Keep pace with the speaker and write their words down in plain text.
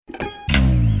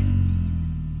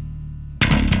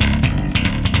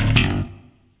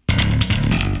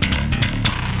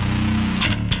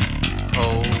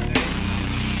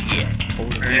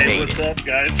up,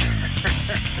 guys?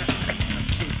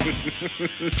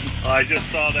 I just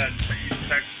saw that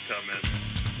text come in.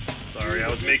 Sorry, I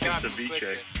was making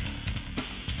ceviche.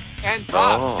 And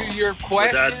Bob, to your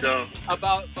question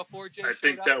about before Jay, I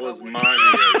think that was mine.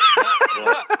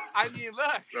 Look, I mean,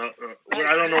 look.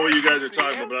 I don't know what you guys are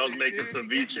talking about, but I was making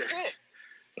ceviche.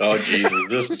 Oh Jesus,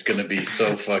 this is gonna be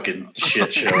so fucking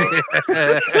shit show.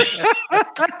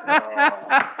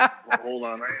 Hold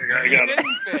on, I got it.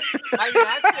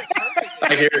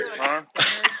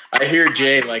 I hear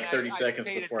Jay like 30 seconds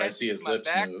before I see his lips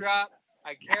move.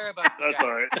 I care about you. That's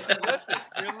all right. Listen,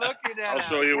 you're looking at. I'll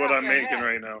show you what I'm making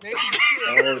right now.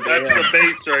 Oh, that's the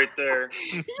base right there.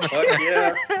 Fuck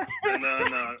yeah. And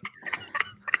I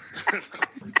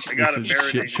got this is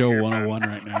shit show 101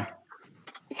 right now.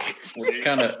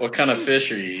 What kind of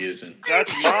fish are you using?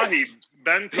 That's mahi.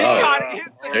 Ben.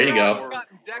 There you go.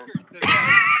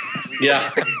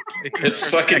 Yeah, it's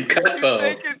fucking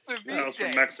cutbo. That was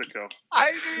from Mexico.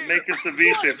 Making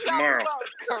ceviche tomorrow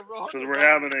because we're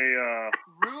having a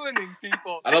ruining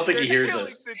people. I don't think he hears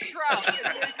us. The trout and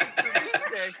making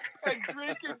ceviche and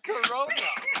drinking Corona.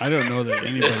 I don't know that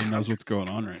anybody knows what's going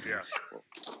on right now.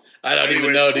 I don't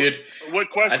even know, dude.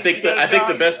 What question? I think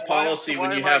the best policy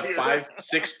when you have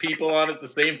 5-6 people on at the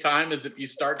same time is if you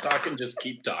start talking, just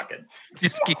keep talking.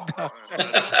 Just keep talking.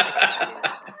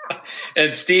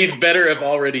 And Steve better have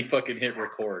already fucking hit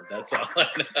record. That's all I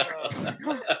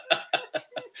know.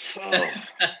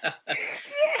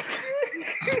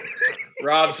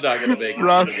 Rob's not going to make it.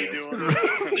 I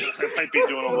might be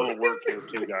doing a little work here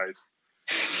too, guys.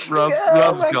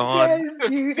 Rob's gone.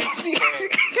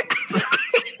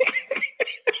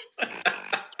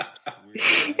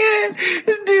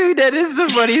 Dude, that is the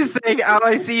funniest thing. All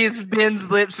I see is Ben's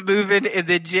lips moving, and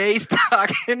then Jay's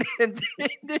talking, and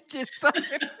then they're just talking.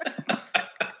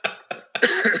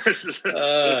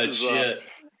 Shit.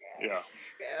 Yeah.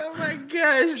 Oh my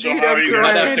gosh, So dude! how are you I'd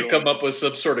guys have to come up with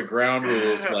some sort of ground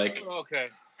rules, like okay.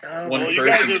 One you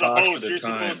guys person are the talks host. at a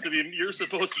time. You're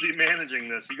supposed to be managing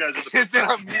this. You guys are the Is there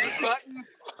a mute button?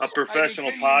 a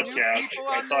professional podcast.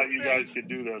 I thought you guys could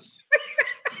do this.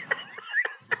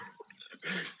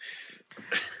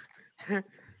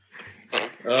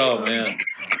 Oh man,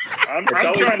 it's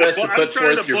always best to put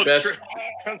forth your best.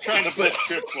 I'm trying to put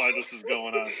trips while this is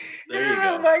going on. There you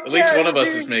go. At least one of us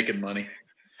is making money.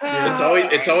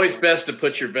 It's always best to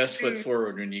put your best foot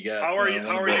forward when you got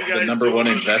the number one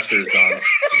investors on.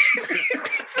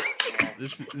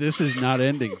 This is not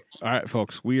ending. All right,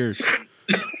 folks, we are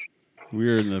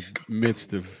in the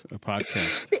midst of a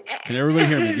podcast. Can everybody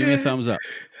hear me? Give me a thumbs up.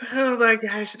 Oh my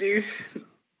gosh, dude!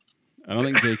 I don't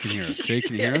think Jay can hear us. Jay,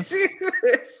 can you hear us?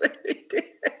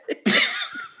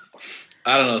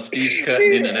 I don't know. Steve's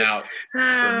cutting in and out.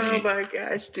 Oh my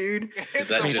gosh, dude! Is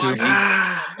that just me?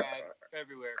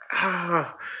 Everywhere.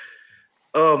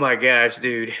 Oh my gosh,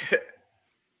 dude!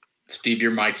 Steve,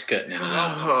 your mic's cutting in and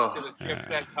out. To the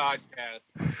Tripset podcast.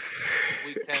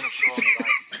 Week 10 of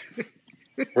coronavirus.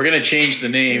 We're gonna change the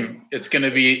name. It's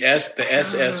gonna be the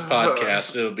SS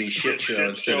podcast. It'll be shit show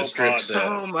instead of strip set.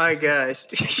 Oh my gosh!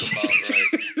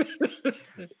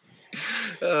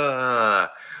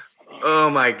 Oh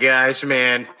my gosh,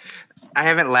 man! I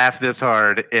haven't laughed this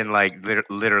hard in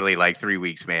literally 3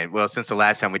 weeks, man. Well, since the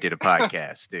last time we did a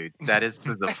podcast, dude. That is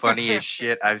the funniest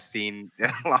shit I've seen in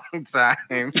a long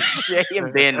time. Jay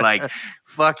and Ben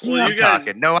fuck you, I'm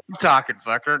talking. No, I'm talking,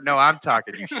 fucker. No, I'm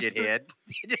talking, you shithead.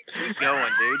 Just keep going,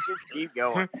 dude. Just keep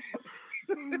going.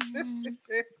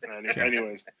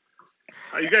 Anyways.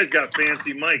 You guys got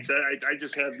fancy mics. I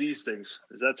just have these things.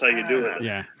 That's how you do it.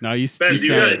 Yeah. No, you Ben, do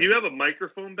you have a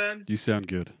microphone, Ben? You sound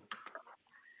good.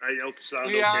 I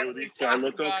sound okay with these. Do I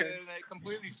look okay?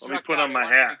 Let me put on my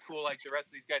hat. Cool like the rest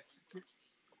of these guys.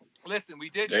 Listen,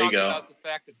 we did There you talk go. about the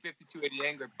fact that 5280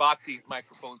 Angler bought these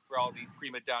microphones for all these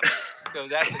prima donnas. So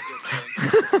that's a good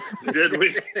thing. Did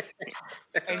we?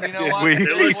 And you know what?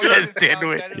 Did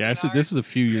we? Yeah, I said this was a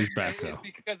few years back, It's though.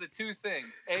 because of two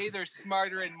things. A, they're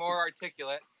smarter and more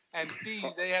articulate. And B,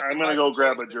 they have I'm going to go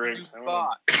grab a drink.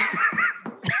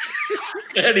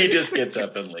 And he just gets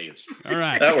up and leaves. All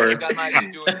right. That works.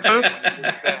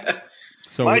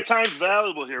 So my time's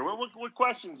valuable here. What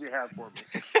questions do you have for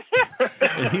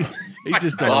me? he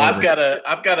just well, I've got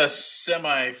a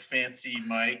semi fancy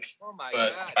mic,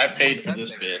 but God. I paid for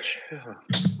this bitch.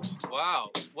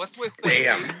 Wow. What's with the cage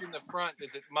in the front?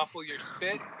 Does it muffle your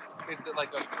spit? Is it like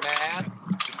a mask?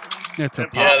 That's a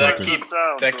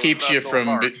that keeps you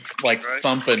from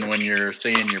thumping when you're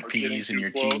saying your P's and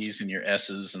your T's and your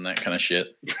S's and that kind of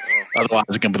shit. Otherwise,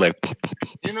 it's gonna be like.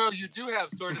 You know, you do have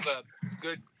sort of a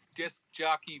good disc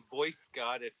jockey voice,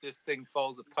 Scott. If this thing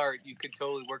falls apart, you could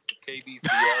totally work for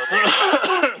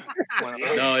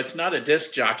KBCO. No, it's not a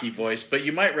disc jockey voice, but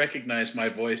you might recognize my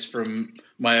voice from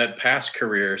my past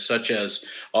career, such as,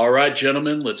 all right,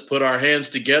 gentlemen, let's put our hands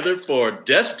together for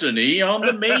Destiny on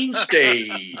the main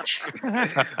stage.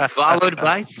 Followed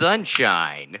by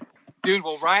Sunshine. Dude,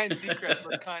 well, Ryan Seacrest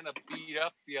looked kind of beat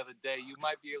up the other day. You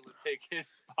might be able to take his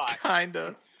spot.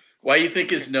 Kinda. Why do you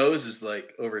think his nose is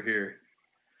like over here?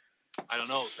 I don't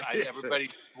know.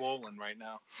 Everybody's swollen right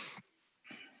now.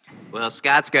 Well,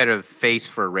 Scott's got a face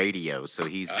for radio, so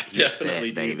he's definitely set,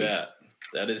 do baby. that.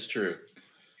 That is true.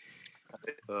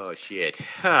 Oh shit!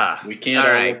 We can't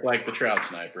all look like the trout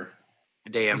sniper.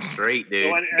 Damn straight, dude.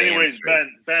 So, anyways,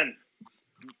 Ben,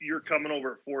 you're coming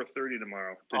over at 4:30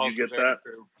 tomorrow. Did you get that?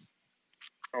 True.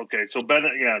 Okay, so Ben,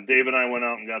 Dave and I went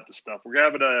out and got the stuff. We're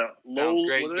having a low,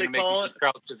 what do they call it?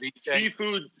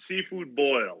 Seafood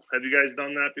boil. Have you guys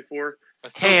done that before?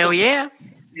 Hell yeah!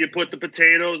 You put the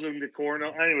potatoes and the corn.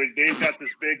 Anyways, Dave's got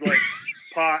this big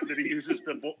pot that he uses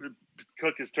to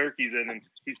cook his turkeys in, and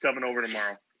he's coming over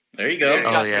tomorrow. There you go.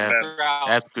 Oh yeah,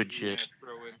 that's good shit.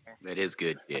 That is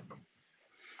good shit.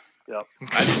 Yep.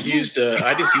 I just used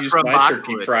my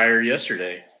turkey fryer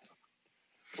yesterday.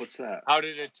 What's that? How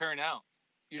did it turn out?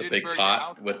 The big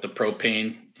pot with the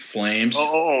propane flames.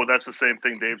 Oh, that's the same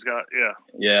thing Dave's got. Yeah.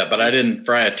 Yeah, but I didn't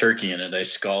fry a turkey in it. I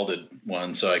scalded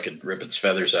one so I could rip its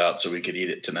feathers out so we could eat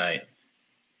it tonight.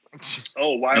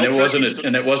 Oh, wow! And it wasn't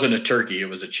a turkey. It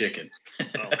was a chicken.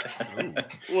 Oh.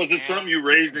 Was it something you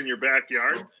raised in your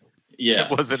backyard? Yeah.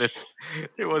 It wasn't a turkey.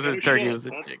 It was a chicken.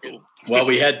 Cool. Well,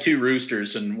 we had 2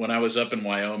 roosters, and when I was up in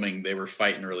Wyoming, they were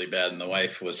fighting really bad, and the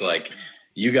wife was like,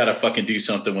 you got to fucking do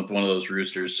something with one of those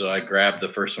roosters. So I grabbed the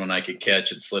first one I could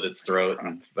catch and slit its throat,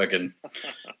 and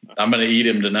I'm going to eat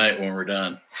him tonight when we're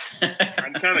done.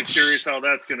 I'm kind of curious how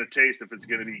that's going to taste, if it's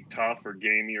going to be tough or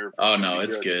gamey or. Oh, no,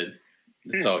 it's good.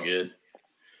 It's all good.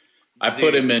 I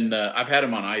put him in, I've had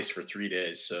him on ice for 3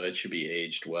 days, so it should be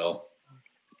aged well.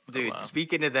 Dude,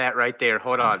 speaking of that right there,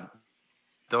 hold on.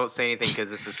 Don't say anything because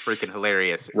this is freaking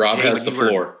hilarious. Rob has the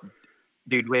floor.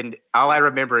 Dude, when all I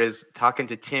remember is talking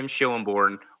to Tim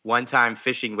Schoenborn one time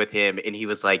fishing with him, and he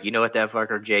was like, you know what that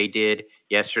fucker Jay did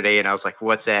yesterday? And I was like,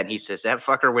 what's that? And he says, that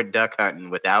fucker went duck hunting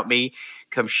without me,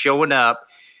 comes showing up,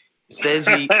 says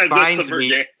he finds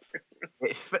me.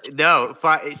 No,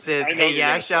 he says, hey,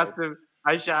 yeah, I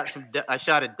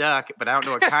shot a duck, but I don't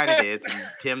know what kind it is. And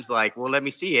Tim's like, well, let me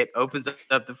see it. Opens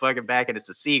up the fucking back, and it's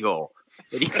a seagull.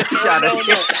 No, it's not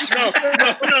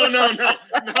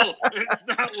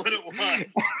what it was.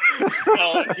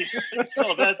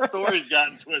 No, that story's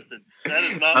gotten twisted. That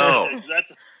is not what it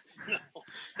is.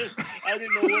 I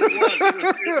didn't know what it was.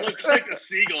 It looked like a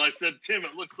seagull. I said, Tim,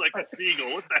 it looks like a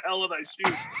seagull. What the hell did I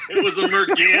shoot? It was a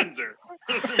merganser.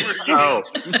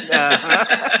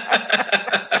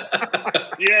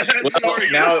 Yeah, that story.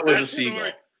 Now it was a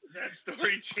seagull. That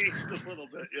story changed a little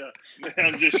bit, yeah.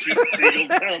 Man, I'm just shooting seagulls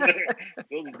down there.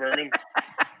 Those vermin.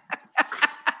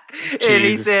 And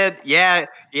he said, "Yeah,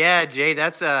 Jay,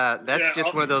 that's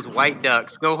just one of those white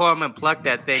ducks. Go home and pluck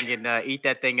that thing and eat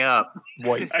that thing up."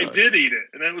 I did eat it,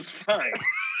 and it was fine.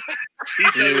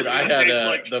 Dude, I had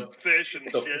the fish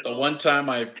and shit. The one time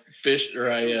I fished,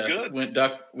 or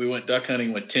we went duck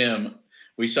hunting with Tim.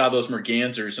 We saw those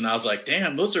mergansers, and I was like,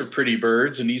 damn, those are pretty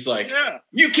birds. And he's like,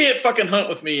 you can't fucking hunt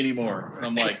with me anymore. And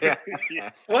I'm like,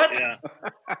 what? Yeah.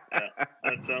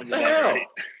 That sounds about right.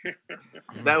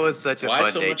 That was such a fun day.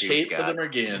 Why so much hate for the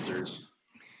mergansers?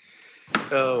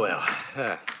 Oh,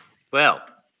 well. Well,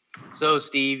 so,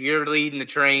 Steve, you're leading the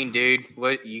train, dude.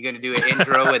 What, you going to do an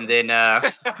intro and then,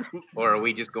 or are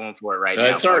we just going for it right now?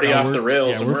 It's already off the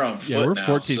rails, and we're on foot we're now,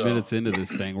 14 minutes into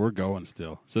this thing. We're going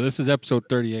still. So this is episode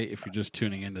 38 if you're just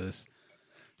tuning into this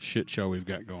shit show we've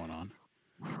got going on.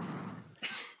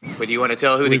 But do you want to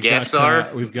tell who the guests are?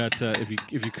 We've got, if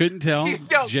you couldn't tell,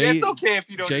 Jay, it's okay if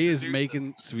you don't Jay is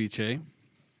making ceviche,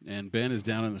 and Ben is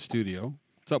down in the studio.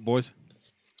 What's up, boys?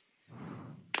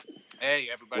 Hey,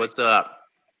 everybody. What's up?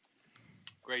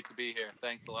 Great to be here.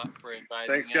 Thanks a lot for inviting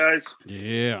Thanks, us. guys.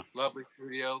 Yeah. Lovely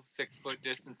studio, 6-foot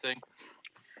distancing.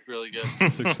 Really good.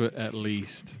 6 foot at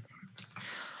least.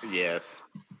 Yes.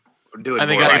 We're doing I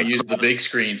think more I use the big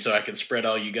screen so I can spread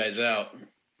all you guys out.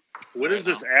 What is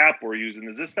this app we're using?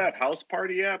 Is this that house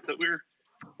party app that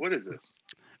what is this?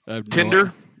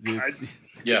 Tinder? Yeah.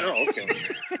 Oh, okay.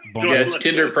 Yeah, it's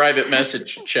Tinder private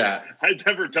message chat. I've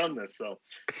never done this, so.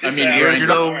 I mean, you're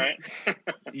right.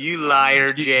 You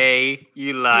liar, Jay.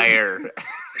 You liar.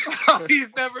 He's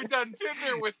never done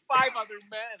Tinder with 5 other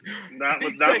men. Not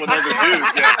with other dudes.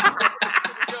 Yeah.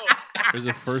 There's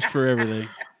a first for everything.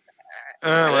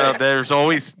 Well, there's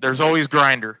always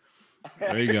Grinder.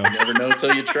 There you go. You never know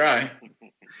till you try.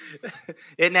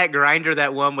 Isn't that Grinder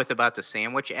that one with about the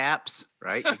sandwich apps,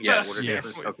 right? You can Yes. order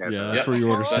Yes. different- Okay, Yeah, so that's where you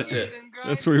order. That's it.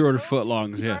 That's where you order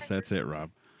footlongs. Yes, that's it,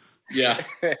 Rob. Yeah,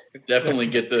 definitely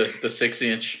get the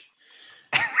 6-inch.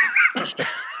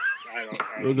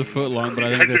 Or the footlong, but I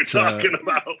What think you that's guys are talking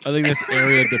about? I think that's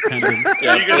area dependent.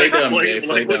 Yeah, you gotta play dumb, explain, Dave.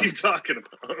 Play like, what are dumb. you talking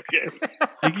about? Okay.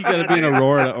 I think you got to be in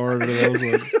Aurora to order those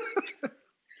ones.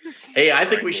 Hey, I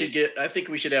think we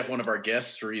should have one of our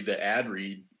guests read the ad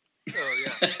read. Oh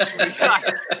yeah.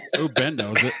 Oh, Ben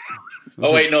knows it.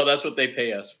 Oh wait, no, that's what they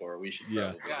pay us for. We should.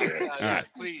 Yeah. probably do it. All right.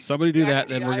 Please. Somebody do that,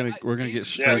 then Actually, we're gonna get Yeah,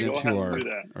 straight go ahead into and do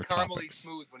that. our Caramely topics.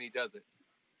 smooth when he does it.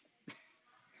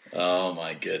 Oh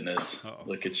my goodness! Uh-oh.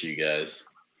 Look at you guys.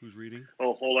 Who's reading?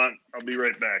 Oh, hold on. I'll be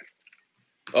right back.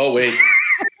 Oh wait.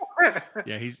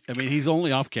 Yeah, he's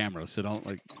only off camera, so don't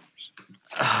like.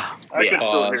 I can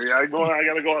still hear you. I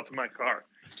gotta go out to my car.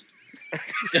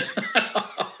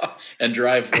 And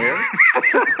drive where?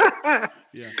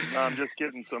 Yeah. I'm just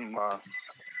getting some.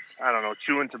 I don't know,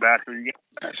 chewing tobacco.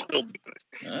 I still do it.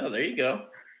 Oh, there you go.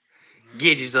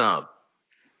 Get you some.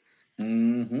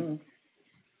 Mm-hmm.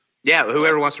 Yeah,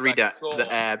 whoever wants to read the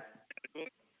ad.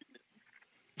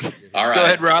 All right. Go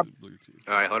ahead, Rob.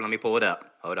 All right, hold on. Let me pull it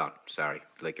up. Hold on. Sorry.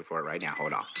 Looking for it right now.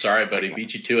 Hold on. Sorry, buddy.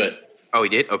 Beat you to it. Oh, he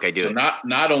did? Okay, do So it.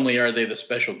 not only are they the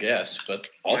special guests, but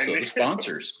also the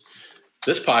sponsors.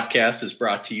 This podcast is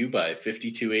brought to you by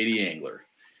 5280 Angler.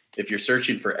 If you're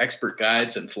searching for expert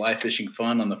guides and fly fishing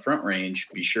fun on the Front Range,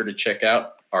 be sure to check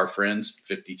out our friends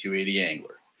 5280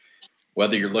 Angler.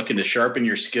 Whether you're looking to sharpen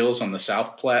your skills on the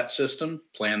South Platte system,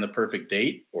 plan the perfect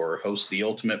date, or host the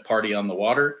ultimate party on the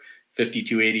water,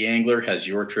 5280 Angler has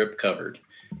your trip covered.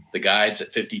 The guides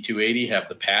at 5280 have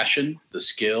the passion, the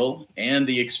skill, and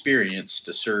the experience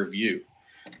to serve you.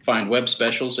 Find web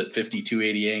specials at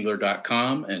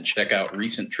 5280angler.com and check out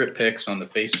recent trip pics on the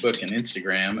Facebook and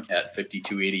Instagram at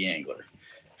 5280 Angler.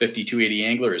 5280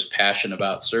 Angler is passionate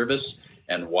about service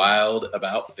and wild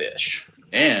about fish.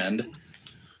 And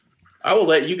I will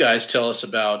let you guys tell us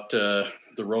about the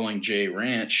Rolling J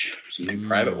Ranch, some new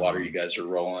private water you guys are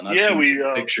rolling. I've seen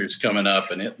some pictures coming up,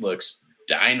 and it looks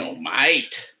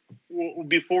dynamite. Well,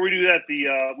 before we do that,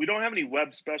 we don't have any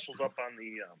web specials up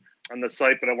on the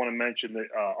site, but I want to mention that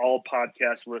all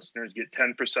podcast listeners get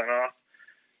 10% off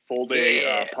full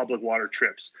day public water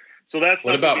trips. So that's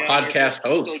what about podcast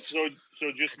hosts?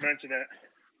 So just mention it.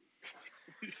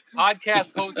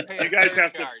 Podcast hosts pay. You guys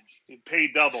have to pay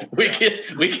double.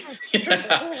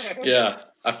 Yeah,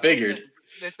 I figured.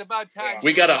 It's about time.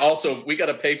 We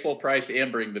gotta pay full price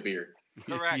and bring the beer.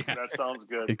 Correct. Yeah. That sounds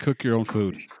good. And cook your own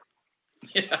food.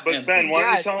 Yeah, But Ben, why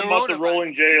don't you tell them about the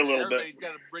Rolling J a little bit? Everybody's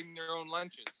got to bring their own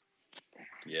lunches.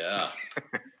 Yeah.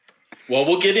 Well,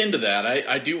 we'll get into that.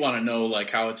 I do want to know like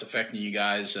how it's affecting you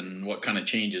guys and what kind of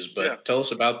changes. But tell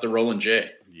us about the Rolling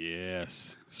J.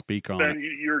 Yes, speak on Ben,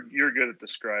 it. you're good at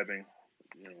describing.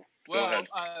 Well,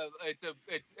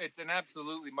 it's an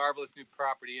absolutely marvelous new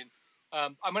property, and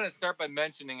I'm going to start by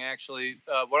mentioning actually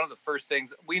one of the first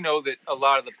things we know that a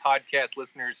lot of the podcast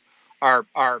listeners are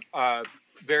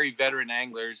very veteran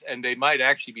anglers, and they might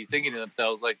actually be thinking to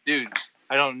themselves like, dude,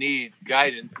 I don't need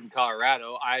guidance in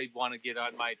Colorado. I want to get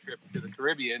on my trip to the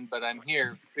Caribbean, but I'm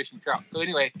here fishing trout. So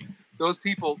anyway, those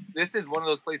people, this is one of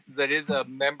those places that is a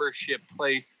membership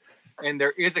place, and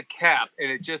there is a cap,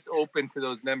 and it just opened to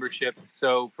those memberships.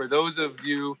 So for those of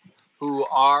you who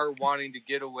are wanting to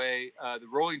get away, the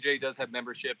Rolling J does have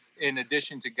memberships in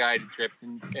addition to guided trips,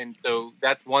 and so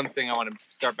that's one thing I want to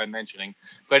start by mentioning.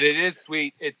 But it is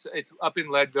sweet. It's up in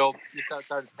Leadville, just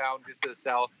outside of town, just to the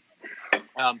south.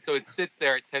 So it sits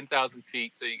there at 10,000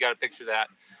 feet. So you got to picture that.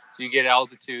 So you get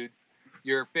altitude.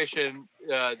 You're fishing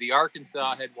the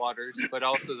Arkansas headwaters, but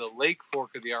also the Lake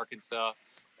Fork of the Arkansas,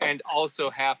 and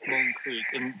also Half Moon Creek.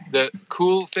 And the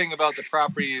cool thing about the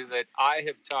property that I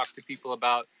have talked to people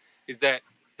about is that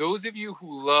those of you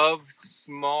who love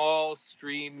small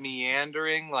stream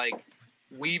meandering, like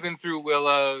weaving through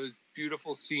willows,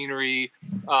 beautiful scenery,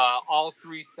 all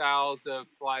three styles of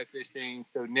fly fishing,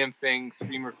 so nymphing,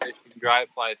 streamer fishing, dry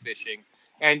fly fishing.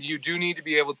 And you do need to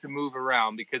be able to move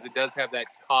around because it does have that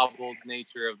cobbled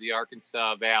nature of the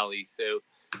Arkansas Valley. So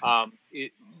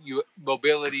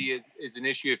mobility is an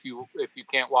issue if you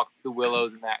can't walk the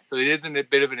willows and that. So it isn't a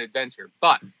bit of an adventure.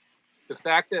 But the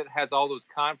fact that it has all those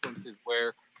confluences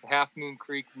where Half Moon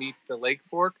Creek meets the Lake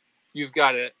Fork, you've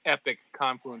got an epic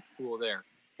confluence pool there.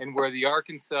 And where the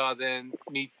Arkansas then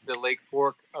meets the Lake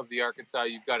Fork of the Arkansas,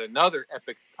 you've got another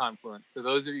epic confluence. So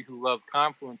those of you who love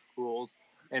confluence pools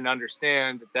and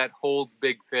understand that holds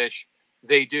big fish,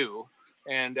 they do.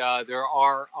 and there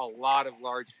are a lot of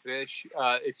large fish.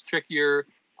 It's trickier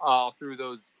through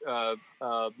those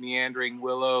meandering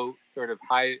willow sort of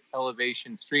high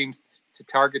elevation streams to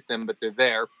target them, but they're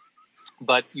there.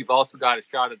 But you've also got a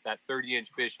shot at that 30-inch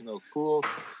fish in those pools.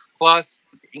 Plus,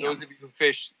 those of you who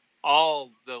fish all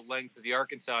the length of the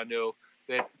Arkansas know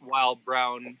that wild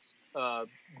browns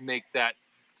make that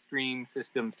stream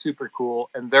system super cool,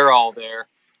 and they're all there.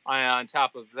 On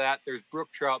top of that, there's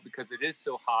brook trout because it is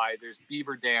so high. There's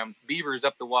beaver dams, beavers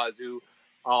up the wazoo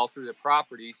all through the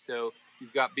property. So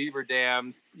you've got beaver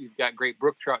dams, you've got great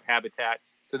brook trout habitat.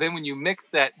 So then when you mix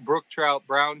that brook trout,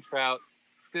 brown trout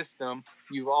system,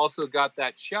 you've also got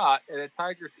that shot at a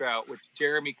tiger trout, which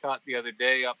Jeremy caught the other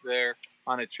day up there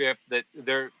on a trip that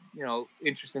they're,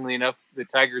 interestingly enough, the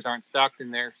tigers aren't stocked in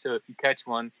there. So if you catch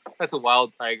one, that's a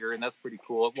wild tiger, and that's pretty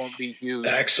cool. It won't be huge.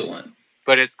 Excellent.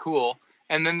 But it's cool.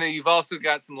 And then you've also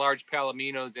got some large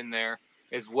palominos in there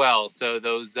as well. So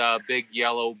those big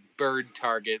yellow bird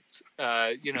targets,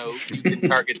 you can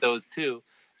target those too.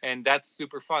 And that's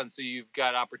super fun. So you've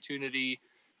got opportunity.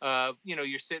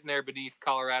 You're sitting there beneath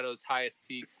Colorado's highest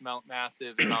peaks, Mount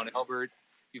Massive and Mount Elbert.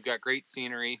 You've got great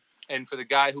scenery. And for the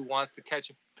guy who wants to catch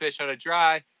a fish on a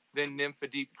dry, then nymph a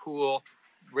deep pool,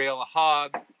 rail a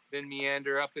hog, then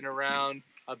meander up and around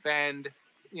a bend,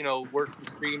 work some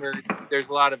streamers. There's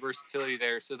a lot of versatility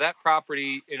there. So that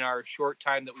property, in our short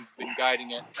time that we've been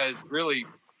guiding it, has really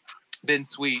been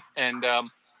sweet. And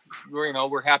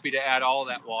we're happy to add all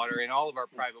that water, and all of our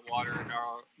private water and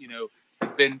our,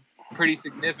 has been pretty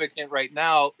significant right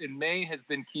now. In May has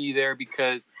been key there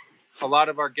because a lot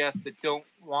of our guests that don't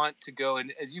want to go,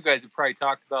 and as you guys have probably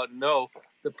talked about, know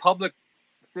the public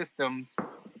systems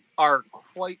are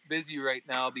quite busy right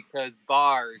now because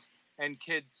bars and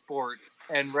kids sports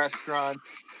and restaurants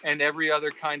and every other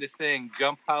kind of thing,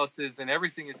 jump houses and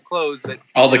everything is closed. That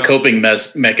all the coping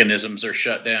mechanisms are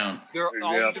shut down.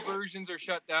 All the diversions are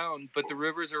shut down, but the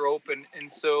rivers are open,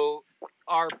 and so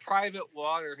our private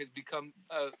water has become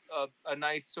a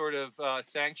nice sort of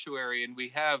sanctuary, and we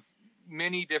have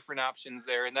many different options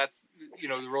there. And that's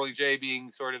the Rolling J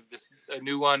being sort of a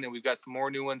new one, and we've got some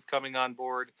more new ones coming on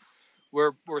board.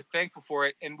 We're thankful for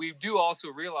it, and we do also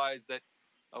realize that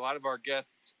a lot of our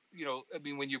guests,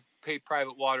 when you pay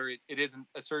private water, it isn't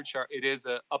a surcharge. It is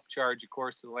a upcharge, of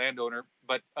course, to the landowner.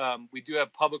 But we do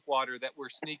have public water that we're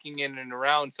sneaking in and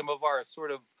around some of our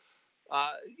sort of,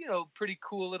 pretty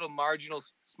cool little marginal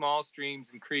small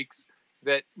streams and creeks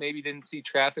that maybe didn't see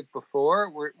traffic before.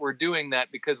 We're doing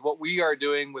that because what we are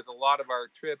doing with a lot of our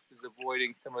trips is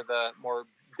avoiding some of the more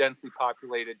densely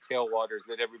populated tailwaters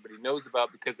that everybody knows about,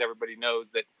 because everybody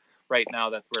knows that right now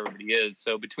that's where everybody is.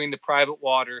 So between the private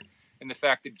water and the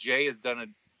fact that Jay has done a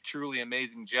truly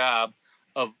amazing job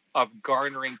of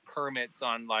garnering permits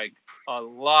on like a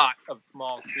lot of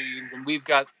small streams, and we've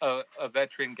got a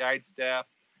veteran guide staff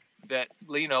that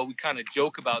we kind of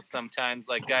joke about sometimes,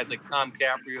 like guys like Tom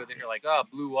Caprio that you're like, oh,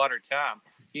 Blue Water Tom,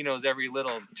 he knows every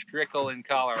little trickle in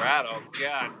Colorado.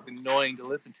 God, it's annoying to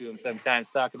listen to him sometimes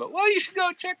talk about, well, you should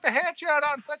go check the hatch out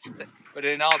on such and such. But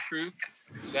in all truth,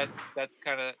 that's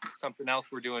kind of something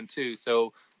else we're doing too.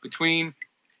 So between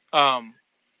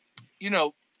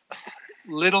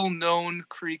little known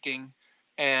creeking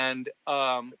and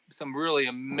some really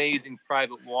amazing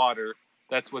private water,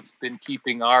 that's what's been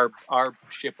keeping our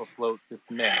ship afloat this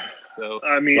May. So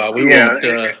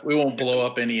we won't blow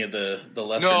up any of the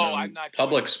lesser known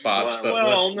public spots, but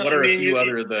what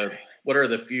are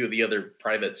the few of the other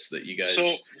privates that you guys?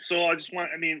 So I just want,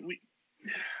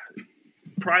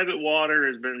 private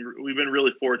water we've been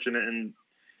really fortunate, and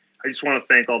I just want to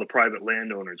thank all the private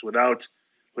landowners. Without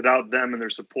them and their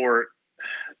support,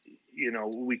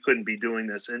 we couldn't be doing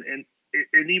this. And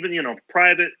even,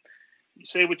 private, you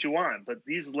say what you want, but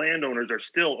these landowners are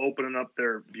still opening up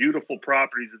their beautiful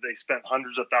properties that they spent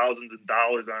hundreds of thousands of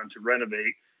dollars on to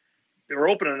renovate. They're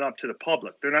opening it up to the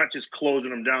public. They're not just closing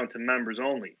them down to members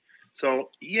only. So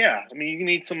you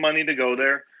need some money to go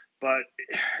there, but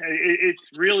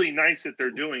it's really nice that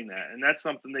they're doing that. And that's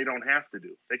something they don't have to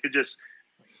do. They could just,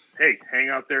 hang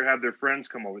out there, have their friends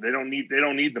come over. They don't need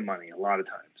the money a lot of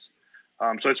times.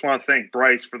 So I just want to thank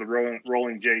Bryce for the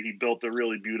Rolling J. He built a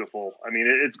really beautiful,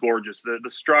 it's gorgeous. The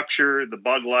structure, the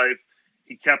bug life,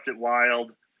 he kept it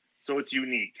wild. So it's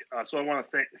unique. So I want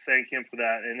to thank him for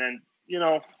that. And then,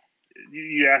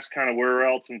 you asked kind of where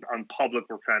else on public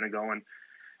we're kind of going.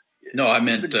 No, I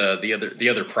meant the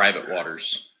other private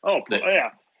waters. Oh, yeah.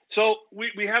 So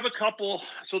we have a couple.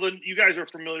 So you guys are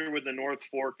familiar with the North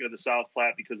Fork of the South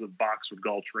Platte because of Boxwood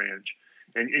Gulch Ranch.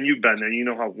 And you've been there. You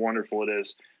know how wonderful it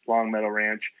is, Long Meadow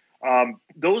Ranch.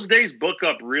 Those days book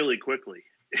up really quickly.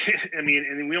 I mean,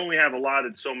 and we only have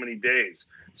allotted so many days.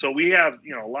 So we have,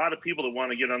 a lot of people that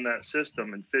want to get on that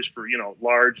system and fish for,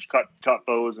 large cut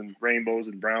bows and rainbows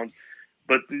and browns,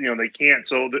 but they can't.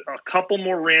 So a couple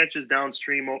more ranches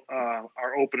downstream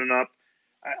are opening up.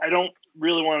 I don't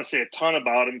really want to say a ton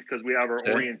about them because we have our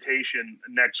orientation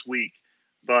next week,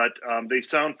 but they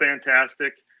sound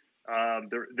fantastic.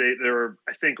 They're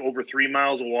I think over 3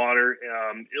 miles of water.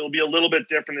 It'll be a little bit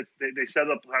different. They set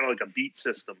up kind of like a beat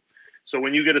system. So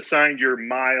when you get assigned your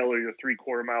mile or your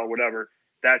 3/4 mile, whatever,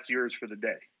 that's yours for the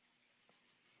day.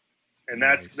 And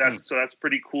that's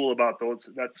pretty cool about those.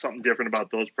 That's something different about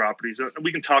those properties.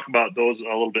 We can talk about those a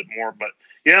little bit more, but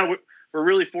yeah, we're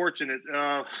really fortunate.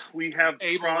 We have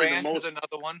Able probably Ranch the most. Is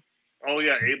another one. Oh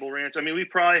yeah, Able Ranch. I mean, we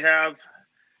probably have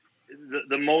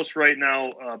the most right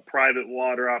now private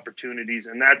water opportunities,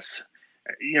 and that's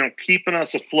keeping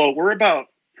us afloat.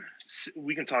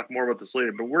 We can talk more about this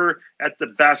later, but we're at the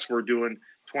best. We're doing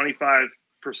 25%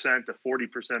 to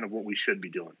 40% of what we should be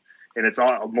doing, and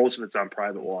most of it's on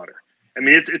private water. I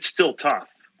mean, it's still tough.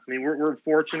 I mean, we're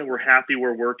fortunate. We're happy.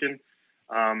 We're working,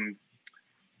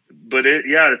 but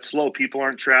it's slow. People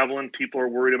aren't traveling. People are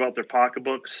worried about their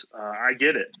pocketbooks. I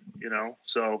get it.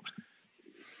 So.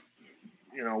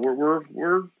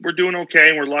 We're doing okay,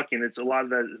 and we're lucky. And it's a lot of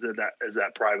that is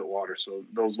that private water. So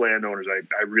those landowners,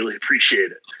 I really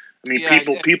appreciate it. I mean,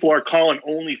 people are calling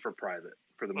only for private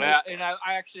for the most part. And I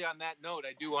actually, on that note,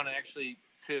 I do want to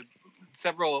to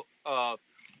several of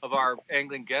our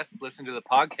angling guests listen to the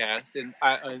podcast,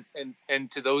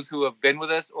 and to those who have been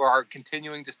with us or are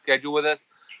continuing to schedule with us,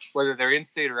 whether they're in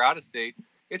state or out of state.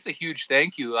 It's a huge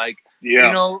thank you.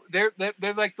 They're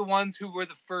like the ones who were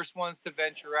the first ones to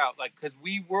venture out. Like, because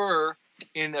we were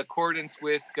in accordance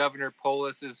with Governor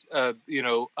Polis's,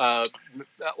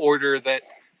 order that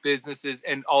businesses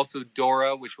and also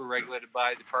DORA, which were regulated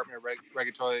by Department of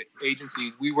Regulatory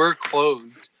Agencies, we were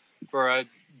closed for a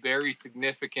very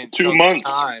significant 2 months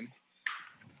time.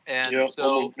 And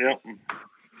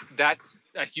that's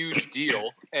a huge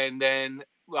deal. And then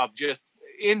just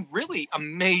in really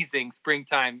amazing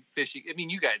springtime fishing. I mean,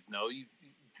 you guys know,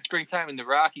 springtime in the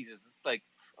Rockies is like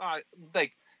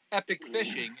epic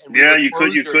fishing. And you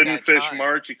couldn't fish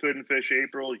March, you couldn't fish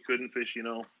April, you couldn't fish,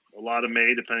 a lot of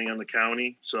May, depending on the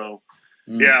county. So,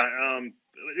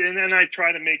 and then I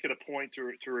try to make it a point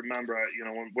to remember,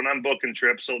 when I'm booking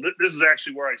trips. So this is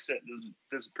actually where I sit.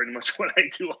 This is pretty much what I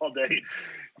do all day.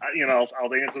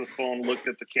 I'll answer the phone, look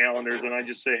at the calendars, and I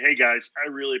just say, hey guys, I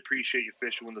really appreciate you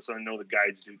fishing with us. I know the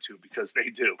guides do too, because they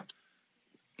do.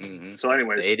 Mm-hmm. So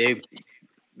anyways, they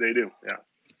do. Yeah.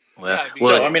 Well,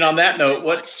 so I mean, on that note,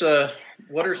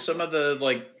 what are some of the,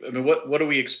 what do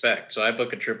we expect? So I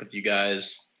book a trip with you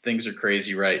guys. Things are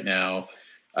crazy right now.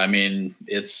 I mean,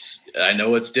 I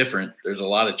know it's different. There's a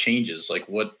lot of changes. Like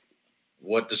what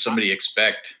does somebody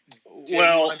expect? Jay,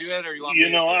 well, you want to do that, or you want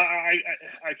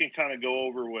I can kind of go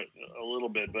over a little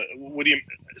bit, but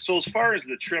so as far as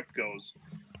the trip goes,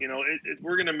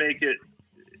 we're going to make it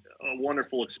a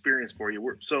wonderful experience for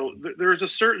you. So there's a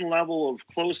certain level of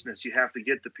closeness you have to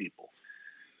get to people.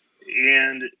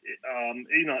 And,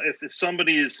 if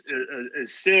somebody is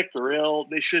sick or ill,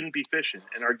 they shouldn't be fishing,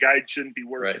 and our guide shouldn't be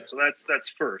working. Right. So that's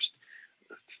first.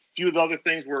 A few of the other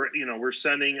things we're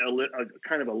sending a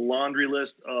kind of a laundry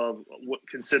list of what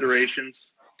considerations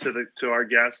to our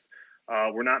guests.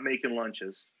 We're not making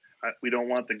lunches. We don't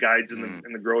want the guides in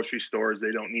the grocery stores.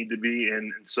 They don't need to be.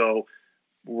 And so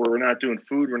we're not doing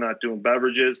food. We're not doing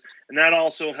beverages. And that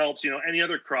also helps, any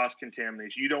other cross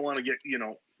contamination. You don't want to get,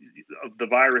 the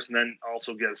virus and then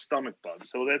also get a stomach bug.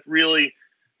 So that really,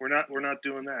 we're not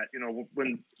doing that.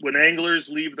 When anglers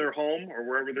leave their home or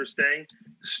wherever they're staying,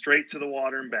 straight to the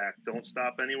water and back. Don't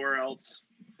stop anywhere else.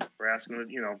 We're asking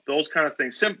them, those kind of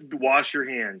things. Simply wash your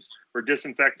hands. We're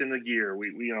disinfecting the gear.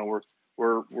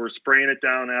 We're spraying it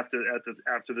down after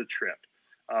the trip.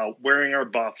 Wearing our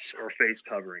buffs or face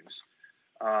coverings.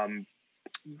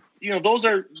 Those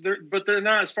are there, but they're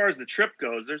not, as far as the trip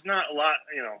goes, there's not a lot,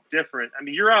 different. I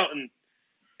mean, you're out in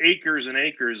acres and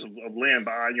acres of land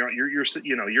behind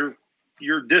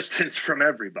you're distance from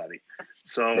everybody.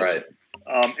 So, right.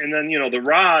 And then, the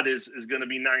rod is going to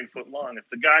be 9 foot long. If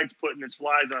the guide's putting his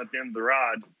flies on at the end of the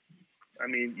rod, I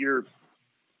mean, you're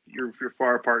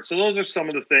far apart. So those are some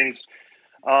of the things.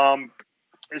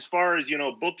 As far as,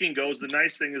 booking goes, the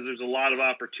nice thing is there's a lot of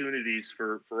opportunities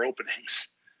for openings.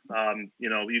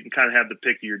 You can kind of have the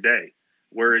pick of your day.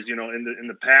 Whereas, in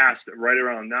the past, right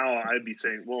around now, I'd be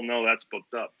saying, well, no, that's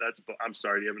booked up. I'm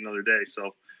sorry, you have another day.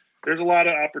 So there's a lot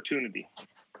of opportunity.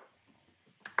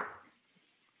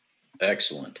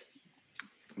 Excellent.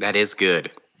 That is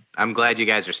good. I'm glad you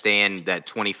guys are staying that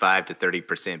 25 to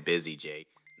 30% busy, Jake.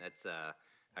 That's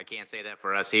I can't say that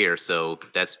for us here, so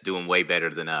that's doing way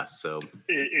better than us. So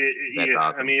that's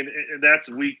awesome. I mean, that's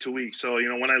week to week. So,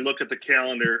 when I look at the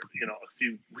calendar, a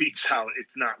few weeks out,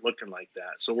 it's not looking like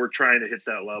that. So we're trying to hit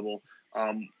that level.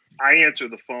 I answer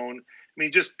the phone. I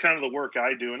mean, just kind of the work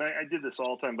I do, and I did this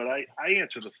all the time, but I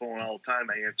answer the phone all the time.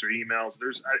 I answer emails.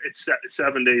 It's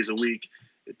 7 days a week.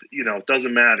 It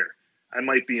doesn't matter. I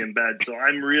might be in bed. So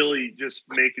I'm really just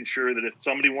making sure that if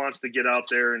somebody wants to get out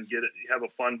there and have a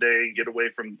fun day and get away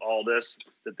from all this,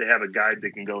 that they have a guide they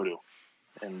can go to.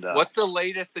 And what's the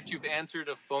latest that you've answered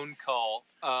a phone call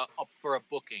for a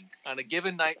booking on a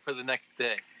given night for the next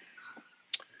day?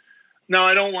 No,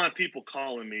 I don't want people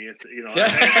calling me. It's, hold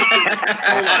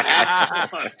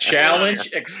on.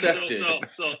 Challenge accepted.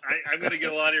 So I'm going to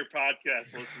get a lot of your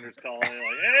podcast listeners calling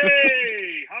like,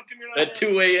 hey, how come you're not at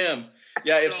 2 a.m.?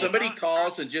 Yeah, if somebody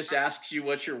calls and just asks you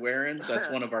what you're wearing, that's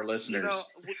one of our listeners.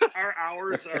 Our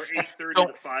hours are 8:30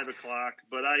 to 5 o'clock,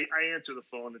 but I answer the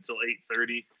phone until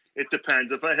 8:30. It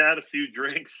depends. If I had a few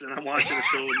drinks and I'm watching a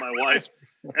show with my wife,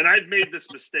 and I've made this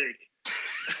mistake.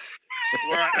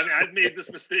 I've made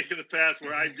this mistake in the past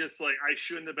where I'm just like, I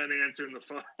shouldn't have been answering the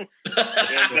phone.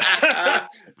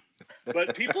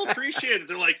 But people appreciate it.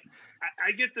 They're like,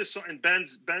 I get this, and Ben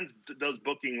does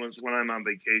booking when I'm on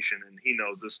vacation, and he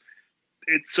knows this.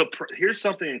 Here's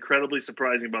something incredibly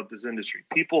surprising about this industry.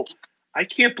 People, I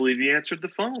can't believe you answered the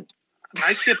phone.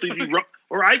 I can't believe you wrote,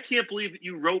 or I can't believe that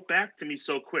you wrote back to me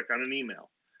so quick on an email.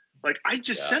 Like, I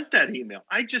just sent that email.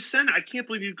 I just sent it. I can't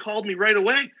believe you called me right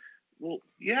away. Well,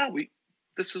 yeah,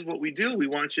 this is what we do. We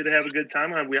want you to have a good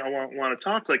time, and we want to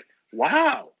talk. Like,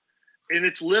 wow. And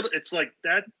it's like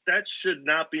that should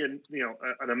not be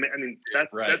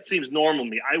that seems normal to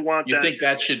me. I want you that. You think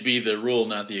that should be the rule,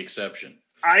 not the exception?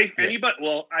 I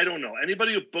don't know.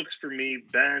 Anybody who books for me,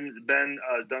 Ben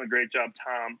has done a great job.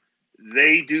 Tom,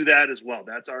 they do that as well.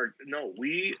 That's our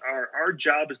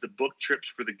job is to book trips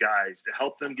for the guys, to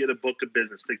help them get a book of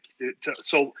business.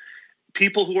 So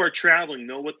people who are traveling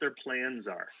know what their plans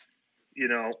are.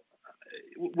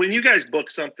 When you guys book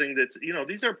something that's,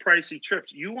 these are pricey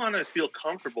trips, you want to feel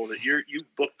comfortable that you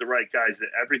booked the right guys,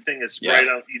 that everything is right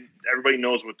out. Everybody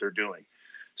knows what they're doing.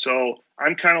 So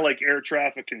I'm kind of like air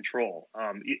traffic control.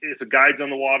 If a guide's on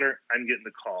the water, I'm getting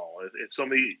the call. If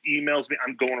somebody emails me,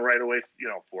 I'm going right away,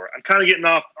 for it. I'm kind of getting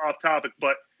off topic,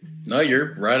 but no,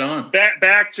 you're right on.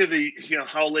 Back to the,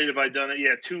 how late have I done it?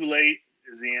 Yeah, too late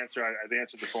is the answer. I've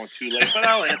answered the phone too late, but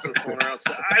I'll answer the phone around.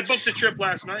 So I booked the trip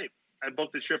last night.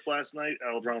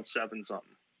 Around 7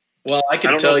 something. Well, I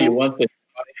can tell you one thing.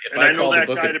 I know that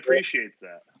guy appreciates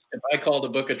that. If I call to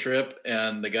book a trip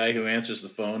and the guy who answers the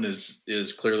phone is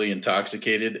clearly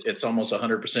intoxicated, it's almost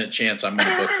 100% chance I'm going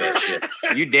to book that shit.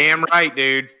 You damn right,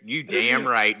 dude.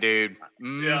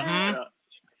 Mm-hmm.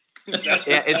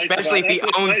 Yeah, especially if he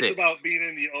owns it. Nice about being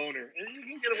in the owner. And you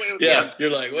can get away with that. You're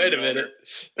like, wait a minute.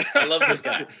 I love this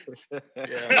guy.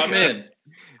 I'm in.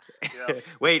 Yeah.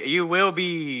 Wait, you will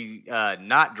be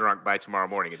not drunk by tomorrow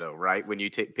morning, though, right? When you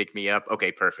pick me up?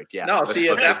 Okay, perfect. Yeah. No, see,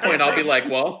 at that point, I'll be like,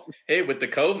 well, hey, with the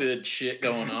COVID shit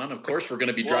going on, of course, we're going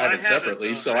to be driving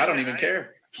separately, so I don't even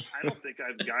care. I don't think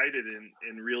I've guided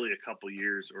in really a couple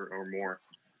years or more.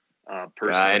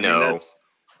 Personally, I know.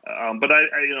 But I,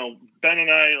 Ben and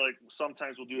I, like,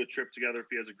 sometimes we'll do a trip together if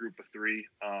he has a group of 3.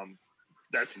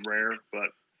 That's rare,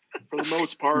 but for the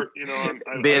most part,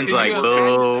 Ben's like,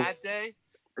 oh.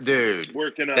 Dude,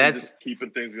 working on just keeping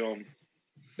things going.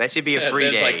 That should be a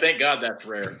free day. Like, thank God that's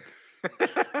rare. The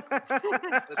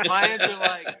clients are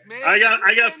like, man, I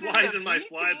got flies in my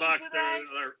fly box.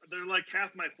 They're like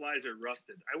half my flies are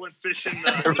rusted. I went fishing in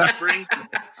the spring.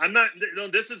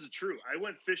 This is true. I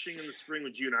went fishing in the spring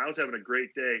with June. I was having a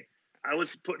great day. I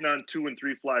was putting on 2 and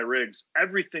 3 fly rigs.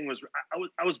 Everything was.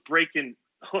 I was breaking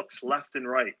hooks left and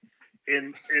right,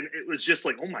 and it was just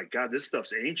like, oh my God, this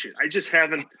stuff's ancient.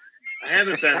 I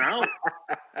haven't been out,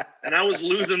 and I was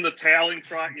losing the tailing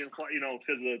front,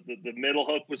 because the middle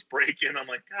hook was breaking. I'm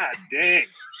like, God dang,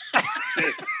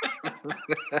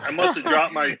 I must have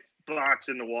dropped my box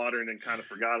in the water and then kind of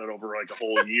forgot it over like a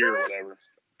whole year or whatever.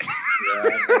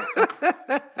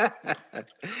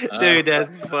 Dude, that's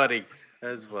funny.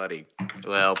 That's funny.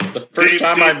 Well, the first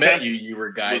time I met you, you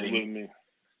were guiding with me.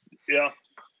 Yeah.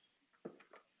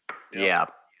 Yeah.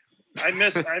 I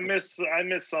miss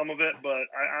some of it, but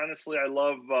I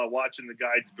love watching the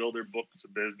guides build their books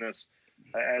of business.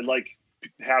 I like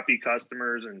happy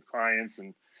customers and clients,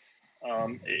 and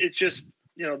it's just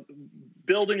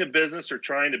building a business or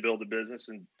trying to build a business,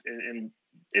 and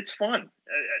it's fun.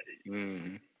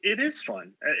 It is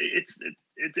fun. It's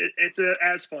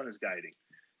as fun as guiding.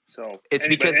 So it's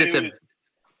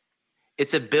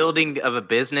it's a building of a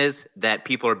business that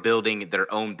people are building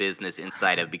their own business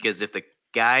inside of. Because if the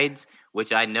guides,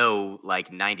 which I know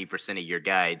like 90% of your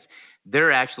guides,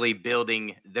 they're actually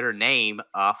building their name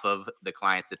off of the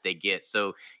clients that they get.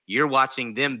 So you're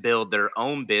watching them build their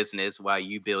own business while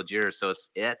you build yours. So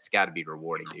it's got to be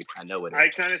rewarding, dude. I know it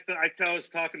is. I was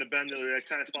talking to Ben the other day. I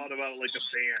kind of thought about it like a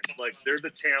band. Like they're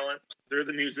the talent, they're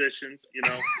the musicians, you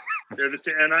know.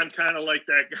 And I'm kind of like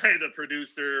that guy, the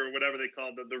producer or whatever they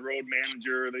call the road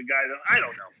manager, or the guy that I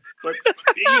don't know. But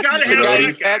you got to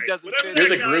have that guy. You're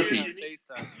the groupie.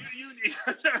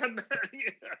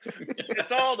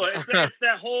 It's all it's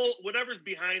that whole whatever's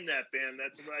behind that band.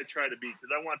 That's what I try to be, because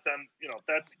I want them. You know,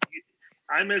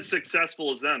 I'm as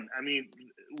successful as them. I mean,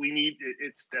 we need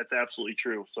that's absolutely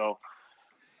true. So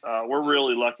we're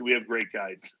really lucky. We have great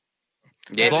guides.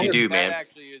 Yes, you do, man. That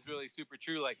actually is really super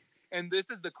true. Like, and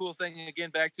this is the cool thing. Again,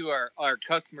 back to our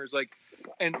customers. Like,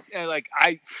 and like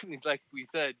like we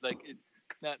said, like.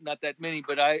 Not that many,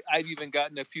 but I've even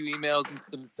gotten a few emails and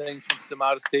some things from some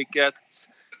out-of-state guests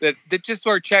that just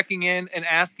are checking in and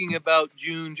asking about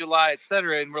June, July,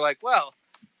 etc. And we're like, well,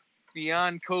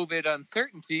 beyond COVID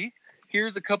uncertainty,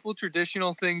 here's a couple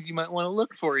traditional things you might want to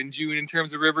look for in June in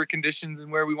terms of river conditions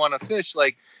and where we want to fish.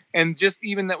 Like, and just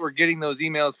even that we're getting those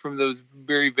emails from those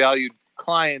very valued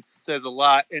clients says a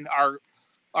lot. And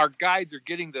our guides are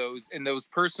getting those, and those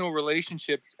personal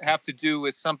relationships have to do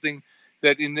with something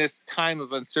that in this time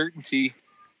of uncertainty,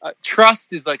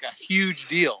 trust is like a huge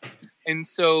deal. And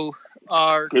so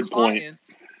our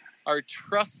clients are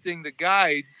trusting the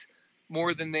guides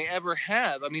more than they ever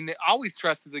have. I mean, they always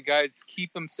trusted the guides,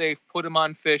 keep them safe, put them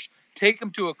on fish, take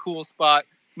them to a cool spot,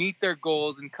 meet their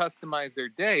goals, and customize their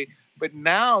day. But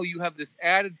now you have this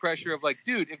added pressure of like,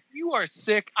 dude, if you are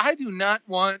sick, I do not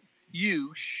want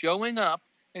you showing up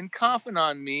and coughing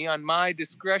on me on my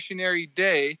discretionary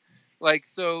day. Like,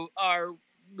 so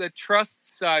the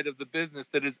trust side of the business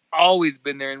that has always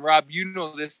been there. And Rob, you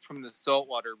know this from the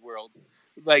saltwater world.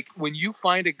 Like, when you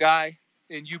find a guy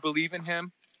and you believe in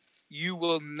him, you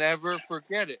will never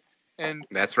forget it. And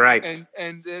that's right.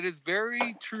 And it is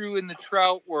very true in the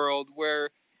trout world, where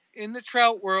in the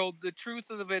trout world, the truth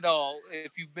of it all,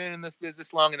 if you've been in this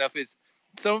business long enough, is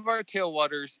some of our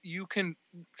tailwaters, you can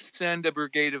send a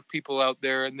brigade of people out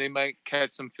there and they might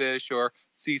catch some fish or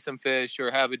see some fish or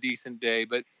have a decent day.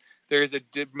 But there's a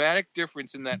dramatic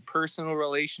difference in that personal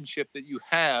relationship that you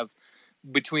have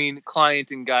between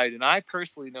client and guide. And I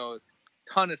personally know a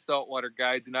ton of saltwater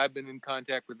guides, and I've been in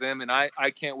contact with them, and I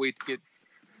can't wait to get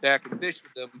back and fish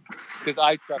with them because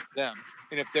I trust them.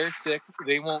 And if they're sick,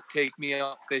 they won't take me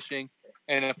out fishing.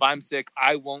 And if I'm sick,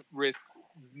 I won't risk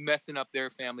messing up their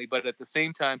family. But at the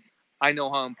same time, I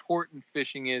know how important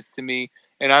fishing is to me,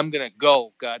 and I'm going to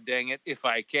go, God dang it, if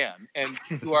I can. And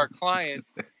to our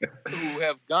clients who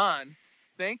have gone,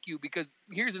 thank you, because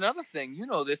here's another thing. You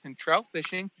know this in trout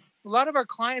fishing, a lot of our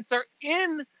clients are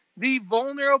in the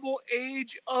vulnerable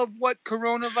age of what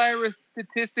coronavirus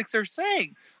statistics are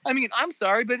saying. I mean, I'm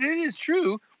sorry, but it is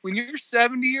true. When you're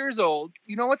 70 years old,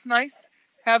 you know what's nice?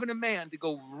 Having a man to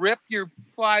go rip your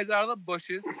flies out of the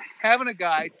bushes, having a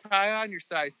guy tie on your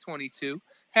size 22,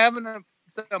 having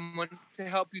someone to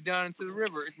help you down into the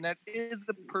river, and that is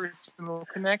the personal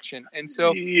connection. And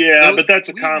so, yeah, but that's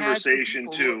a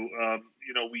conversation too.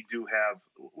 You know, we do have.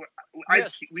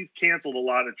 We've canceled a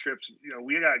lot of trips. You know,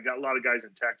 we got a lot of guys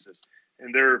in Texas,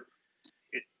 and they're,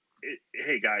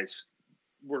 hey guys,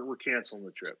 we're canceling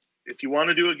the trip. If you want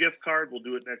to do a gift card, we'll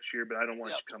do it next year, but I don't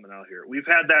want you coming out here. We've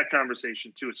had that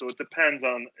conversation too. So it depends,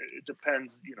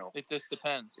 you know. It just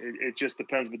depends. It just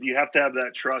depends. But you have to have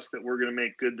that trust that we're going to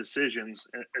make good decisions,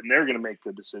 and they're going to make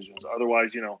good decisions.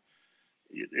 Otherwise, you know,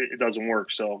 it doesn't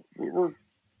work. So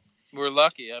we're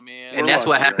lucky. I mean, and that's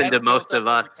what happened to most of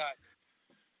us.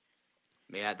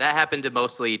 Yeah, that happened to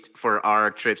mostly for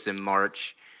our trips in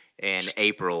March and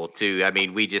April too. I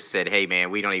mean, we just said, hey man,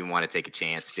 we don't even want to take a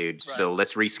chance, dude. Right. So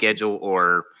let's reschedule,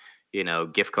 or, you know,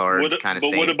 gift card kind of.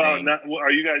 But what about thing.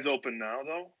 Are you guys open now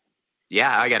though?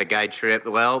 Yeah, I got a guide trip.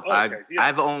 Well,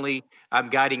 I'm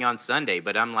guiding on Sunday,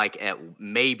 but I'm like at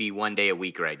maybe one day a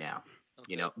week right now.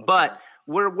 You know, but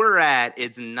where we're at,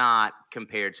 it's not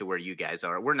compared to where you guys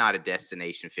are. We're not a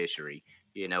destination fishery.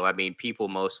 You know, I mean, people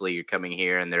mostly are coming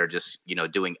here and they're just, you know,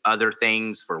 doing other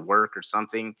things for work or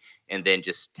something, and then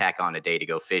just tack on a day to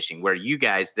go fishing. Where you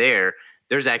guys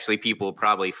there's actually people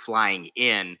probably flying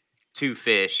in to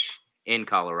fish in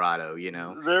Colorado, you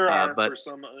know. There are for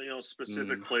some, you know,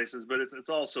 specific places, but it's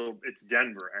also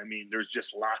Denver. I mean, there's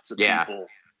just lots of people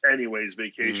anyways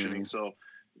vacationing. So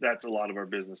that's a lot of our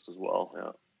business as well.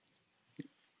 Yeah.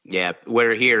 Yeah,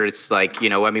 where here it's like,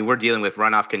 I mean, we're dealing with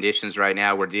runoff conditions right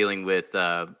now. We're dealing with,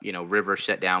 rivers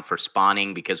shut down for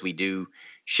spawning because we do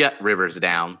shut rivers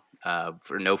down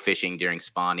for no fishing during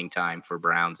spawning time for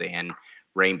browns and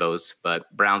rainbows.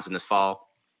 But browns in this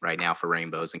fall right now for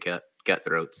rainbows and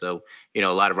cutthroats. So, a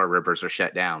lot of our rivers are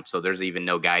shut down. So there's even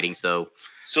no guiding. So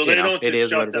they don't just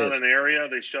shut down an area;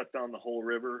 they shut down the whole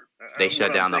river. They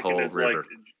shut down the whole river.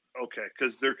 Okay,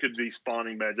 because there could be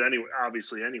spawning beds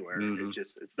obviously anywhere. Mm-hmm.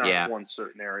 It's not one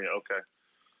certain area. Okay.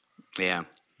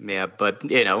 Yeah, but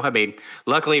I mean,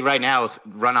 luckily right now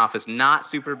runoff is not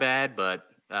super bad, but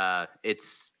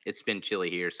it's been chilly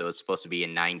here, so it's supposed to be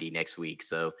in 90 next week.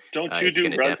 So don't you do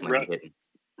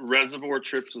reservoir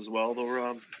trips as well, though,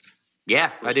 Rob?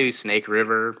 Yeah, I do Snake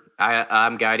River.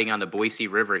 I'm guiding on the Boise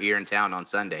River here in town on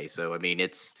Sunday, so I mean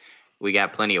we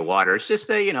got plenty of water. It's just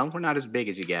we're not as big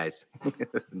as you guys.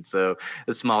 So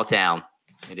a small town.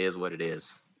 It is what it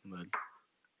is.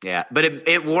 But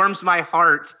it warms my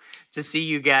heart to see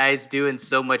you guys doing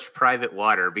so much private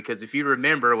water, because if you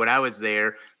remember when I was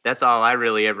there, that's all I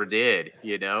really ever did,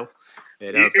 You gave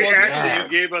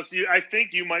us I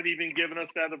think you might even given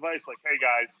us that advice, like, hey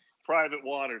guys, private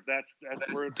water, that's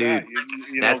where it's at.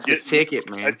 That's the ticket,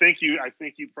 man. I think you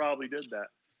probably did that.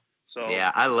 So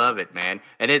yeah, I love it, man.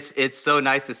 And it's so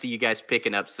nice to see you guys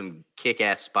picking up some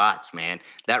kick-ass spots, man.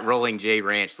 That Rolling J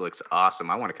Ranch looks awesome.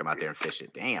 I want to come out there and fish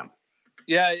it. Damn.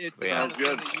 Yeah, it's good. That you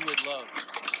would love.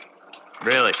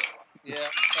 Really? Yeah,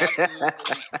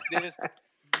 absolutely.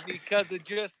 Because of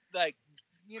just like,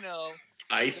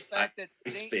 ice. The fact that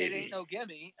it ain't no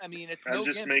gimme. I mean, it's I'm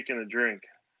just making a drink.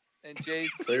 And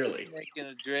Jay's clearly making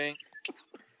a drink.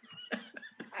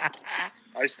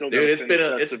 I still dude, it's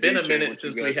been a minute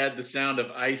since we had the sound of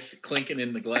ice clinking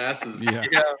in the glasses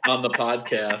on the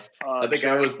podcast. I think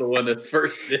I was the one that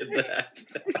first did that.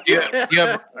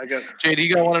 Jay, do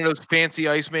you got one of those fancy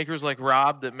ice makers like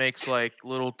Rob that makes like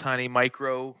little tiny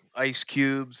micro ice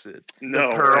cubes?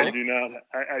 No, I do not.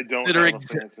 I don't have a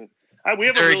fancy. We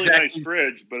have a really nice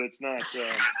fridge, but it's not.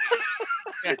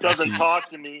 It doesn't talk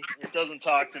to me. It doesn't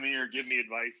talk to me or give me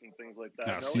advice and things like that.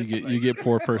 No, so you get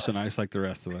poor person ice like the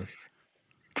rest of us.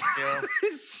 Yeah.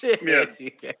 Shit. Yeah.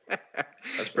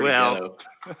 That's pretty ghetto.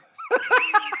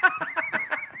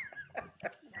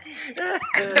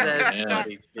 That's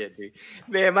funny shit, dude.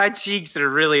 Man, my cheeks are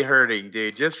really hurting,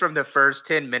 dude. Just from the first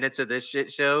 10 minutes of this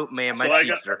shit show, man, my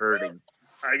cheeks are hurting.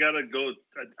 I gotta go.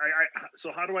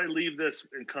 So how do I leave this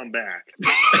and come back?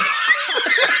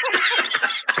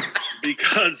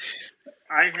 Because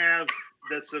I have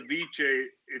the ceviche.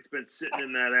 It's been sitting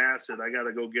in that acid. I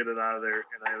gotta go get it out of there,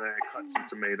 and I cut some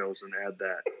tomatoes and add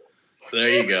that. There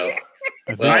you go.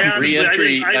 Well,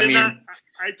 re-entry. I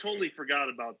totally forgot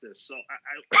about this. So I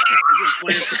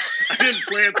didn't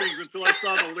plan things until I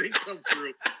saw the link come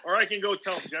through. Or I can go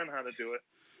tell Jen how to do it.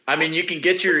 I mean, you can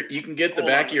get the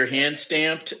back of your hand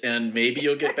stamped, and maybe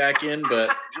you'll get back in,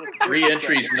 but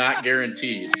re-entry's not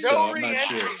guaranteed. So I'm not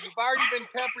sure. You've already been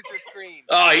temperature screened.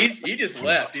 Oh, he just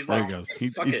left. He's there like, he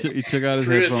goes. He took out his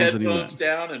headphones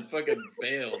down and fucking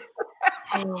bailed.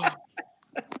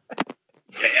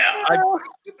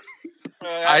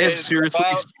 I have seriously.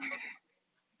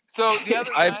 So the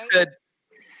other night,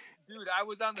 dude, I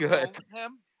was on the phone with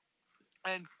him,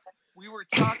 and we were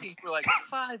talking for like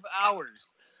 5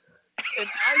 hours, and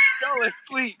I fell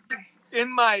asleep in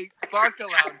my Barca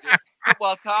lounger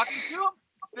while talking to him.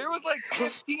 There was like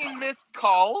 15 missed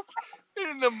calls,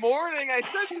 and in the morning I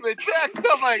sent him a text.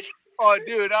 I'm like, "Oh,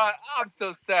 dude, I'm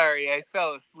so sorry. I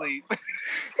fell asleep."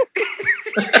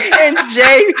 And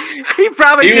Jay, he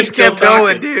probably just kept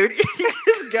going, dude. He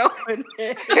just going.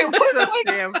 It was so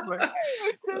damn funny.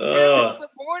 It was the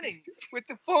morning with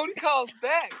the phone calls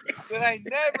back that I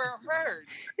never heard.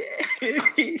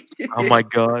 Oh my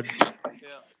god. Yeah.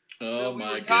 Oh so my we were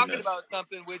goodness. talking about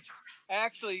something which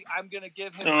actually I'm going to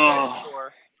give him credit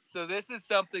for. So this is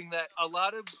something that a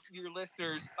lot of your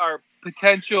listeners are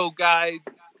potential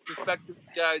guides, prospective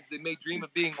guides. They may dream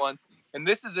of being one. And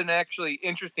this is an actually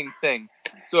interesting thing.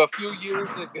 So a few years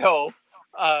ago,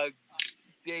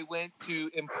 they went to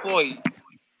employees.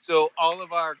 So all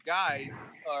of our guides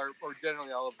or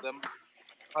generally all of them,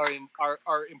 are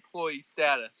employee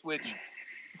status, which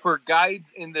for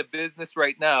guides in the business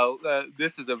right now,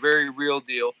 this is a very real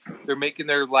deal. They're making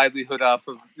their livelihood off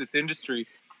of this industry.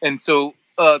 And so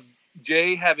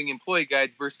Jay having employee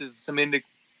guides versus some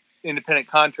independent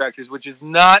contractors, which is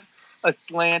not a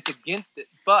slant against it,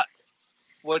 but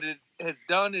what it has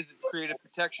done is it's created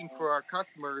protection for our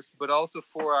customers, but also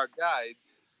for our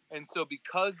guides. And so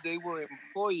because they were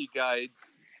employee guides,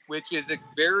 which is a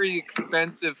very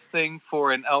expensive thing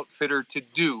for an outfitter to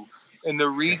do, and the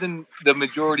reason the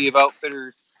majority of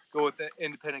outfitters go with the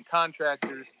independent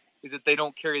contractors is that they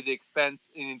don't carry the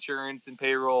expense in insurance and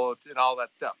payroll and all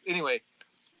that stuff. Anyway,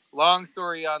 long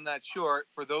story on that short,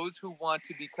 for those who want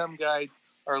to become guides,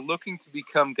 are looking to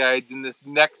become guides in this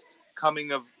next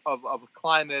coming of a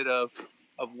climate of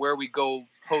where we go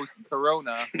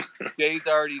post-corona, Jay's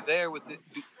already there with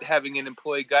having an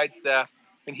employee guide staff,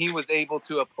 and he was able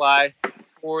to apply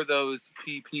for those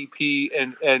PPP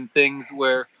and things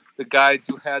where the guides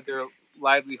who had their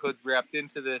livelihoods wrapped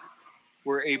into this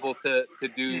were able to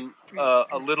do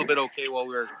a little bit okay while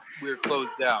we were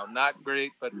closed down. Not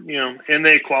great, but and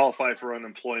they qualify for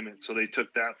unemployment, so they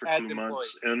took that for 2 months,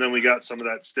 employees. And then we got some of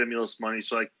that stimulus money,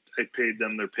 so I paid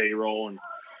them their payroll. And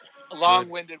a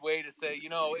long-winded way to say,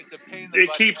 it's a pain in the it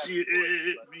butt keeps to you.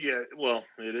 have Well,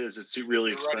 it is. It's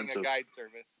really you're running expensive. a guide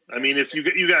service. I mean, if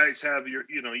you guys have your,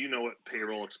 you know what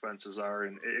payroll expenses are,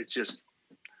 and it's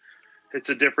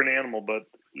a different animal, but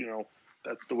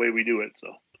that's the way we do it.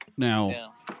 So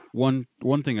now, one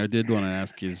thing I did want to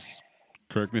ask is,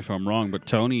 correct me if I'm wrong, but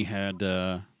Tony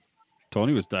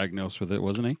was diagnosed with it,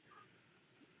 wasn't he?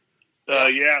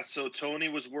 Yeah. So Tony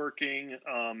was working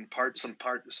some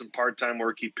part-time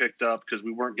work he picked up because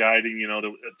we weren't guiding. I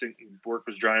think work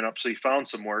was drying up, so he found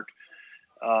some work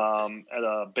at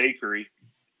a bakery.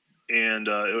 And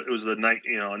it was the night,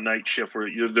 a night shift where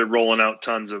they're rolling out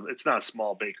tons of. It's not a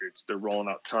small bakery; they're rolling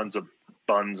out tons of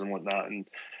buns and whatnot. And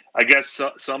I guess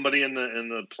somebody in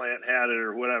the plant had it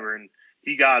or whatever, and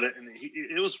he got it. And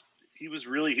he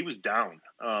was down.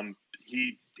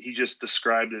 He just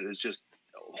described it as just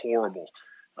horrible,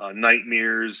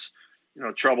 nightmares.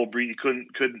 Trouble breathing.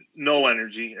 Couldn't no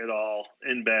energy at all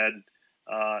in bed.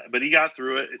 But he got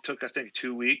through it. It took, I think,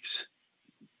 2 weeks.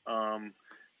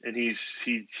 And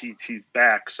he's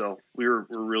back, so we're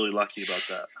really lucky about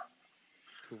that.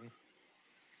 Cool.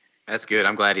 That's good.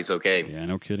 I'm glad he's okay. Yeah,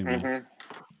 no kidding, man.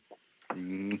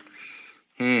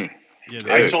 Mm-hmm. Yeah,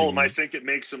 I told him I think it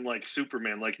makes him like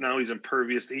Superman. Like now he's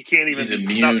impervious. He can't even. He's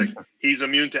immune. He's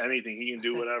immune to anything. He can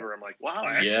do whatever. I'm like, wow.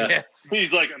 Actually. Yeah.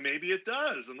 He's like, maybe it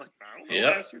does. I'm like, I don't know.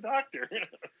 Yep. Ask your doctor.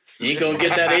 You ain't gonna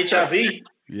get that HIV.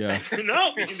 Yeah.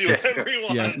 No, you can do whatever you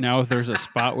want. Yeah. Now, if there's a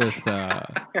spot with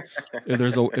if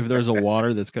there's a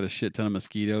water that's got a shit ton of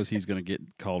mosquitoes, he's gonna get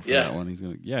called for that one. He's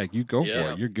gonna you go for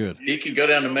it. You're good. He can go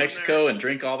down to Mexico and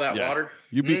drink all that water.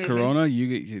 You beat Corona,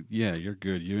 you're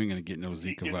good. You ain't gonna get no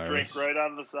Zika virus. Drink right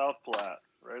out of the South Platte,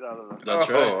 right out of the. That's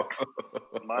right.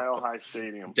 Mile High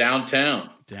Stadium. Downtown.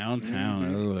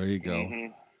 Mm-hmm. Oh, there you go.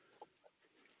 Mm-hmm.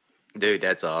 Dude,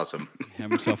 that's awesome. Have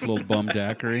himself a little bum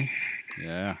daiquiri.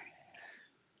 Yeah.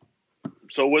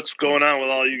 So what's going on with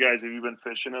all you guys? Have you been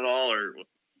fishing at all, or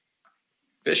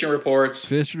fishing reports?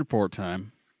 Fishing report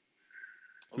time.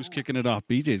 Who's kicking it off?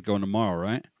 BJ's going tomorrow,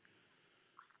 right?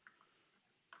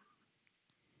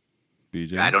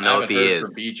 BJ? I don't know if he is.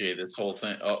 From BJ, this whole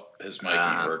thing. Oh, his mic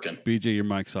ain't working. BJ, your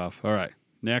mic's off. All right.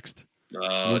 Next.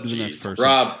 Move to the next person.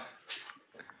 Rob.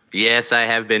 Yes, I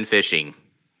have been fishing.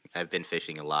 I've been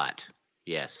fishing a lot.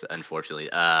 Yes, unfortunately.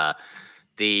 Let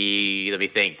me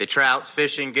think. The trout's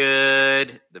fishing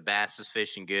good. The bass is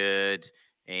fishing good.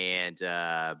 And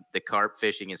the carp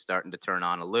fishing is starting to turn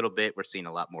on a little bit. We're seeing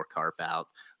a lot more carp out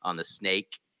on the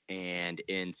Snake and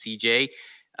in CJ.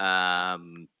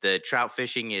 The trout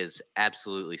fishing is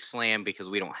absolutely slammed because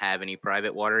we don't have any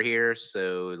private water here.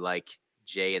 So like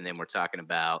Jay and them were talking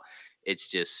about, it's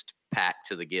just packed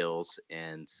to the gills.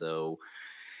 And so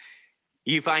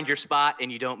you find your spot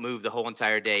and you don't move the whole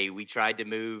entire day. We tried to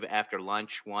move after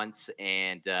lunch once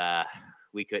and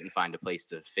we couldn't find a place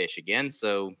to fish again.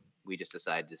 So we just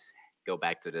decided to go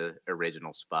back to the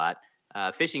original spot.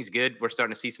 Fishing's good. We're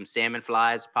starting to see some salmon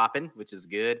flies popping, which is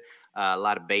good. A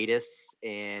lot of Baetis.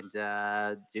 And,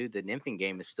 dude, the nymphing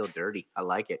game is still dirty. I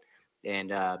like it.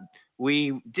 And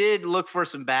we did look for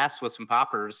some bass with some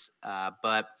poppers,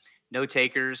 but no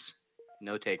takers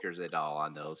at all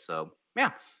on those. So,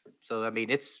 yeah. So, I mean,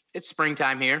 it's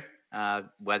springtime here.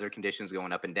 Weather conditions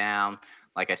going up and down.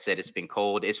 Like I said, it's been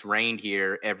cold. It's rained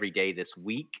here every day this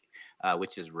week,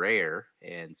 which is rare.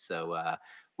 And so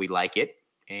we like it.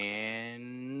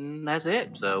 And that's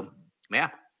it. So, yeah,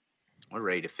 we're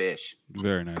ready to fish.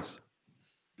 Very nice.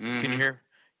 Mm-hmm.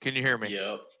 Can you hear me?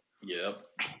 Yep.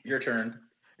 Your turn.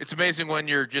 It's amazing when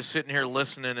you're just sitting here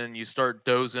listening and you start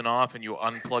dozing off and you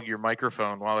unplug your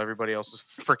microphone while everybody else is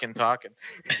freaking talking.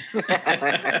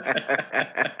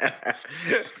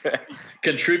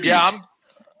 Contribute. Yeah,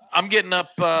 I'm getting up.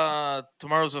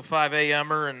 Tomorrow's a 5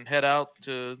 a.m.er and head out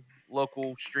to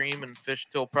local stream and fish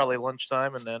till probably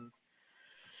lunchtime, and then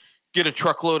get a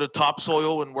truckload of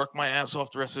topsoil and work my ass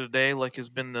off the rest of the day, like has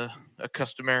been a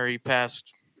customary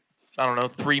past,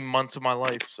 3 months of my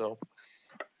life. So,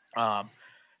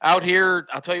 Out here,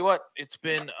 I'll tell you what, it's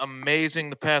been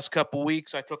amazing the past couple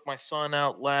weeks. I took my son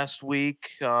out last week,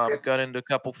 got into a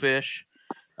couple fish.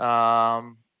 I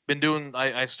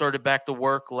started back to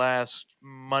work last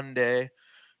Monday,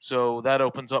 so that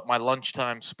opens up my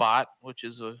lunchtime spot, which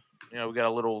is we got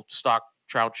a little stock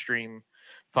trout stream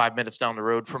 5 minutes down the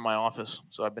road from my office.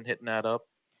 So I've been hitting that up.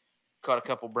 Caught a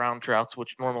couple brown trouts,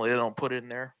 which normally they don't put in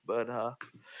there. But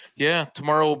yeah,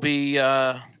 tomorrow we'll be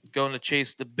going to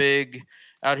chase the big,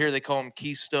 out here they call them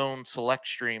Keystone Select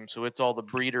Stream. So it's all the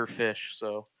breeder fish.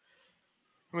 So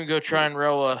I'm going to go try and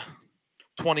row a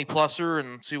 20-pluser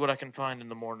and see what I can find in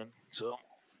the morning. So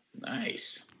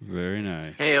nice. Very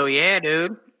nice. Hell yeah,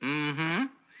 dude. Mm-hmm.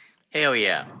 Hell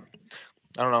yeah.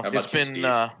 I don't know. How It's about you,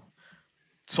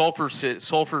 been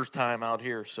sulfur time out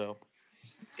here. So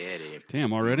Yeah, dude.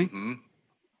 Damn, already? Mm-hmm.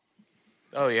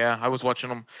 oh yeah, I was watching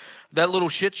them. That little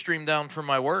shit stream down from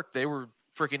my work, they were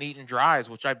freaking eating dries,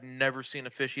 which I've never seen a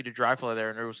fish eat a dry fly there,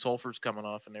 and there was sulfurs coming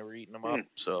off, and they were eating them up.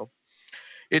 So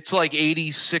it's like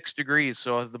 86 degrees,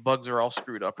 so the bugs are all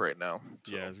screwed up right now.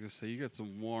 So. Yeah, I was going to say, you got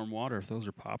some warm water if those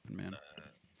are popping, man.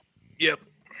 Yep.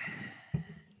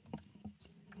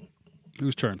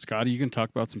 Whose turn? Scotty, you can talk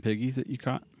about some piggies that you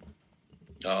caught?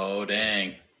 Oh,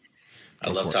 dang. I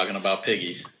Go love for it. talking about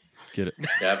piggies. Get it.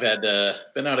 Yeah, I've had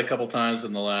been out a couple times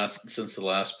since the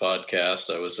last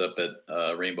podcast. I was up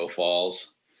at Rainbow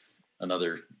Falls,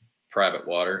 another private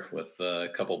water with a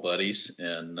couple buddies,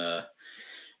 and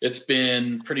it's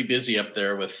been pretty busy up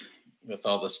there with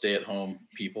all the stay-at-home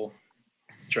people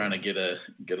trying to get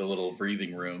a little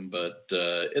breathing room. But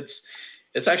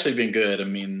it's actually been good. I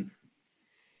mean,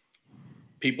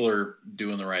 people are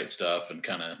doing the right stuff and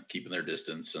kind of keeping their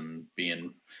distance and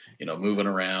being, moving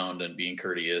around and being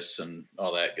courteous and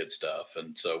all that good stuff.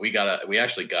 And so we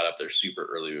actually got up there super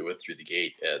early. We went through the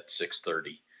gate at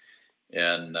 6:30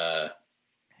 and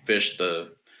fished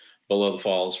below the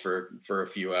falls for a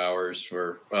few hours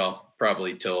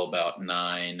probably till about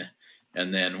 9.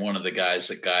 And then one of the guys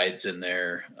that guides in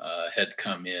there had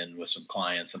come in with some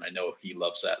clients, and I know he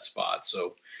loves that spot.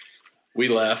 So we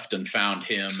left and found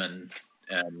him and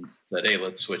said, hey,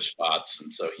 let's switch spots.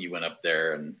 And so he went up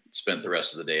there and spent the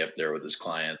rest of the day up there with his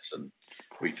clients, and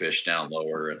we fished down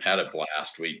lower and had a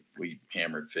blast. We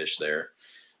hammered fish there.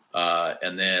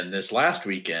 And then this last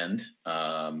weekend,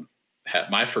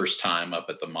 had my first time up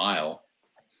at the Mile.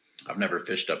 I've never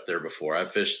fished up there before.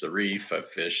 I've fished the Reef. I've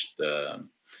fished the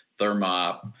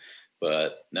Thermop,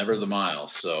 but never the Mile.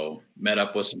 So met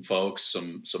up with some folks,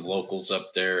 some locals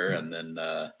up there, and then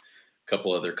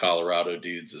couple other Colorado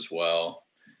dudes as well.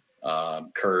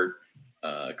 Kurt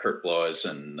Blois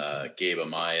and Gabe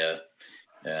Amaya,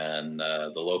 and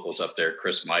the locals up there,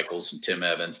 Chris Michaels and Tim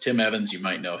Evans. Tim Evans, you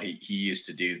might know, he used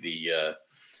to do the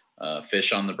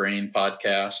Fish on the Brain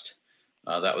podcast.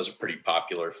 That was a pretty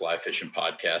popular fly fishing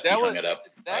podcast. That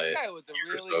guy was a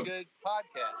really good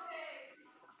podcast.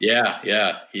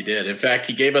 Yeah, he did. In fact,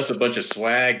 he gave us a bunch of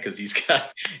swag because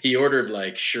he ordered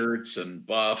like shirts and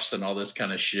buffs and all this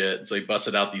kind of shit. And so he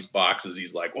busted out these boxes.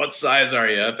 He's like, "What size are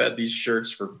you? I've had these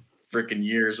shirts for freaking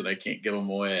years and I can't give them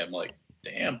away." I'm like,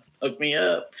 "Damn, hook me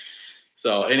up."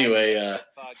 So anyway,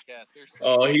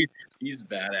 he's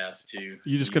badass too.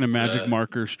 You just gonna magic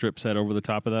marker strip set over the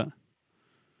top of that?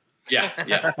 Yeah.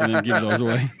 And then give those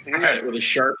away. Right, with a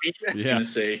Sharpie. It's going to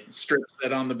say strip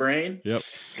set on the brain. Yep.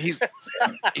 He's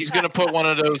going to put one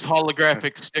of those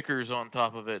holographic stickers on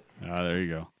top of it. Ah, there you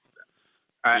go.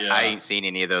 I ain't seen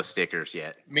any of those stickers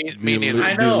yet. Me neither.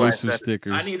 I know. The elusive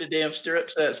stickers. I need a damn strip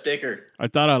set sticker. I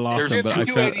thought I lost them, but I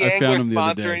found them the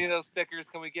other day. Any of those stickers?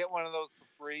 Can we get one of those for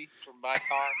free from my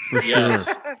car? For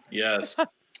sure. Yes.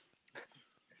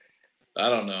 I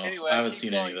don't know. Anyway, I haven't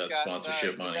seen going, any of that Scott.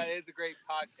 sponsorship money. That is a great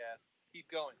podcast. Keep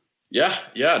going. Yeah,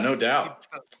 no doubt.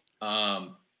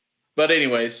 But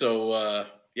anyway, so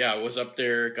I was up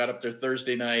there, got up there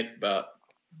Thursday night about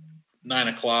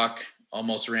 9:00.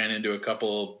 Almost ran into a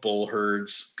couple of bull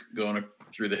herds going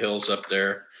through the hills up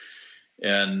there,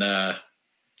 and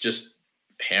just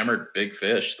hammered big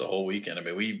fish the whole weekend. I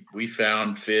mean, we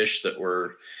found fish that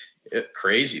were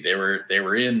crazy. They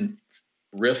were in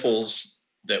riffles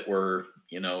that were,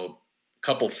 a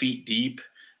couple feet deep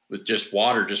with just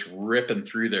water just ripping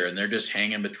through there. And they're just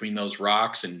hanging between those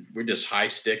rocks, and we're just high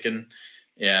sticking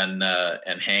and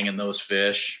hanging those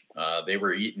fish. They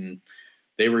were eating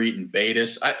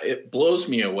betas. It blows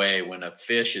me away when a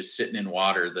fish is sitting in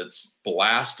water that's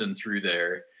blasting through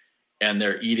there and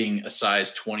they're eating a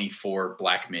size 24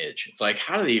 black midge. It's like,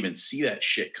 how do they even see that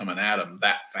shit coming at them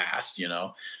that fast,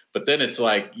 But then it's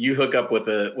like you hook up with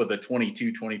a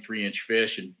 22, 23 inch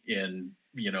fish in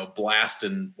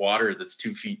blasting water that's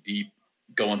 2 feet deep,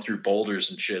 going through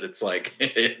boulders and shit, it's like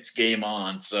it's game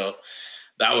on. So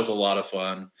that was a lot of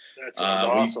fun. That sounds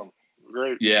awesome.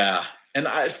 Great. Yeah. And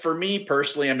for me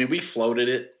personally, I mean, we floated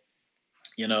it,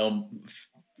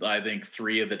 I think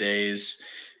 3 of the days,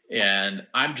 and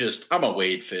I'm a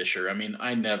wade fisher. I mean,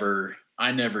 I never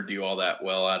do all that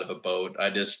well out of a boat. I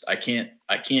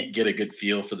can't get a good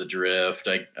feel for the drift.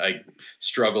 I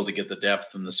struggle to get the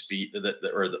depth and the speed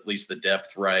or at least the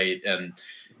depth right. And,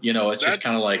 it's just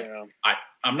kind of like,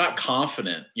 I'm not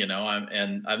confident,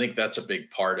 and I think that's a big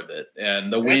part of it.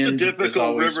 And the wind is a difficult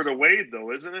always... river to wade,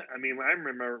 though, isn't it? I mean, I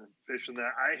remember fishing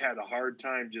that. I had a hard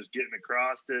time just getting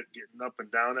across it, getting up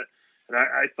and down it. And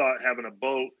I thought having a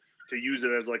boat to use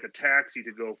it as like a taxi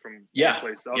to go from one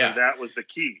place to other, that was the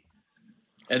key.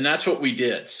 And that's what we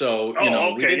did. So,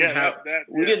 we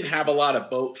didn't have a lot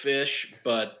of boat fish,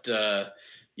 but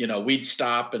we'd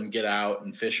stop and get out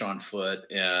and fish on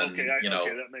foot, and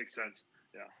that makes sense.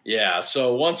 Yeah.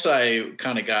 So once I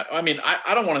kind of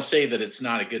I don't want to say that it's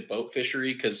not a good boat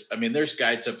fishery, because there's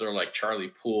guides up there like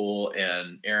Charlie Poole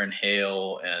and Aaron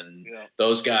Hale and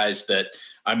those guys that,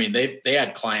 they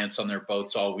had clients on their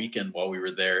boats all weekend while we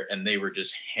were there, and they were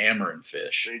just hammering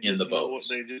fish in the boats.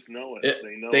 They just know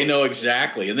it. They know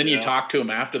exactly. And then you talk to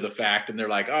them after the fact, and they're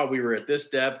like, "Oh, we were at this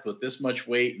depth with this much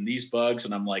weight and these bugs,"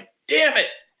 and I'm like, "Damn it.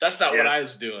 That's not what I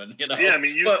was doing, Yeah,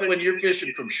 but when you're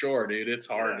fishing from shore, dude, it's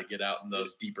hard to get out in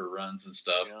those deeper runs and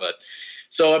stuff. Yeah. But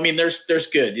so, there's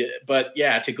good. But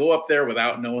to go up there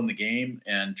without knowing the game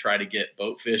and try to get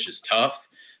boat fish is tough.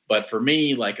 But for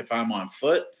me, like if I'm on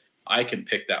foot, I can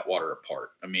pick that water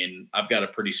apart. I've got a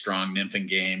pretty strong nymphing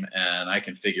game, and I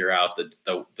can figure out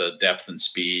the depth and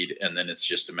speed, and then it's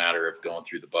just a matter of going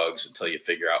through the bugs until you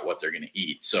figure out what they're going to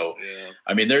eat. So,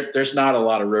 there's not a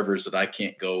lot of rivers that I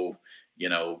can't go,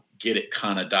 get it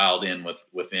kind of dialed in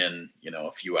within,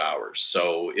 a few hours.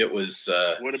 So it was,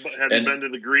 have you been to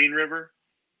the Green River?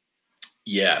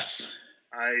 Yes.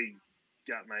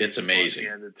 It's amazing.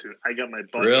 I got my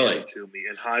butt handed to me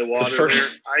in high water there.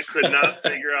 I could not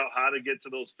figure out how to get to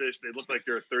those fish. They looked like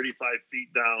they were 35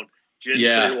 feet down,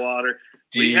 ginger water.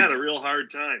 We had a real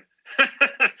hard time.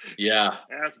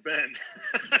 Ask Ben.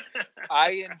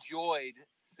 I enjoyed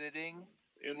sitting,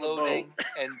 floating,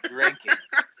 and drinking.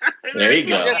 There you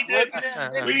go.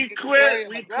 We quit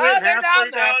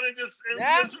halfway down and just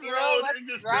rode and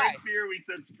just drank beer. We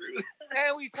said screw it.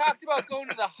 And we talked about going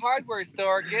to the hardware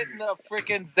store, getting a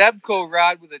freaking Zebco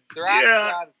rod with a drop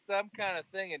shot of some kind of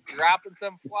thing and dropping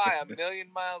some fly a million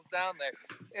miles down there.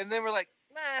 And then we're like,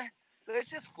 nah, let's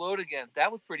just float again.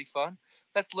 That was pretty fun.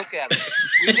 Let's look at them.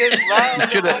 We didn't love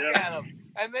to look at them.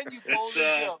 And then you pulled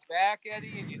into a back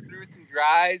eddy and you threw some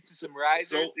dries to some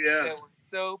risers.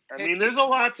 So there's a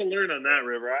lot to learn on that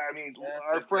river.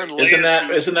 Our friend isn't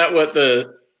that what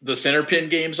the center pin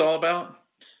game's all about?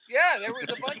 Yeah, there was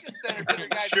a bunch of center pin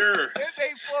guys. Sure.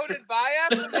 They floated by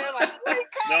us and they're like,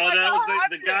 no, that was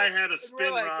the guy had a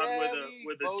spin rod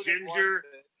with a ginger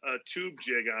tube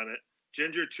jig on it.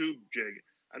 Ginger tube jig.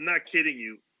 I'm not kidding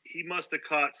you. He must have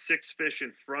caught 6 fish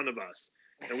in front of us.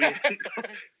 And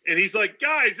and he's like,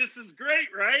 guys, this is great,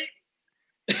 right?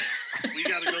 We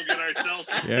got to go get ourselves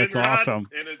a spin rod awesome.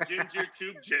 And a ginger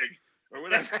tube jig or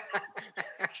whatever.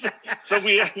 So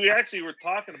we actually were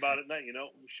talking about it night,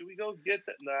 should we go get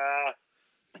that? Nah.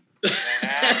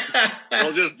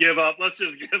 We'll just give up. Let's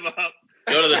just give up.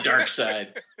 Go to the dark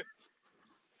side.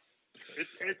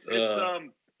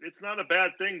 It's not a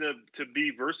bad thing to be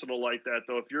versatile like that,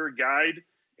 though. If you're a guide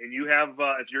and you have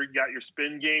if you've got your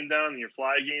spin game down and your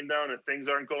fly game down and things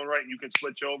aren't going right, you can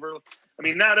switch over.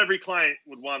 Not every client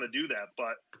would want to do that,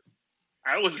 but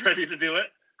I was ready to do it.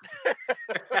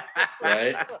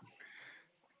 Right?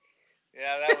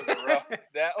 Yeah,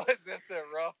 that was just a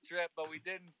rough trip, but we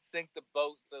didn't sink the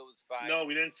boat, so it was fine. No,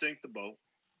 we didn't sink the boat.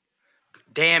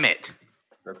 Damn it.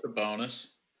 That's a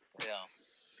bonus.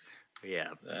 Yeah.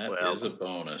 That is a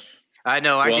bonus. I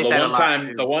know. I get that a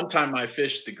lot. The one time I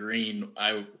fished the Green,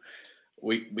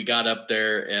 we got up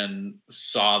there and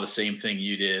saw the same thing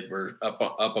you did. We're up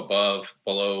below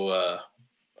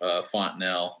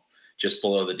Fontenelle, just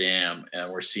below the dam,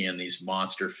 and we're seeing these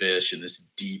monster fish in this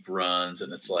deep runs,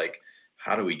 and it's like,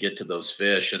 how do we get to those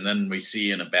fish? And then we see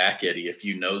in a back eddy a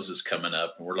few noses coming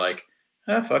up, and we're like,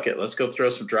 fuck it, let's go throw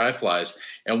some dry flies.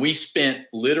 And we spent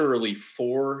literally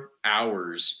 4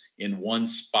 hours in one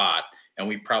spot, and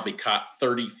we probably caught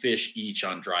 30 fish each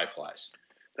on dry flies.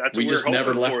 We just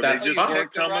never left that spot. They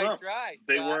weren't coming up.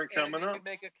 They weren't coming up.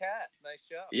 Make a cast. Nice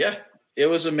job. Yeah, it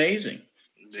was amazing.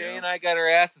 Jay and I got our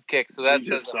asses kicked, so that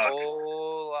says a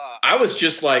whole lot. I was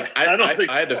just like, I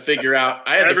had to figure out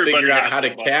how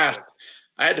to cast.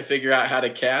 I had to figure out how to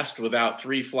cast without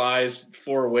 3 flies,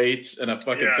 4 weights, and a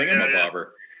fucking thingamabobber.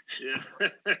 Yeah.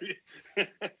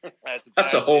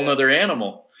 That's a whole nother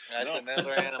animal. That's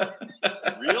another animal.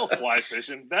 Real fly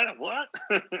fishing. That what?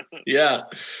 Yeah.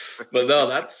 But no,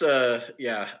 that's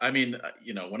I mean,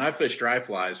 when I fish dry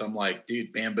flies, I'm like,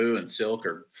 dude, bamboo and silk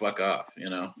or fuck off, you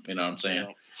know what I'm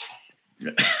saying?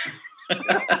 Yeah.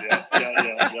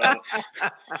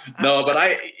 No,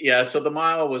 but so the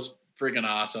mile was freaking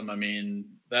awesome. I mean,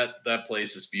 that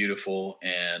place is beautiful,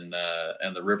 and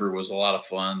the river was a lot of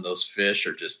fun. Those fish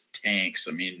are just tanks.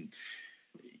 I mean,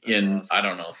 I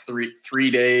don't know,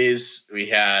 3 days we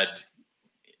had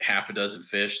half a dozen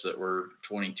fish that were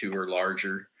 22 or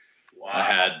larger. Wow. I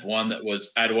had one that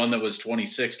was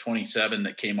 26, 27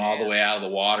 that came all the way out of the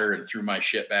water and threw my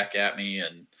shit back at me,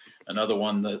 and another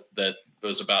one that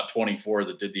was about 24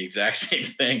 that did the exact same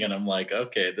thing. And I'm like,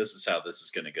 okay, this is how this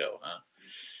is going to go, huh?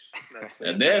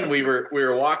 And then we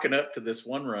were walking up to this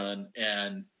one run,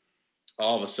 and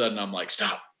all of a sudden I'm like,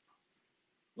 stop.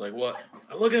 Like, what?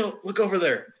 Look over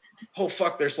there. Oh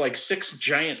fuck, there's like 6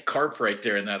 giant carp right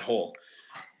there in that hole.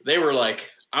 They were like,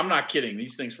 I'm not kidding,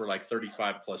 these things were like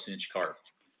 35 plus inch carp.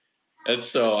 And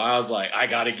so I was like, I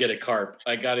gotta get a carp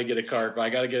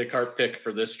pick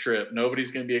for this trip.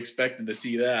 Nobody's gonna be expecting to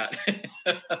see that.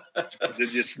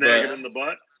 Did you snag it in the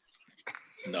butt?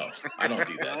 No, I don't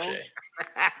do that, Jay.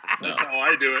 No. That's how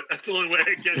I do it. That's the only way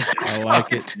I get it. I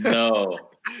like it. No,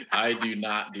 I do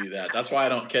not do that. That's why I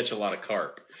don't catch a lot of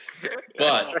carp.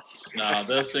 But no,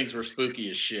 those things were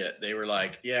spooky as shit. They were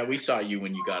like, yeah, we saw you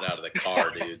when you got out of the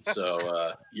car, dude.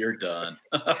 So you're done.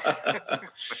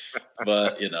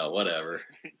 But whatever.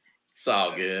 It's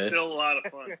all good. Still a lot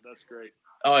of fun. That's great.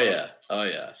 Oh yeah.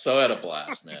 So I had a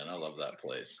blast, man. I love that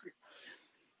place.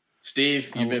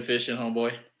 Steve, you been fishing,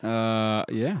 homeboy?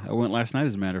 Yeah, I went last night,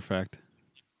 as a matter of fact.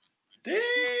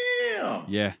 Damn.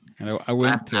 Yeah, and I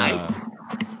went.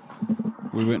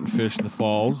 We went and fished the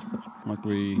falls.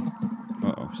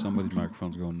 Somebody's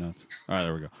microphone's going nuts. All right,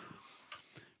 there we go.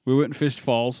 We went and fished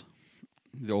falls.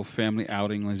 The old family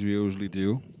outing, as we usually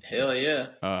do. Hell yeah.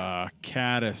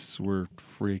 Caddis were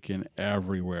freaking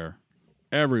everywhere.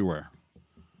 Everywhere.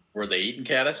 Were they eating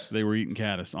caddis? They were eating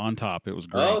caddis on top. It was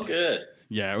great. Oh, good.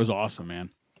 Yeah, it was awesome, man.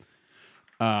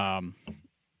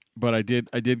 But I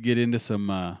did get into some.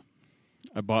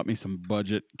 I bought me some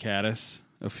budget caddis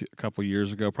a couple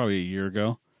years ago, probably a year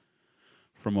ago,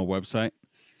 from a website,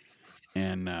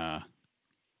 and I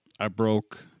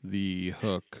broke the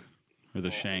hook or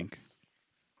the shank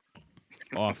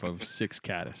off of 6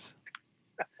 caddis.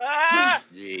 That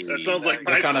sounds like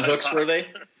what kind of hooks were they?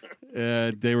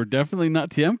 They were definitely not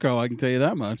Tiemco. I can tell you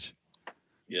that much.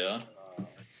 Yeah. That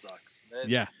sucks.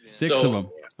 Yeah, 6 of them.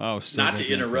 Oh, so not to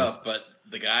interrupt, but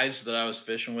the guys that I was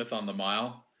fishing with on the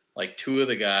mile, like 2 of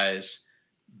the guys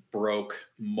broke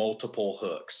multiple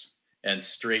hooks and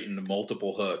straightened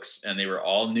multiple hooks, and they were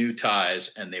all new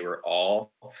ties, and they were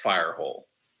all fire hole.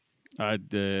 That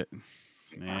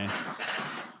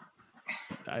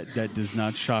does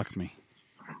not shock me.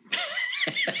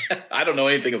 I don't know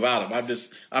anything about them.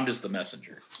 I'm just the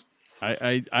messenger.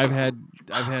 I've had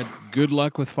good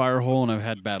luck with fire hole, and I've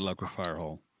had bad luck with fire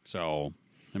hole. So,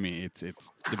 I mean, it's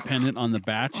dependent on the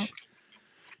batch.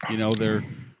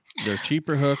 They're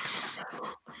cheaper hooks.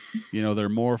 They're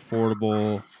more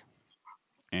affordable,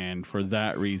 and for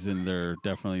that reason, they're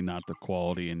definitely not the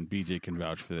quality. And BJ can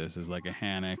vouch for this. Is like a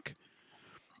Hannock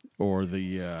or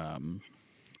the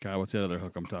what's that other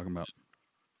hook I'm talking about?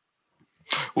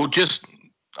 Well, just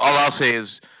all I'll say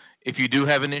is, if you do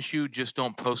have an issue, just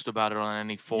don't post about it on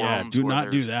any forums. Yeah, do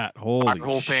not do that.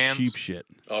 Holy sheep shit.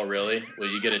 Oh, really? Will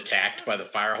you get attacked by the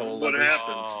fire hole? What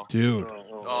happened? Dude.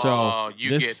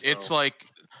 It's like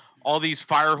all these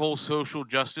fire hole social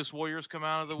justice warriors come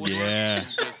out of the woodwork and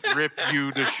just rip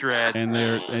you to shreds. And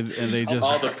they just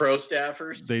all the pro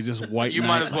staffers. They just white. You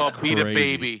might as well beat a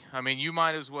baby. I mean, you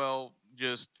might as well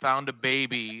just found a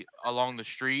baby along the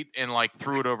street and like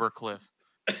threw it over a cliff.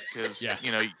 Because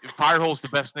fire hole's the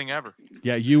best thing ever.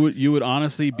 Yeah, you would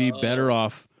honestly be better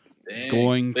off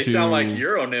going. They sound like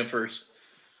Euro nymphers.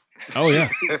 Oh yeah.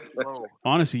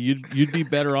 Honestly, you'd be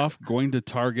better off going to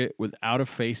Target without a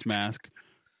face mask,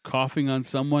 coughing on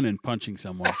someone and punching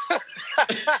someone,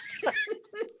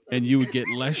 and you would get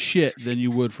less shit than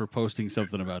you would for posting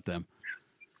something about them.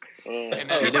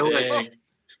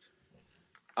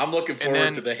 I'm looking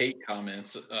forward to the hate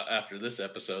comments after this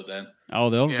episode. Then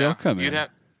they'll come in.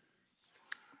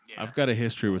 I've got a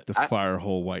history with the fire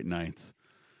hole white knights.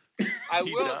 I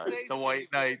will say the white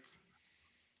knights.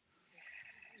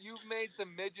 You've made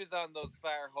some midges on those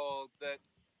fire holes that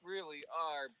really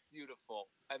are beautiful.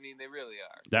 I mean, they really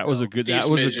are. That was a good. Steve That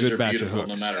was a Smidges good are batch of beautiful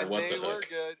hooks. no matter And what they the were hook.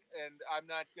 good, and I'm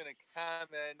not going to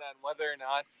comment on whether or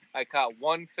not I caught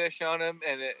one fish on them,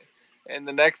 and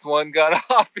the next one got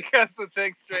off because the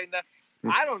thing straightened out.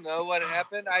 I don't know what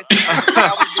happened. I think it was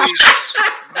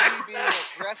probably me being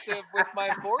aggressive with my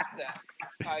forceps.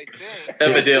 I think.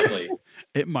 Evidently.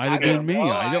 It might have been me.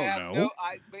 I don't know.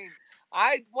 I mean,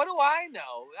 what do I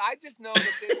know? I just know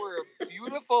that they were a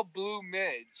beautiful blue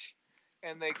midge,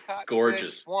 and they caught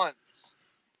Gorgeous. fish once.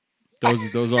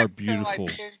 Those are Until beautiful.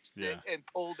 I pinched Yeah. it and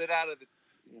pulled it out of its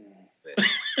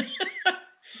fish.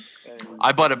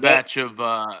 I bought a batch of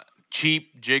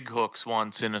cheap jig hooks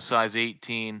once in a size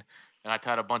 18, and I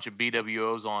tied a bunch of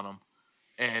BWOs on them.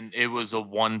 And it was a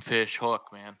one fish hook,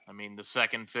 man. I mean, the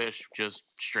second fish just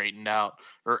straightened out,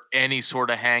 or any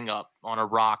sort of hang up on a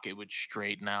rock, it would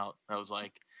straighten out. I was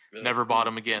like, never bought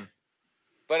them again.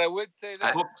 But I would say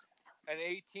that an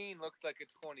 18 looks like a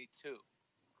 22.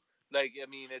 Like, I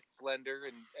mean, it's slender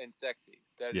and sexy.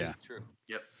 That is true.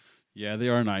 Yep. Yeah, they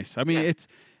are nice. I mean, it's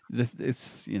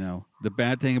the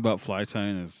bad thing about fly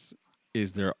tying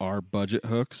is there are budget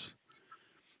hooks,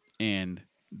 and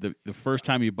the first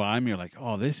time you buy them, you're like,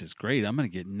 oh, this is great. I'm going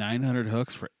to get 900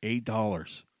 hooks for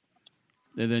 $8,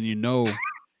 and then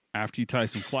after you tie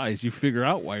some flies, you figure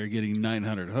out why you're getting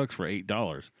 900 hooks for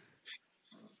 $8.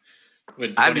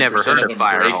 I've never heard of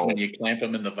fire hole when you clamp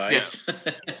them in the vise.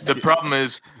 Yeah. The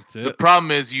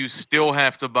problem is you still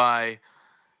have to buy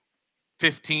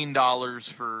 $15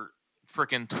 for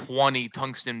freaking 20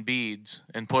 tungsten beads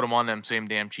and put them on them same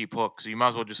damn cheap hooks. So you might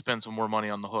as well just spend some more money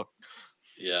on the hook.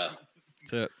 Yeah.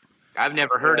 That's it. I've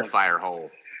never heard of fire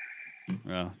hole.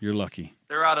 Well, you're lucky.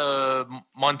 They're out of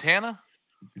Montana?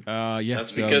 Yeah.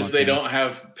 That's because they don't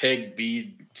have peg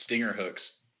bead stinger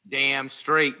hooks. Damn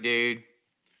straight, dude.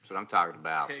 That's what I'm talking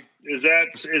about. Is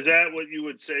that what you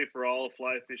would say for all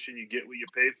fly fishing? You get what you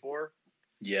pay for.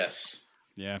 Yes.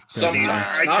 Yeah.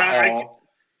 Sometimes, I not all.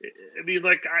 I mean,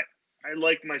 like I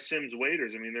like my Sims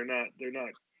waders. I mean,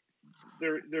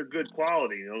 they're good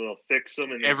quality. You know, they'll fix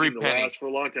them and they seem to last for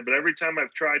a long time. But every time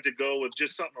I've tried to go with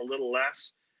just something a little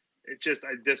less,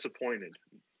 I'm disappointed.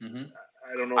 Mm-hmm.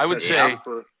 I don't know. I would say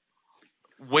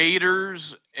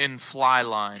waders and fly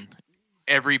line.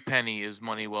 Every penny is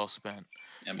money well spent.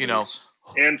 And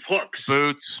and hooks.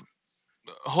 Boots,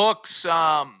 hooks,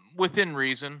 within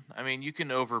reason. I mean, you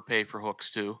can overpay for hooks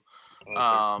too.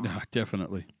 Okay.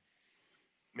 Definitely.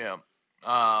 Yeah.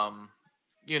 God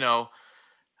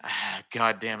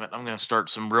damn it! I'm gonna start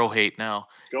some real hate now.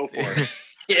 Go for it.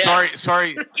 Yeah.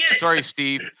 Sorry,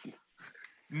 Steve.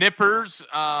 Nippers.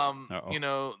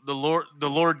 The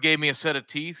Lord gave me a set of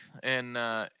teeth, and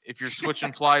if you're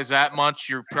switching flies that much,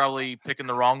 you're probably picking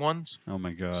the wrong ones. Oh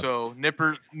my god. So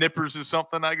nippers is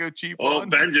something I go cheap on. Oh,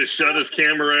 Ben just shut his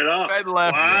camera right off. Ben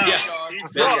left. Wow.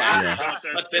 Yeah.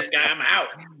 Fuck this guy. I'm out.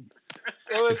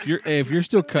 If you're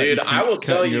still cutting, I will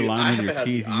tell your you, line with your had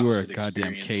teeth, the you are a opposite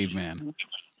goddamn experience. caveman.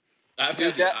 I've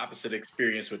had the opposite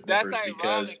experience with nippers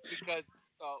because.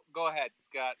 Oh, go ahead,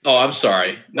 Scott. Oh, I'm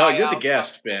sorry. No, you're the I'll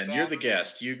guest, stop Ben. that. You're the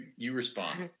guest. You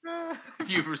respond.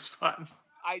 You respond.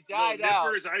 I died out.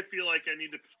 Nippers, I feel like I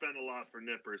need to spend a lot for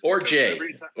nippers. Or because Jay.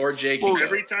 Or Jay can go.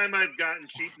 Every time I've gotten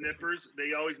cheap nippers,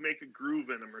 they always make a groove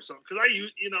in them or something. Because I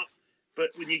use, but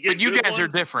when you get But you good guys are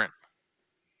ones, different.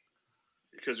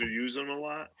 because you use them a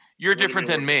lot. You're What do you different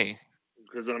mean, than me.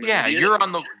 Because I'm Yeah, Indian?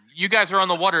 you guys are on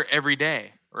the water every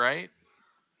day, right?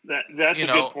 That's a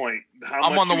good point. How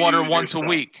I'm much on the you water use your once a stuff.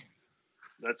 week.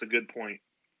 That's a good point.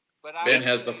 But Ben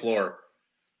has the floor.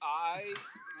 I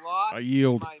lost I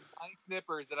yield. my nice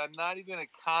nippers that I'm not even going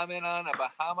to comment on about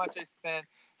how much I spent,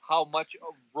 how much a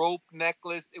rope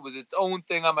necklace. It was its own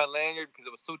thing on my lanyard because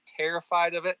I was so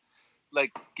terrified of it,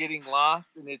 like getting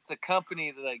lost. And it's a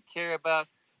company that I care about.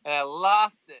 And I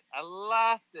lost it.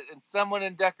 And someone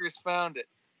in Deckers found it.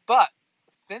 But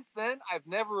since then, I've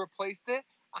never replaced it.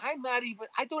 I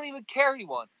don't even carry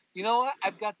one. You know what?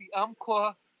 I've got the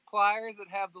Umpqua pliers that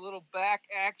have the little back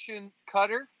action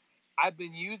cutter. I've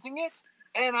been using it.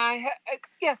 And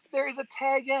yes, there is a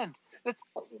tag end that's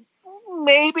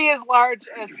maybe as large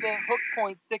as the hook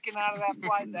point sticking out of that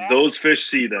fly's ass. Those fish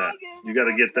see that. You got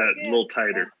to get that a little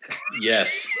tighter.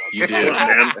 Yes, you do. Look,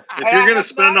 man, if you're going to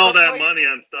spend all that money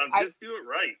on stuff, just do it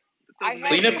right.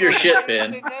 Clean up your shit,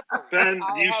 Ben. Ben,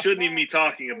 you shouldn't even be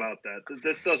talking about that.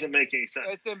 This doesn't make any sense.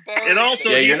 It's embarrassing. And also,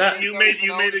 Yeah, you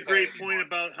made a great point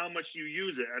about how much you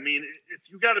use it. I mean, if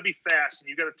you got to be fast and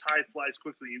you got to tie flies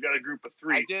quickly, you got a group of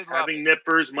three. Having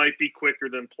nippers might be quicker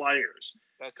than pliers.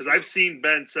 Because I've seen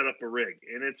Ben set up a rig,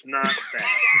 and it's not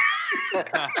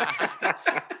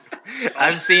fast.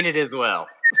 I've seen it as well.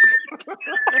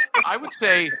 I would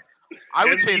say I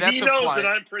would say that's he a knows fly. that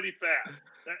I'm pretty fast.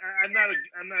 I'm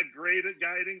not great at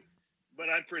guiding, but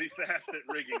I'm pretty fast at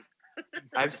rigging.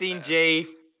 I've seen Jay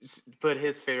put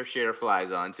his fair share of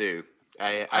flies on too.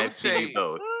 I've seen you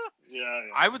both. Yeah.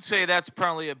 I would say that's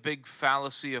probably a big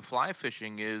fallacy of fly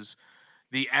fishing is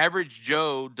the average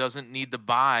Joe doesn't need to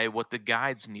buy what the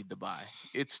guides need to buy.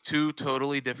 It's two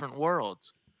totally different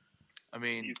worlds. I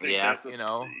mean, You think Yeah. that's you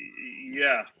know.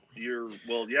 Yeah.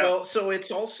 Well, so it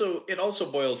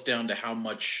also boils down to how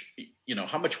much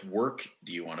work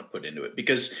do you want to put into it?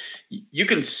 Because you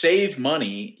can save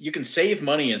money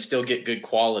and still get good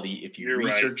quality if you You're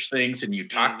right. research things and you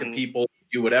talk to Mhm. people,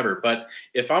 do whatever. But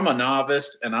if I'm a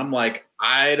novice and I'm like,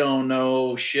 I don't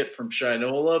know shit from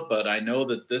Shinola, but I know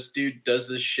that this dude does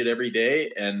this shit every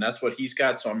day and that's what he's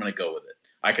got, so I'm going to go with it.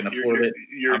 I can afford it.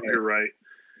 You're right.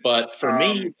 But for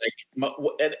me,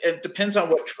 it depends on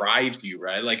what drives you,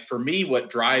 right? Like for me, what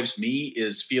drives me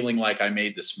is feeling like I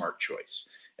made the smart choice.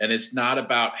 And it's not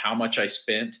about how much I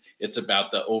spent. It's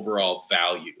about the overall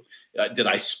value. Did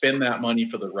I spend that money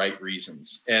for the right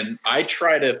reasons? And I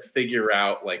try to figure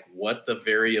out like what the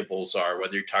variables are,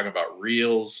 whether you're talking about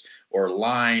reels or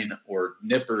line or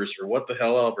nippers or what the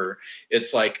hell ever.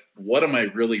 It's like, what am I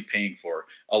really paying for?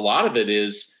 A lot of it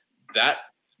is that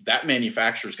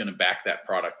manufacturer is going to back that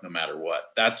product no matter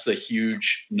what. That's the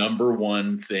huge number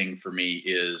one thing for me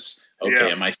is,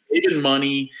 okay, am I saving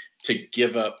money to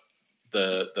give up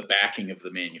the backing of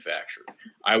the manufacturer?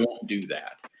 I won't do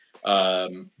that.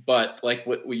 But like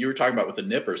what you were talking about with the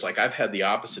nippers, like I've had the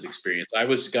opposite experience. I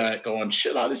was going,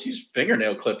 shit, I'll just use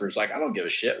fingernail clippers. Like I don't give a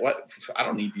shit. I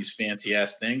don't need these fancy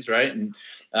ass things, right? And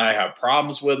I have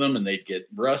problems with them, and they'd get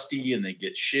rusty, and they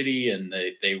get shitty, and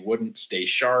they wouldn't stay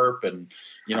sharp. And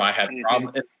I had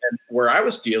problems. And where I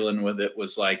was dealing with it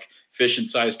was like fishing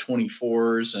size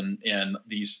 24s and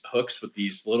these hooks with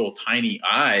these little tiny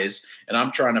eyes, and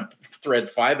I'm trying to thread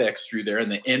 5X through there,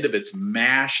 and the end of it's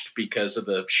mashed because of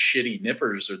the shitty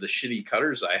nippers or the shitty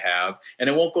cutters I have, and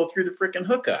it won't go through the freaking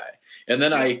hook eye. And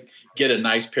then I get a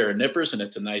nice pair of nippers, and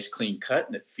it's a nice clean cut,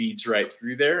 and it feeds right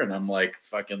through there, and I'm like,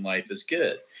 fucking life is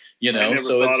good. I never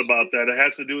thought about that. It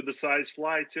has to do with the size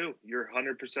fly too. You're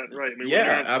 100% right. I mean, when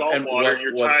you're on saltwater,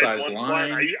 you're what tied size one line?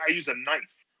 fly. I use a knife.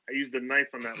 I used a knife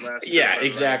on that last. Yeah, trip,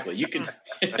 exactly. Right? You can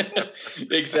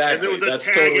exactly. And there was a That's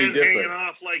tag totally hanging different.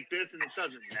 off like this, and it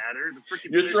doesn't matter. The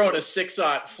freaking You're fish throwing a goes-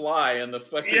 6/0 fly, and the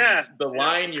fucking the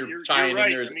line you're tying in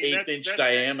there is 1/8-inch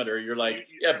diameter. You're like,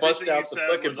 bust out the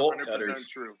fucking bolt cutters.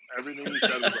 True. Everything you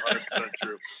said was 100%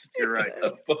 true. You're right.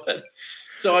 But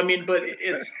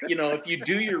it's if you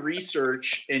do your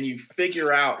research and you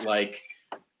figure out like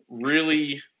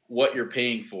really what you're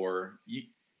paying for,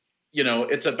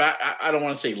 it's about, I don't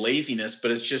want to say laziness,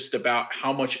 but it's just about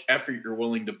how much effort you're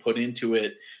willing to put into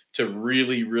it to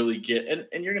really, really get,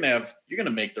 and you're going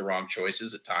to make the wrong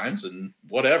choices at times and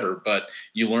whatever, but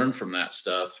you learn from that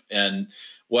stuff. And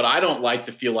what I don't like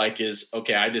to feel like is,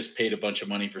 okay, I just paid a bunch of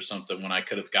money for something when I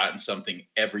could have gotten something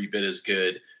every bit as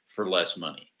good for less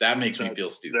money. That makes me feel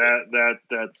stupid.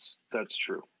 That's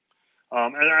true.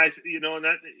 And I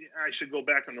should go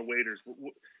back on the waders.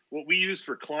 What we use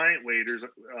for client waders,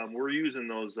 we're using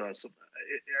those.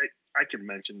 I can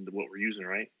mention what we're using,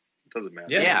 right? It doesn't matter.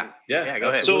 Yeah. Go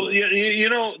ahead. So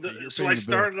so I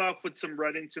started off with some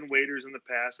Redington waders in the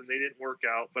past, and they didn't work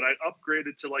out. But I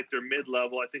upgraded to like their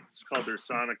mid-level. I think it's called their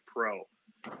Sonic Pro.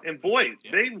 And boy,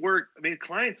 they work. I mean,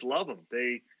 clients love them.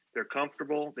 They're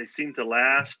comfortable. They seem to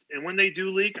last. And when they do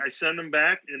leak, I send them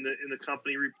back, and the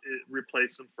company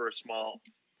replace them for a small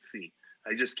fee.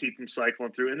 I just keep them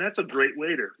cycling through, and that's a great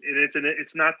wader. And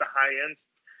it's not the high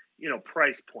end,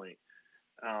 price point.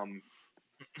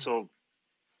 So,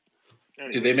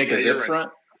 anyway, do they make a zip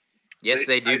front? Yes,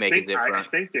 they do make a zip front. I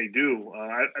think they do.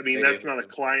 I mean, that's not a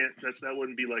client. That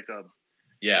wouldn't be like a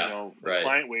right.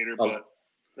 client wader, but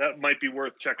that might be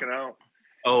worth checking out.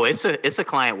 Oh, it's a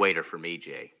client wader for me,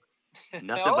 Jay.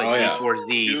 Nothing but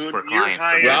G4Zs for clients.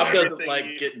 Rob doesn't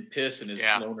like getting pissed in his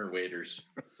loaner waders.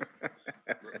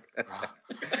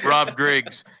 Rob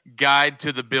Griggs, Guide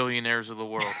to the Billionaires of the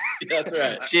World. That's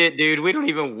right. Shit, dude, we don't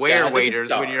even wear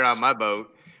waders when you're on my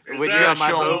boat. When you're on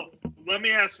my boat, let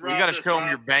me ask Rob. You got to show him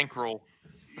your bankroll.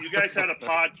 You guys had a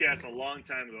podcast a long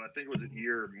time ago. I think it was a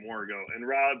year or more ago, and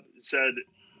Rob said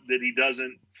that he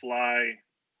doesn't fly.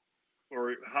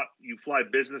 Or you fly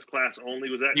business class only?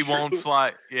 Was that he true? Won't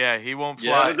fly. Yeah, he won't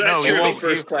fly. Yeah, no, he won't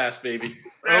first class, baby.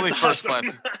 Only first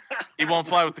class. He won't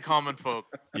fly with the common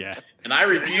folk. Yeah. And I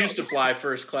refuse to fly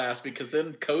first class because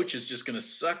then coach is just going to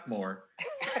suck more.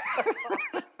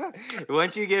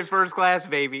 Once you get first class,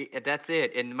 baby, that's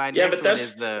it. And my next one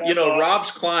is the...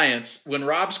 Rob's clients, when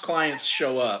Rob's clients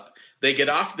show up, They get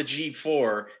off the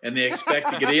G4 and they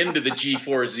expect to get into the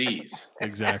G4Zs.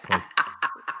 Exactly.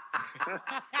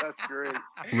 That's great.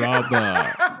 Rob,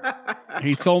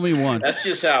 he told me once That's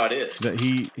just how it is. that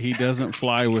he doesn't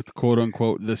fly with quote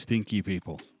unquote the stinky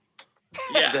people.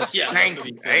 Yeah, The that's what stanky.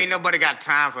 he said. Ain't nobody got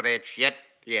time for that shit.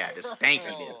 Yeah, the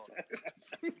stankiness.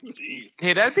 Jeez.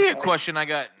 Hey, that'd be a question I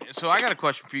got. So I got a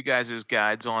question for you guys as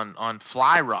guides on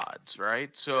fly rods, right?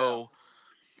 So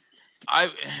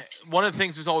one of the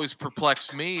things that's always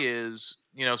perplexed me is,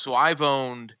 so I've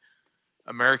owned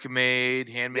American made,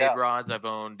 handmade rods, I've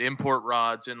owned import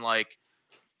rods, and like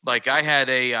I had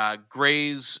a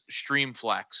Gray's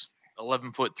Streamflex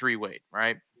 11-foot 3-weight,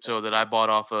 right? So that I bought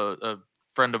off a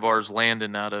friend of ours,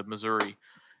 Landon, out of Missouri,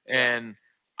 and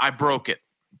I broke it.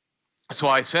 So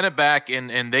I sent it back,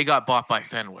 and they got bought by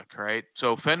Fenwick, right?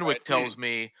 So Fenwick tells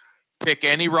me, pick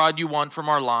any rod you want from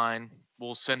our line.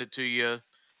 We'll send it to you.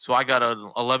 So I got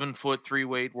an 11-foot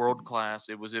 3-weight world class.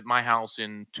 It was at my house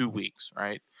in 2 weeks,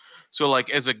 right? So like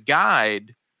as a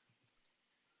guide,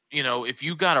 if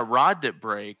you got a rod that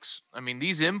breaks, I mean,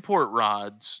 these import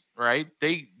rods, right?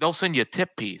 They'll send you a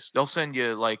tip piece. They'll send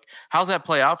you how's that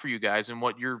play out for you guys and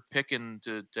what you're picking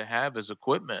to have as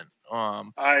equipment?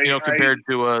 Compared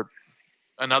to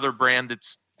another brand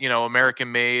that's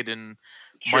American made and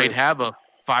might have a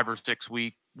 5 or 6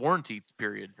 week warranty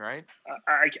period, right?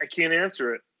 I can't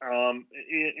answer it.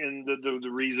 And the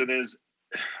reason is,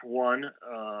 one,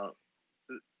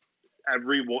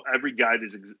 every guide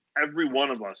is every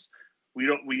one of us.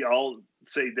 We all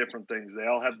say different things. They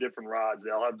all have different rods.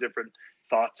 They all have different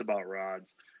thoughts about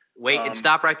rods. Wait and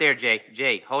stop right there, Jay.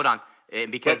 Jay, hold on.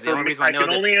 Because the only reason I know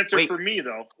can only answer for me,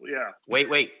 though. Yeah.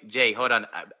 Wait, Jay, hold on.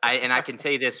 I can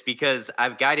tell you this because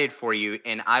I've guided for you,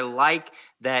 and I like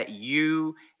that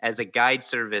you, as a guide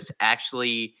service,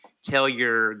 actually tell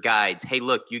your guides, hey,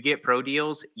 look, you get pro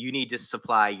deals, you need to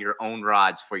supply your own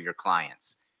rods for your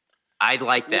clients. I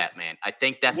like that, man. I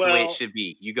think that's the way it should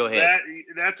be. You go ahead.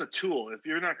 That's a tool. If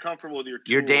you're not comfortable with your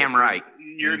tool, you're damn right.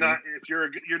 You're not. If you're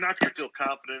not going to feel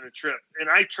confident in a trip. And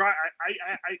I try.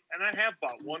 I have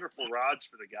bought wonderful rods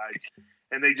for the guides,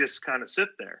 and they just kind of sit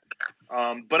there.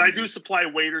 But I do supply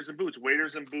waders and boots.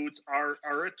 Waders and boots are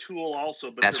a tool also,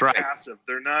 but that's they're right. passive.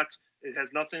 They're not. It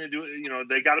has nothing to do.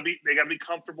 They got to be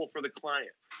comfortable for the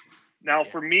client. Now,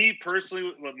 for me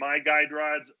personally, with my guide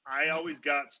rods, I always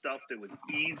got stuff that was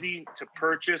easy to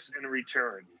purchase and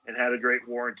return, and had a great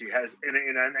warranty.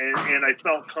 And I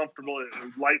felt comfortable. It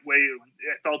was lightweight.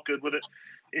 I felt good with it.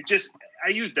 I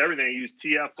used everything. I used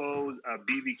TFOs,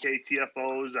 BVK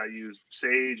TFOs. I used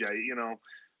Sage.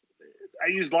 I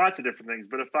used lots of different things.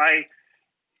 But if I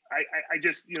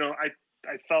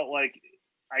felt like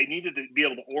I needed to be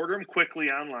able to order them quickly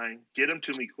online, get them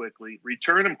to me quickly,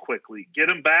 return them quickly, get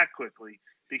them back quickly,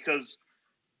 because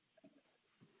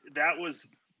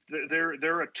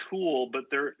they're a tool, but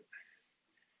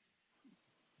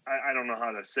I don't know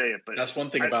how to say it, but that's one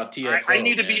thing about TFO. I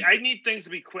need things to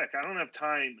be quick. I don't have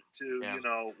time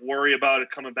to worry about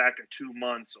it coming back in 2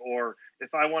 months, or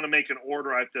if I want to make an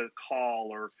order, I have to call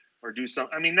or do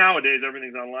something. I mean, nowadays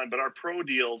everything's online, but our pro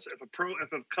deals, if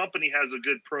a company has a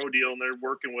good pro deal and they're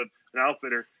working with an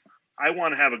outfitter, I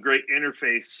want to have a great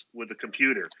interface with the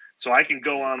computer, so I can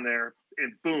go on there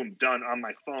and boom, done on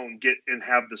my phone, and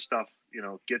have the stuff,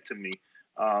 get to me.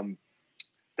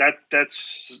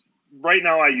 That's right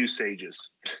now I use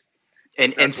Sages.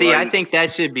 And see, I think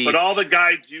that should be. But all the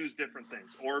guides use different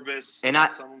things. Orvis, and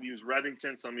some of them use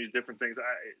Redington, some use different things.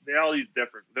 They all use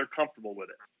different. They're comfortable with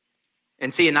it.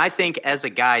 And see, and I think as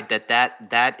a guide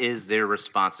that is their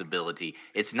responsibility.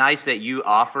 It's nice that you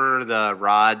offer the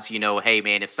rods, hey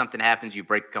man, if something happens, you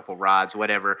break a couple rods,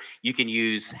 whatever, you can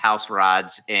use house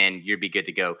rods and you'll be good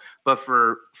to go. But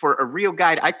for a real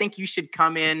guide, I think you should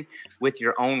come in with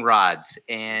your own rods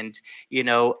and,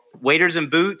 waders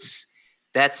and boots.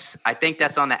 I think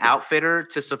that's on the outfitter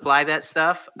to supply that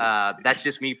stuff. That's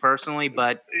just me personally,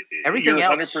 but everything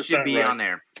else should be on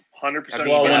there. 100%.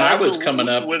 Well, when I was coming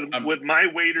up with my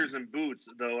waders and boots,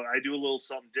 though, I do a little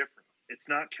something different. It's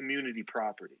not community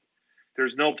property.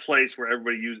 There's no place where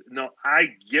everybody uses. No,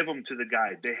 I give them to the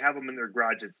guide. They have them in their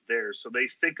garage. It's theirs, so they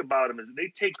think about them as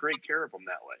they take great care of them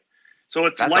that way. So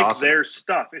it's awesome. Their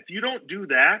stuff. If you don't do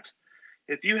that,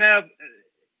 if you have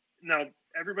now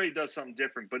everybody does something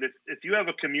different, but if you have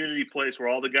a community place where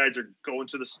all the guides are going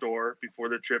to the store before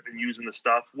their trip and using the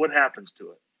stuff, what happens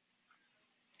to it?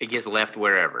 It gets left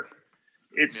wherever.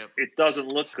 It doesn't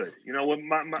look good.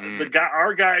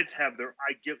 Our guides have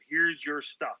here's your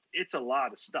stuff. It's a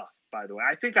lot of stuff, by the way.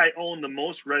 I think I own the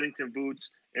most Redington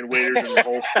boots and waders in the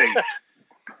whole state.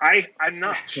 I'm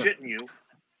not shitting you.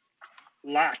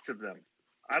 Lots of them.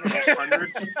 I don't know,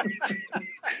 hundreds.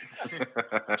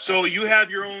 So you have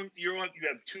you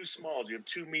have 2 smalls, you have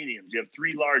 2 mediums, you have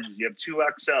 3 larges, you have 2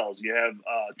 XLs, you have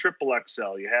triple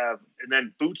XL, and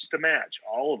then boots to match,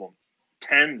 all of them,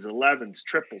 10s, 11s,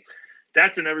 triple.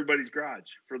 That's in everybody's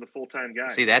garage for the full-time guy.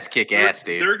 See, that's kick-ass,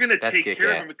 dude. They're going to take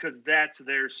care of them because that's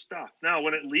their stuff. Now,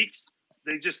 when it leaks,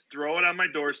 they just throw it on my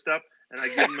doorstep, and I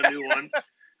give them a new one,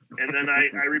 and then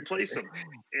I replace them.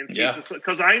 And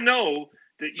because I know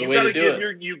that you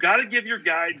got to give your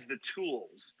guides the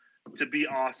tools to be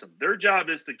awesome. Their job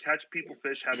is to catch people,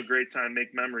 fish, have a great time,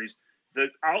 make memories. The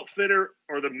outfitter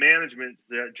or the management's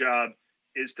job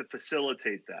is to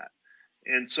facilitate that.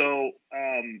 And so,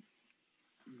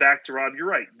 back to Rob, you're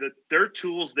right. Their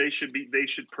tools, they should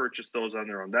purchase those on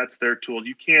their own. That's their tools.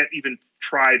 You can't even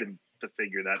try to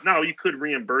figure that. No, you could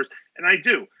reimburse, and I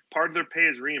do. Part of their pay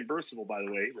is reimbursable, by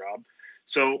the way, Rob.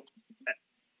 So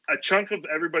a chunk of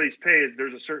everybody's pay is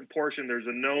there's a certain portion, there's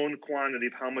a known quantity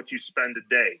of how much you spend a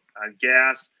day on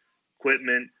gas,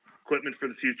 equipment for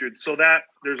the future. So that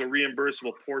there's a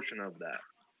reimbursable portion of that.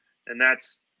 And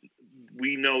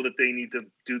we know that they need to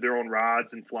do their own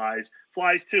rods and flies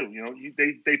too. You know,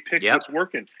 they pick what's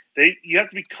working. You have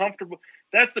to be comfortable.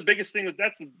 That's the biggest thing.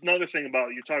 That's another thing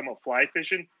about, you're talking about fly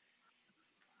fishing.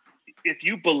 If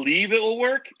you believe it will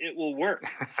work, it will work.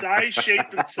 Size, shape,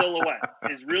 and silhouette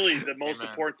is really the most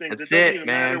important thing. That's it doesn't even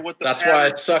matter what the That's why I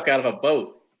suck out of a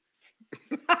boat.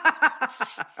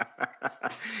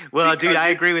 Well, dude, I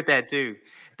agree with that too.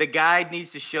 The guide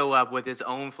needs to show up with his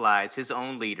own flies, his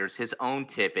own leaders, his own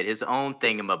tippet, his own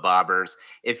thingamabobbers.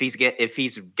 If he's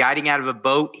guiding out of a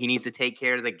boat, he needs to take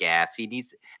care of the gas.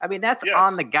 That's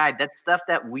on the guide. That's stuff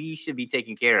that we should be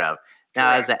taking care of.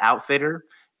 Now, as an outfitter,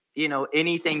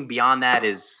 anything beyond that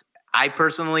is, I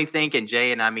personally think, and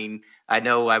Jay, and I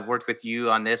know I've worked with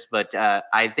you on this, but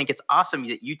I think it's awesome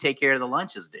that you take care of the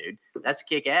lunches, dude. That's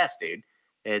kick ass, dude.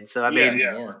 And so, and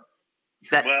I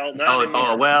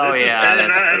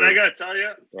gotta tell you,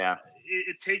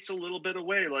 it takes a little bit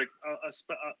away. Like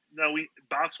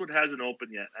Boxwood hasn't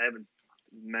opened yet. I haven't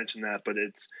mentioned that, but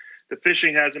the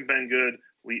fishing hasn't been good.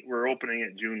 We're opening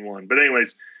it June 1. But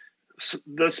anyways,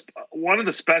 one of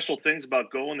the special things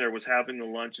about going there was having the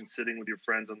lunch and sitting with your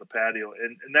friends on the patio,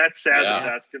 and that's sad that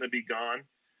that's going to be gone.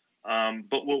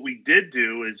 But what we did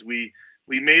do is we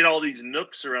made all these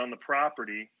nooks around the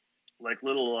property, like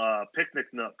little picnic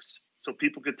nooks, so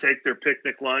people could take their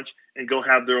picnic lunch and go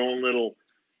have their own little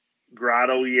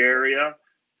grotto-y area.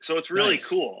 So it's really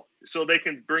cool. So they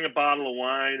can bring a bottle of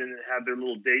wine and have their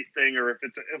little date thing, or if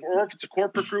it's a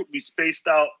corporate group, we spaced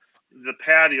out the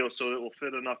patio so it will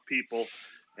fit enough people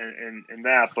and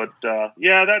that. But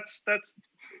that's it's,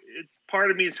 part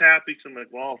of me is happy because I'm like,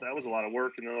 well, that was a lot of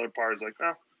work, and the other part is like,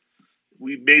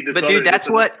 we made this. But dude, it's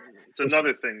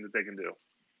another thing that they can do.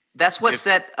 That's what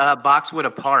set Boxwood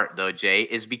apart, though, Jay,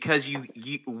 is because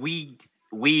we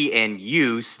and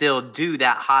you still do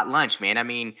that hot lunch, man. I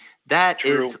mean, that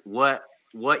is what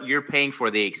you're paying for,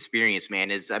 the experience, man.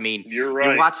 You're right.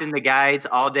 You're watching the guides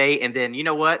all day, and then you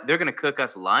know what? They're gonna cook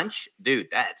us lunch, dude.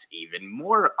 That's even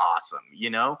more awesome,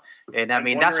 And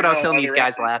that's what I was telling these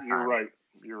guys last time.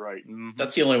 You're right. Mm-hmm.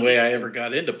 That's the only way I ever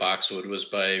got into Boxwood, was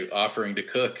by offering to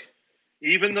cook.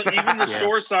 Even the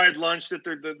shoreside lunch that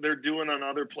they're doing on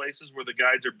other places where the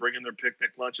guides are bringing their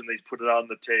picnic lunch and they put it on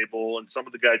the table, and some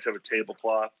of the guides have a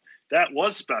tablecloth. That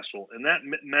was special, and that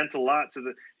meant a lot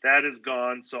to that is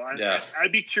gone. So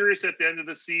I'd be curious at the end of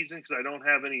the season, because I don't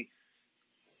have any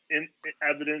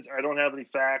evidence, I don't have any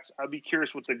facts. I'd be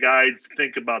curious what the guides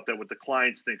think about that, what the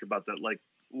clients think about that. Like,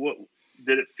 what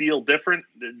did it feel different?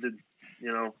 Did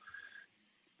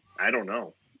I don't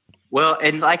know. Well,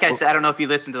 and like I said, I don't know if you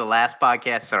listened to the last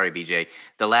podcast. Sorry, BJ.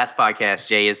 The last podcast,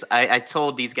 Jay, is I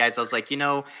told these guys, I was like,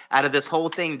 out of this whole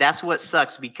thing, that's what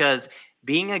sucks, because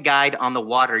being a guide on the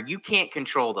water, you can't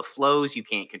control the flows, you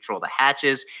can't control the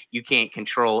hatches, you can't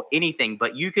control anything,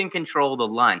 but you can control the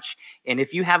lunch. And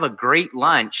if you have a great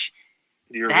lunch,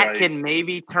 that can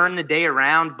maybe turn the day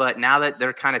around. But now that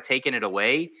they're kind of taking it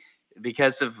away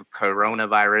because of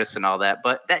coronavirus and all that,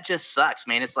 but that just sucks,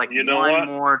 man. It's like one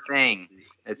more thing.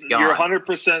 It's gone. You're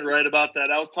 100% right about that.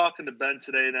 I was talking to Ben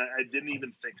today, and I didn't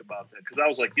even think about that, because I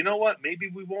was like, you know what? Maybe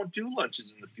we won't do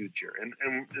lunches in the future, and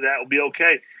that will be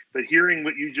okay. But hearing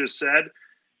what you just said,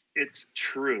 it's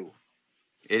true.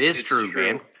 It's true,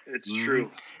 man. It's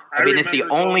true. It's the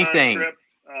only thing.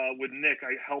 With Nick,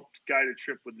 I helped guide a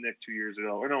trip with Nick 2 years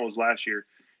ago, or no, it was last year.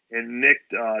 And Nick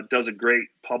does a great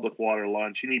public water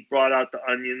lunch, and he brought out the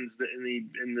onions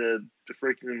and the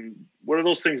freaking, what are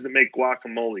those things that make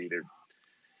guacamole?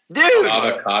 Dude,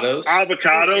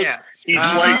 avocados. Yeah. He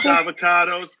sliced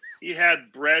avocados. He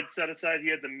had bread set aside. He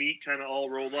had the meat kind of all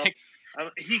rolled up.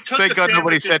 He took Thank the God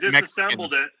nobody sandwich and said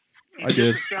disassembled it. He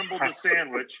disassembled the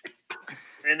sandwich,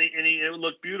 and it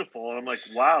looked beautiful. And I'm like,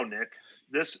 wow, Nick,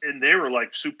 this. And they were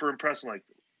like super impressed. I'm like,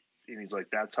 and he's like,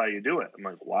 that's how you do it. I'm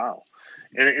like, wow.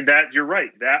 And that, you're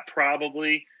right. That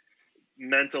probably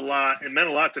meant a lot. It meant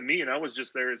a lot to me, and I was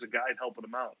just there as a guide helping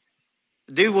him out.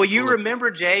 Dude, well, you remember,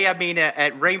 Jay, I mean,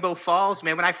 at Rainbow Falls,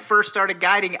 man, when I first started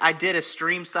guiding, I did a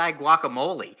stream-side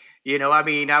guacamole. You know, I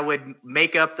mean, I would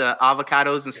make up the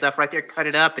avocados and stuff right there, cut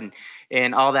it up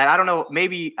and all that. I don't know,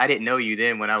 maybe I didn't know you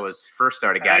then when I was first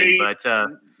started guiding, but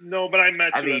no, but I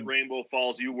met you at Rainbow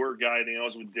Falls. You were guiding. I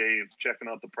was with Dave checking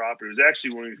out the property. It was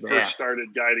actually when we first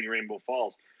started guiding Rainbow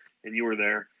Falls, and you were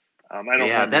there. I don't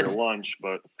remember your lunch,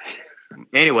 but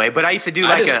anyway, but I used to do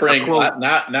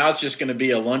now it's just going to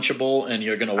be a Lunchable, and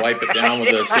you're going to wipe it down with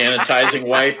a sanitizing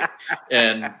wipe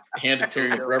and hand it to you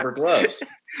with rubber gloves.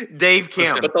 Dave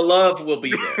Kemp. But the love will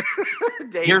be there.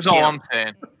 Here's all I'm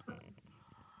saying.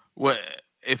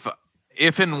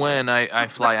 If and when I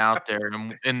fly out there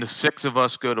and the 6 of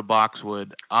us go to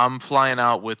Boxwood, I'm flying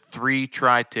out with 3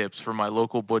 tri-tips from my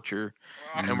local butcher,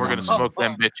 and we're going to smoke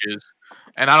them bitches.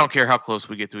 And I don't care how close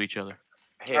we get to each other.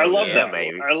 I love that,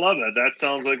 baby. I love that. That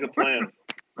sounds like a plan.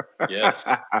 Yes.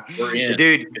 We're in.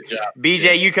 Dude,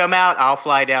 BJ, you come out, I'll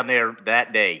fly down there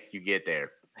that day you get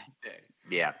there.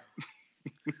 Yeah.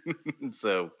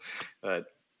 So, oh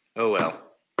well.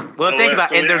 Well, think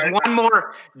about it. And there's one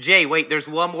more, Jay, wait, there's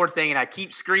one more thing, and I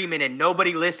keep screaming, and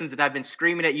nobody listens, and I've been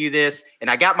screaming at you this, and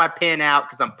I got my pen out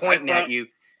because I'm pointing at you.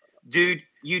 Dude,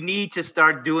 you need to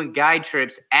start doing guide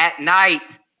trips at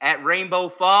night at Rainbow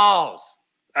Falls.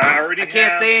 I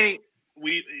can't say any.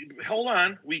 Hold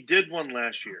on. We did one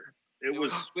last year. It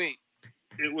was sweet.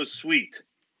 It was sweet.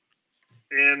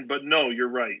 But no, you're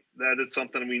right. That is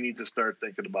something we need to start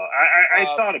thinking about. I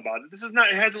thought about it.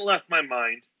 It hasn't left my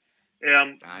mind.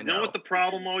 You know what the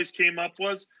problem always came up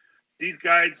was? These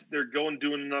guides, they're doing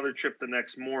another trip the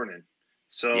next morning.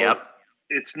 So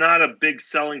it's not a big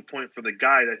selling point for the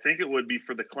guide. I think it would be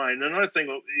for the client. Another thing,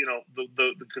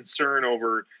 the concern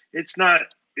over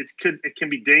it can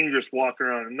be dangerous walking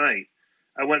around at night.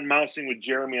 I went mousing with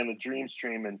Jeremy on the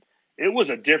Dreamstream, and it was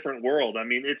a different world. I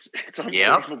mean, it's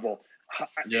unbelievable.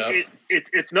 Yeah.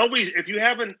 If you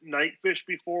haven't night fished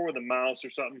before with a mouse or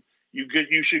something,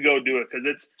 you should go do it, because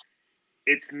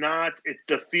it's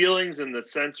the feelings and the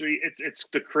sensory. It's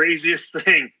the craziest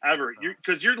thing ever.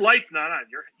 Because your light's not on.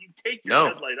 You take your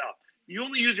headlight off. You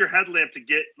only use your headlamp to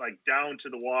get like down to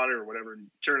the water or whatever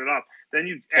and turn it off.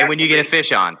 Then and when you get a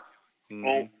fish on.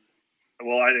 Oh,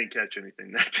 well, I didn't catch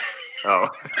anything that day. Oh,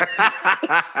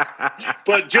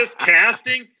 but just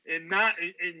casting and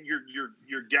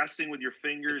you're guessing with your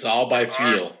fingers. It's all by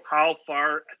feel. How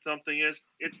far something is.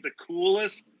 It's the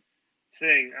coolest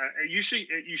thing. You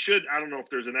should. I don't know if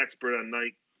there's an expert on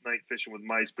night fishing with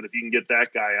mice, but if you can get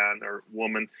that guy on or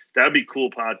woman, that'd be a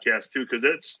cool podcast too. Because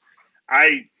it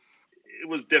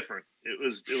was different. It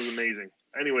was amazing.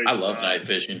 Anyways, I love night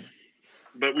fishing,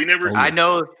 but we never. I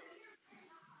know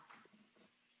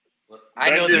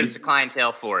there's a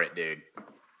clientele for it, dude.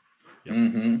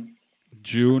 Mm-hmm.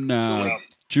 June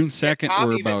 2nd,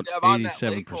 we're about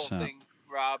 87%.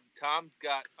 Rob, Tom's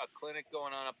got a clinic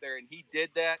going on up there, and he did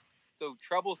that. So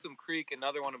Troublesome Creek,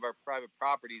 another one of our private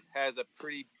properties, has a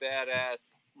pretty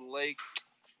badass lake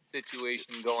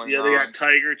situation going on. Yeah, they got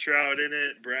tiger trout in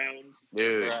it, browns,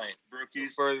 dude, right,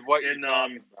 brookies. For what you're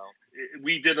talking about.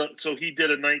 He did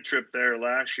a night trip there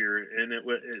last year, and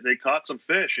they caught some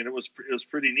fish, and it was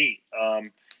pretty neat.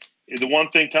 The one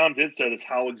thing Tom did say is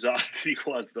how exhausted he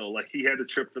was, though. Like, he had a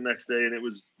trip the next day, and it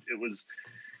was.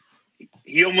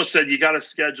 He almost said you got to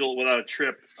schedule without a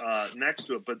trip next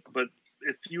to it. But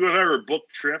if you have ever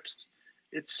booked trips,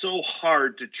 it's so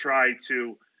hard to try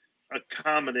to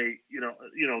accommodate. You know,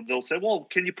 they'll say, "Well,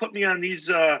 can you put me on these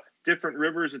different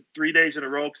rivers 3 days in a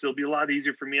row? Because it'll be a lot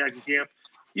easier for me. I can camp."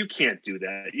 You can't do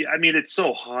that. I mean, it's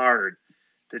so hard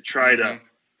to try to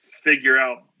figure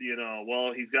out,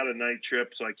 well, he's got a night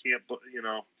trip, so I can't book,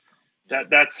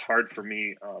 that's hard for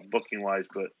me booking wise.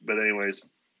 But anyways.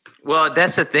 Well,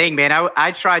 that's the thing, man.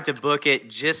 I tried to book it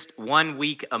just 1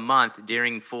 week a month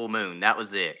during full moon. That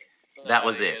was it. That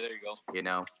was it. There you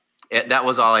go. That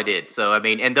was all I did. So, I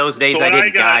mean, and those days I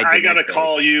didn't guide. I got to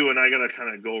call you, and I got to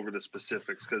kind of go over the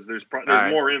specifics, because there's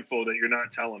more info that you're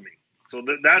not telling me. So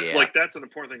that's an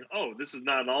important thing. Oh, this is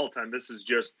not all the time. This is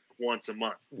just once a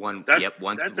month. That's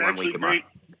one week a month.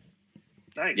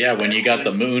 Nice. Yeah, when you got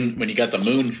the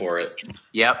moon for it.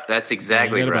 Yep, that's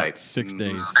exactly right. About 6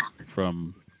 days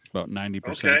from about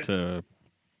 90% to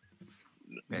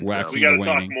waxing. We got to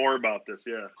talk more about this.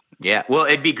 Yeah. Yeah. Well,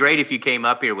 it'd be great if you came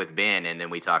up here with Ben and then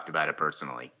we talked about it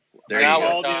personally. There you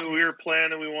go. We were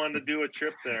planning. We wanted to do a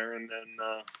trip there, and then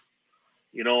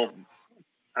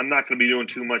I'm not going to be doing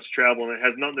too much travel, and it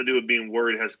has nothing to do with being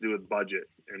worried. It has to do with budget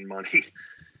and money.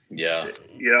 Yeah.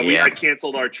 I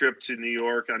canceled our trip to New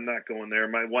York. I'm not going there.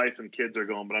 My wife and kids are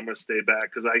going, but I'm going to stay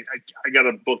back because I got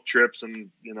to book trips,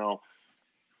 and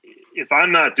if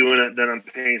I'm not doing it, then I'm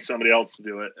paying somebody else to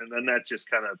do it, and then that just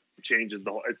kind of changes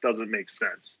the whole. It doesn't make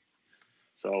sense.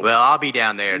 So well, I'll be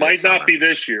down there. Might not be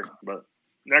this year, but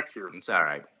next year. It's all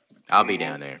right. I'll be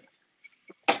down there.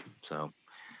 So,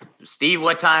 Steve,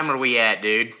 what time are we at,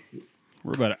 dude?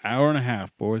 We're about an hour and a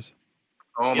half, boys.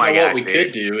 Oh my gosh! What we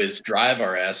could do is drive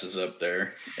our asses up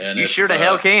there, and you sure the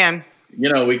hell can.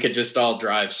 We could just all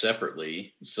drive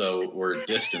separately, so we're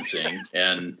distancing,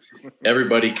 and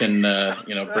everybody can,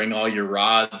 bring all your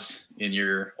rods in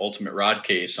your Ultimate Rod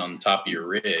case on top of your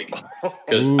rig.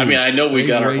 Because I know we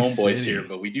got our homeboys here,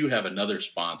 but we do have another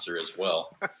sponsor as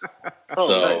well.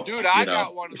 So, dude, I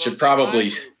got one. We should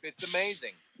probably. It's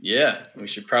amazing. Yeah, we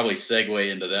should probably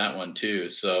segue into that one too.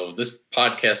 So this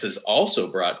podcast is also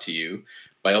brought to you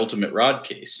by Ultimate Rod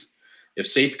Case. If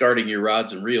safeguarding your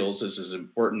rods and reels is as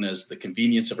important as the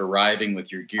convenience of arriving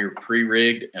with your gear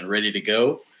pre-rigged and ready to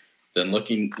go, then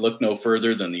look no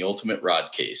further than the Ultimate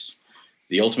Rod Case.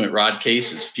 The Ultimate Rod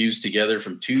Case is fused together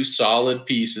from two solid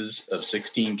pieces of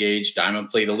 16-gauge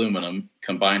diamond plate aluminum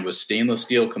combined with stainless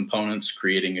steel components,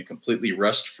 creating a completely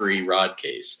rust-free rod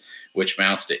case, which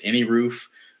mounts to any roof,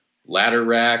 ladder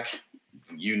rack,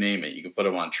 you name it. You can put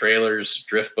them on trailers,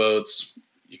 drift boats.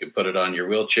 You can put it on your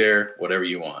wheelchair, whatever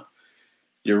you want.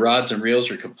 Your rods and reels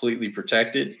are completely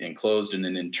protected, enclosed in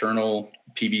an internal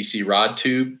PVC rod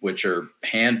tube, which are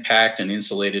hand-packed and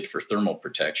insulated for thermal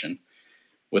protection.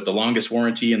 With the longest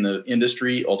warranty in the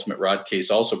industry, Ultimate Rod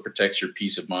Case also protects your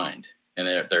peace of mind. And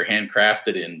they're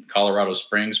handcrafted in Colorado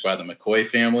Springs by the McCoy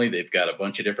family. They've got a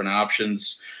bunch of different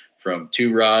options from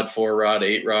 2-rod, 4-rod,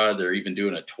 8-rod. They're even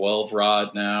doing a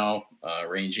 12-rod now,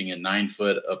 ranging in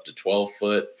 9-foot up to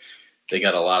 12-foot. They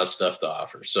got a lot of stuff to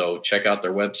offer. So check out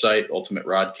their website,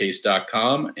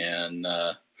 ultimaterodcase.com, and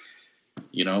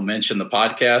mention the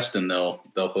podcast, and they'll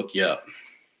hook you up.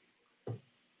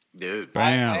 Dude,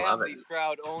 bam! I am the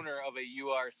proud owner of a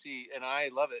URC, and I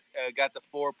love it. I got the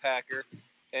 4-packer,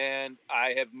 and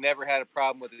I have never had a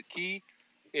problem with the key.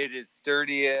 It is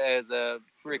sturdy as a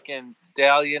freaking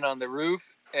stallion on the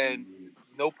roof, and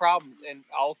no problem. And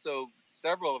also,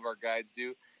 several of our guides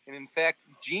do. And in fact,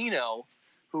 Gino,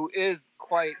 who is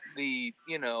quite the,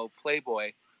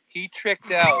 playboy, he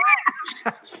tricked out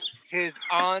his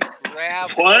aunt's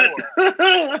RAV4. What?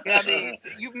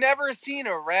 You've never seen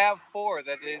a RAV4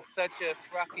 that is such a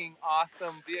fucking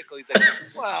awesome vehicle. He's like,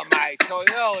 well, my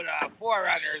Toyota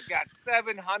 4Runner's got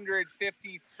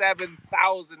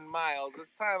 757,000 miles.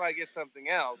 It's time I get something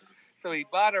else. So he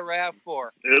bought a RAV4.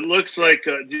 It looks like,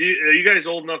 are you guys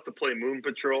old enough to play Moon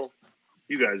Patrol?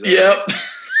 You guys are. Yep.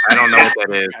 I don't know what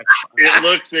that is. It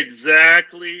looks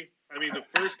exactly. The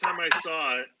first time I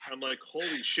saw it, I'm like,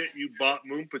 holy shit, you bought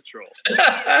Moon Patrol.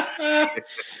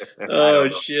 Oh,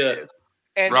 shit.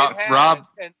 And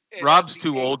Rob's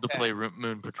too old to play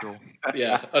Moon Patrol.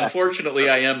 Yeah, unfortunately,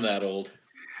 I am that old.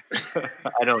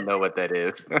 I don't know what that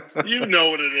is. You know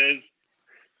what it is.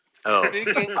 Oh,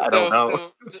 I don't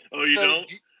know. You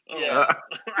don't? Yeah.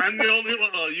 I'm the only one.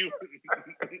 Oh, you.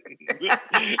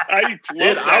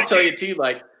 I'll tell you too.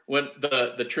 Like when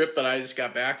the trip that I just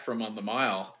got back from on the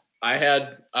mile,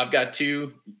 I've got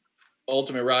 2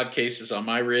 Ultimate Rod cases on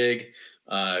my rig.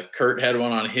 Kurt had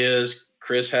one on his.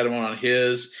 Chris had one on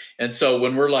his. And so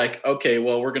when we're like, okay,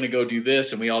 well, we're going to go do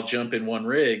this, and we all jump in one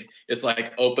rig, it's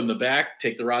like open the back,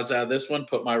 take the rods out of this one,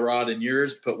 put my rod in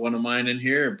yours, put one of mine in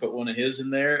here, and put one of his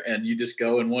in there, and you just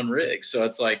go in one rig. So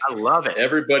it's like, I love it.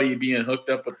 Everybody being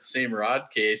hooked up with the same rod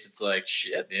case. It's like,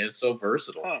 shit, man, it's so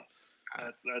versatile. Huh.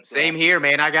 That's Same here,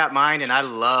 man. I got mine, and I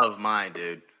love mine,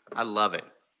 dude. I love it.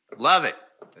 Love it.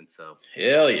 And so,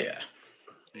 hell yeah.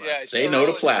 Yeah. Say no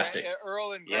to plastic.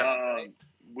 Earl and Ben, right?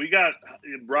 We got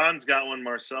Ron's got one.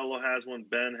 Marcelo has one.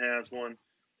 Ben has one.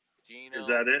 Gino. Is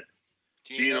that it?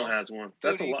 Gino has one.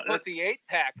 That's Dude, a lot. Put the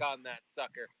 8-pack on that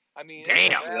sucker. Damn. It's a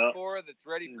RAV4 that's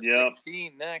ready for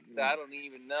 16 next. I don't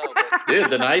even know. But Dude,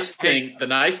 the nice thing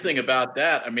about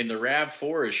that, the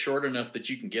RAV4 is short enough that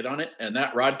you can get on it, and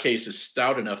that rod case is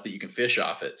stout enough that you can fish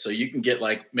off it. So you can get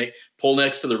pull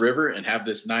next to the river and have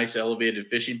this nice elevated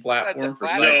fishing platform for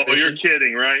sight fishing. You're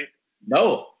kidding, right?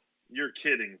 No, you're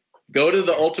kidding. Go to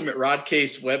the Ultimate Rod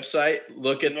Case website.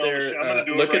 Look at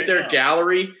their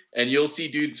gallery, and you'll see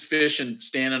dudes fishing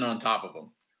standing on top of them.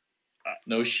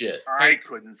 No shit. I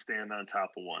couldn't stand on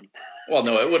top of one. Well,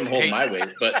 no, it wouldn't hold my weight,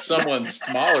 but someone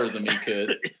smaller than me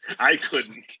could. I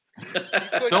couldn't.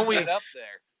 Don't we- get up there?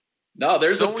 No,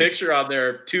 there's Don't a we- picture on there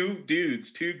of two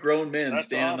dudes, two grown men That's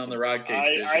standing awesome. on the rod case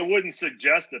fishing. I wouldn't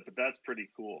suggest it, but that's pretty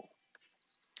cool.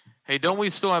 Hey, don't we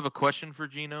still have a question for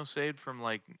Gino saved from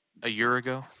like a year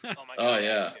ago? Oh, my Oh,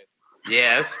 yeah.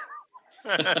 Yes.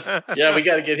 Yeah, we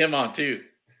got to get him on too.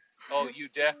 Oh, you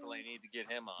definitely need to get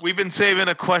him on. We've been saving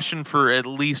a question for at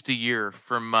least a year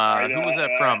from who was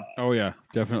that from? Oh yeah,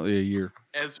 definitely a year.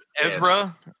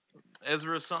 Ezra?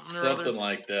 Ezra something or other? Something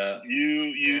like that. You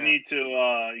Yeah. need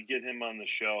to get him on the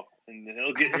show, and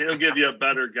he'll give you a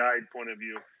better guide point of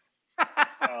view.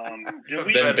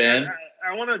 Ben.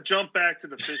 I want to jump back to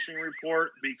the fishing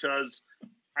report because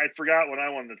I forgot what I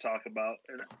wanted to talk about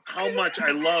and how much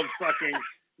I love fucking.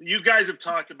 You guys have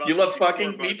talked about. You love this before,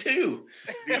 fucking? but Me too.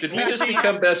 the Did we just only-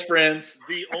 become best friends?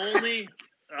 The only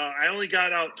I only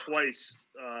got out twice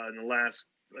in the last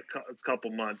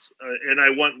couple months, and I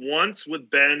went once with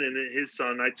Ben and his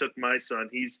son. I took my son.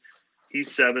 He's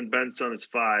 7. Ben's son is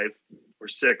 5 or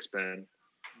 6. Ben.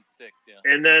 6,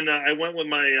 yeah. And then I went with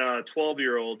my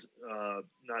 12-year-old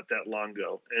not that long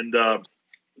ago. And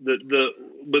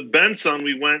with Ben's son,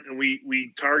 we went and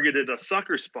we targeted a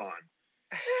sucker spawn.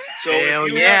 So Hell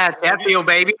yeah, Sheffield,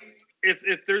 baby.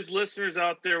 If there's listeners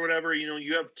out there, whatever,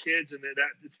 you have kids and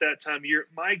it's that time of year.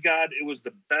 My God, it was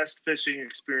the best fishing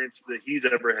experience that he's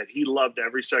ever had. He loved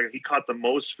every second. He caught the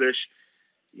most fish,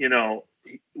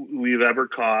 we've ever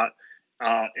caught.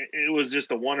 It was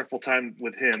just a wonderful time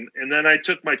with him. And then I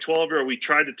took my 12-year-old. We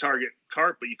tried to target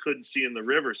carp, but you couldn't see in the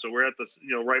river. So we're at the,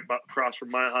 right across from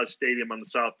Mile High Stadium on the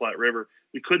South Platte River.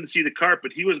 We couldn't see the carp,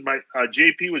 but he was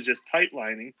JP was just tight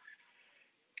lining.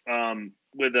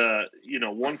 With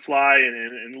one fly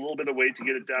and a little bit of weight to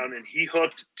get it down, and he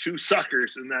hooked 2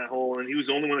 suckers in that hole, and he was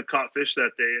the only one that caught fish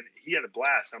that day, and he had a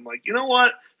blast. I'm like, you know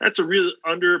what? That's a really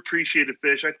underappreciated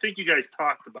fish. I think you guys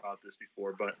talked about this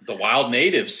before, but The wild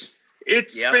natives.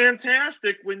 it's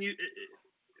fantastic when you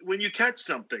catch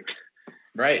something,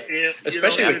 Right. and,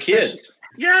 Especially and with it's fish- kids.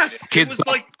 Yes, Kids, it was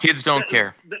like kids don't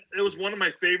care. It was one of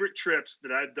my favorite trips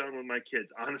that I've done with my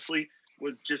kids. Honestly,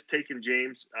 was just taking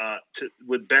James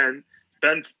with Ben.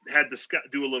 Ben had to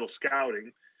do a little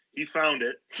scouting. He found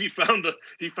it. He found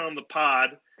the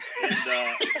pod. And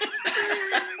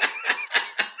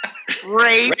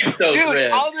Rape. Those Dude, reds.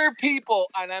 other people,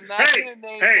 and I'm not going to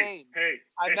name names.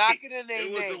 I'm not going to name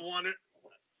it was names. a one.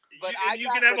 But You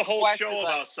can have a whole show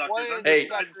about suckers. Hey.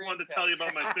 I just wanted to tell you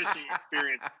about my fishing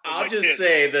experience. with I'll my just kids.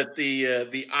 say that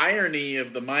the irony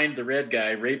of the Mind the Red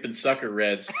guy raping sucker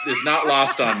reds is not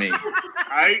lost on me.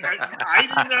 I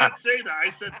did not say that.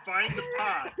 I said find the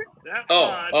pod. That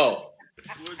pod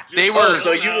was just They were-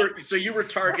 so you were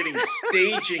targeting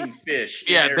staging fish.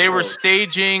 in Yeah, air they were quotes.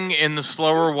 staging in the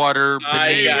slower water I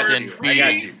beneath got and you. I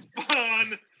got you.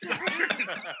 Spawn suckers.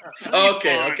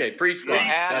 Okay, pre-spawn.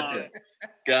 Yeah.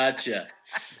 Gotcha.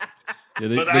 Yeah,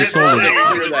 they, But they I- sold I-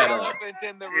 it. Clear that up.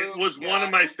 It was one of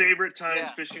my favorite times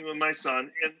Yeah. fishing with my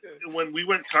son. And when we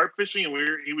went carp fishing,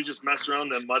 and he was just messing around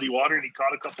in that muddy water, and he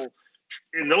caught a couple,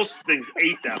 and those things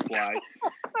ate that fly.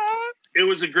 It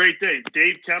was a great day.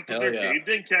 Dave Kemp was Hell there. yeah. Dave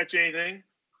didn't catch anything.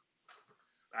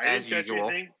 I As didn't catch usual.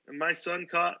 anything, and my son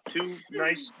caught 2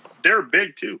 nice. They're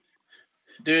big too.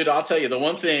 Dude, I'll tell you, the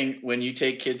one thing when you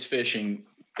take kids fishing,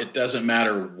 it doesn't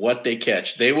matter what they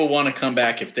catch. They will want to come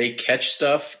back if they catch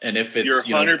stuff, and if it's You're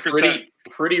 100%.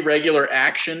 pretty regular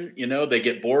action, they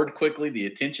get bored quickly. The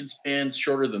attention span's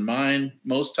shorter than mine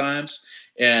most times,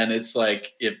 and it's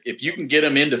like if you can get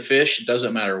them into fish, it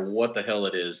doesn't matter what the hell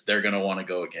it is, they're going to want to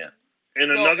go again. And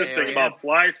another yeah, thing yeah. about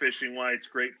fly fishing, why it's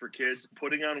great for kids,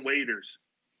 putting on waders.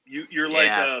 You're like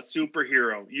Yeah. a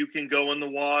superhero. You can go in the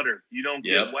water. You don't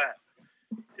get Yep. wet.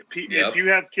 Yep. If you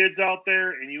have kids out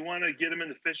there and you want to get them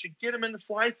into fishing, get them into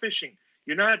fly fishing.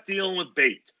 You're not dealing with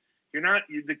bait.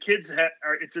 The kids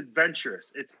are. It's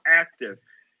adventurous. It's active.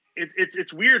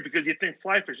 It's weird because you think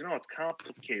fly fishing. No, it's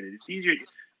complicated. It's easier.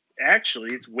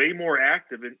 Actually, it's way more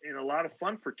active and a lot of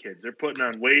fun for kids. They're putting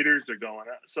on waders. They're going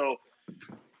out. So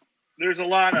there's a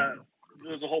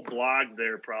whole blog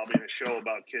there probably in a show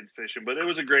about kids fishing, but it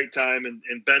was a great time. And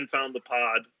Ben found the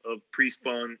pod of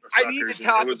pre-spawn suckers. I need to and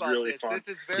talk it was about really this. fun. This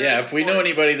is very Yeah, if we know important.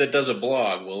 anybody that does a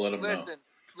blog, we'll let them know.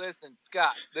 Listen,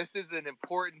 Scott, this is an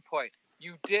important point.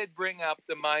 You did bring up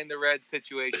the Mind the Red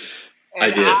situation. I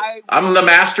And did. I'm the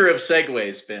master of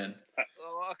segues, Ben.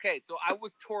 Okay, so I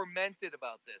was tormented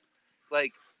about this.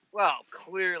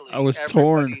 Clearly, I was everybody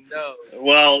torn. knows.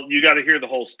 Well, you got to hear the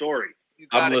whole story. You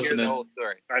I'm gotta hear listening. the whole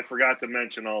story. I forgot to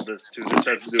mention all this too. This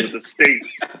has to do with the state.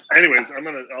 Anyways,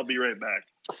 I'll be right back.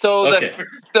 So Okay.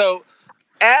 so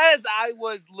as I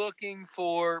was looking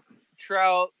for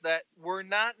trout that were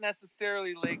not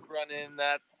necessarily lake run in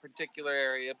that particular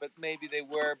area, but maybe they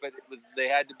were, but they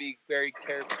had to be very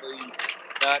carefully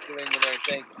not doing the right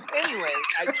thing. Anyway,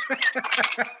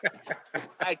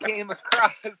 I came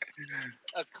across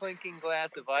a clinking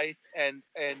glass of ice and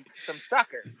some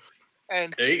suckers.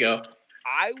 And there you go.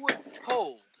 I was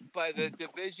told by the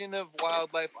Division of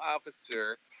Wildlife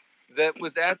officer that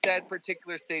was at that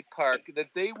particular state park that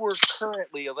they were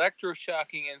currently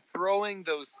electroshocking and throwing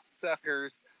those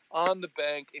suckers on the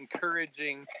bank,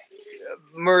 encouraging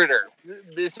murder,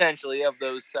 essentially, of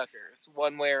those suckers,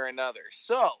 one way or another.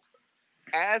 So,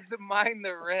 as the Mind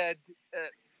the Red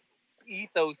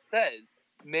ethos says,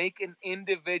 make an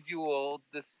individual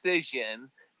decision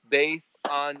based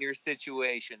on your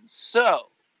situation. So,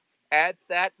 at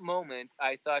that moment,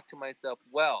 I thought to myself,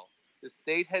 well, the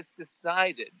state has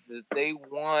decided that they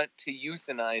want to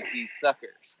euthanize these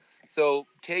suckers. So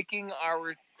taking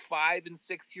our 5 and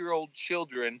 6 year old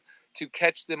children to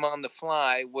catch them on the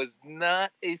fly was not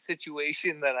a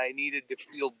situation that I needed to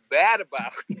feel bad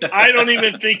about. I don't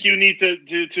even think you need to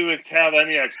have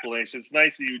any explanation. It's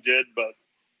nice that you did, but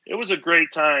it was a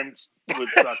great time with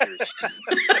suckers.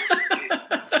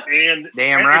 And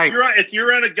damn right. If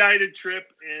you're on a guided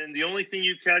trip and the only thing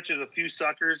you catch is a few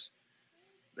suckers,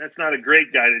 that's not a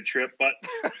great guided trip, but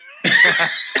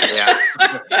yeah.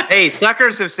 Hey,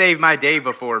 suckers have saved my day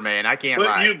before, man. I can't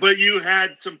lie. But you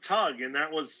had some tug, and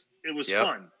it was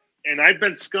fun. And I've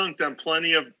been skunked on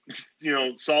plenty of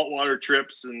saltwater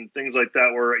trips and things like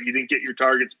that where you didn't get your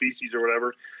target species or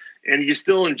whatever, and you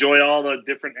still enjoy all the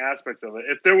different aspects of it.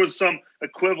 If there was some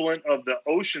equivalent of the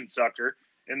ocean sucker,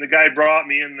 and the guy brought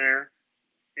me in there,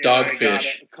 and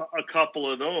dogfish, I got a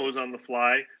couple of those on the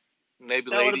fly,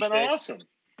 maybe that would have been awesome.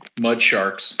 Mud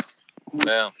sharks.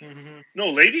 Yeah. No,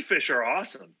 ladyfish are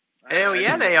awesome. Hell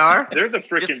yeah, they are. They're the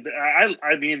freaking.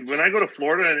 I mean, when I go to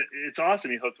Florida, it's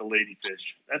awesome. You hook a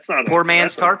ladyfish. That's not poor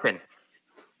man's tarpon.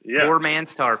 Yeah, poor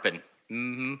man's tarpon.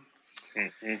 Mm-hmm.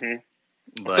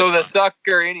 Mm-hmm. So the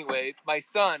sucker, anyway. My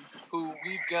son, who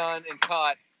we've gone and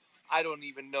caught, I don't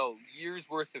even know, years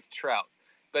worth of trout.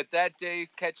 But that day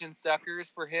catching suckers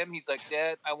for him, he's like,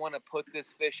 Dad, I want to put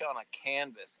this fish on a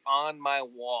canvas on my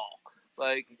wall.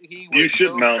 Like he was. You should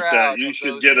so mount proud that. You of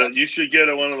should those get suckers. You should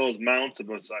get one of those mounts of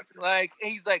a sucker. Like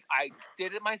he's like, I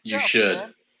did it myself. You should.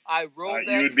 Man. I rolled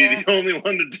that. You would be the only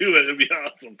one to do it. It'd be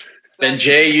awesome. And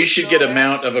Jay, you should get a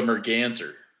mount of a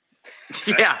merganser.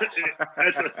 Yeah,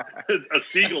 that's a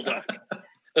seagull duck.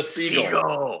 A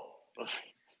seagull.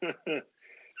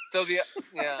 So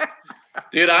yeah.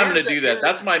 Dude, I'm gonna do that.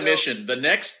 That's my mission. The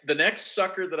next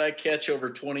sucker that I catch over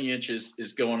 20 inches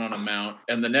is going on a mount,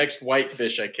 and the next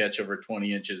whitefish I catch over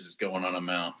 20 inches is going on a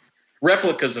mount.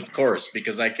 Replicas, of course,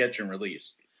 because I catch and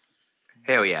release.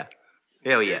 Hell yeah.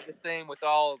 Hell yeah. The same with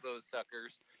all of those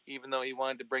suckers, even though he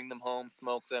wanted to bring them home,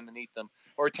 smoke them, and eat them,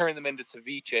 or turn them into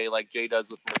ceviche like Jay does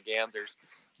with mergansers.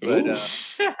 But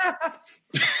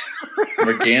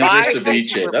merganser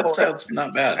ceviche. That sounds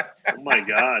not bad. Oh my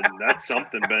God, that's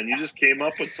something, Ben. You just came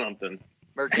up with something.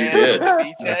 Merganser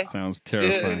ceviche. That sounds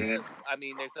terrifying. Dude, I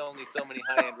mean, there's only so many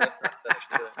high-end restaurants that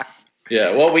do it.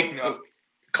 Yeah, well,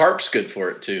 carp's good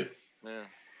for it too. Yeah.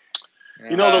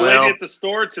 You know, the lady at the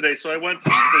store today, so I went to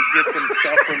get some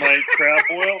stuff for my crab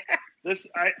boil.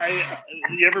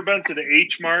 You ever been to the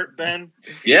H Mart, Ben?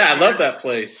 Yeah, I love that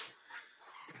place.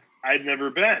 I'd never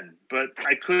been, but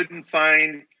I couldn't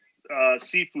find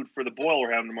seafood for the boil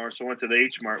we're having tomorrow, so I went to the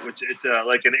H Mart, which it's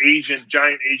like an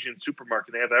giant Asian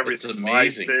supermarket. They have everything. It's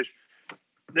amazing. Fish.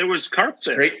 There was carp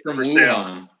there. Straight from for Wuhan.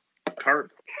 Sale.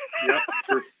 Carp. Yep,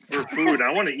 for food.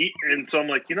 I want to eat, and so I'm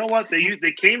like, you know what? They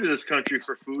came to this country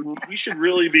for food. We should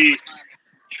really be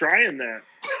trying that.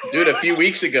 Dude, a few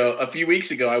weeks ago,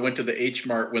 I went to the H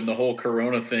Mart when the whole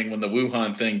Corona thing, when the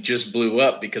Wuhan thing just blew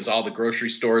up, because all the grocery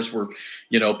stores were,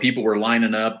 people were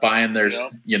lining up, buying their,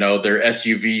 their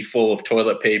SUV full of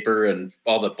toilet paper and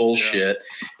all the bullshit,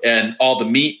 and all the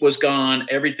meat was gone,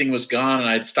 everything was gone. And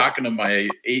I'd talking to my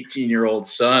 18-year-old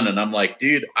son, and I'm like,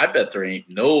 dude, I bet there ain't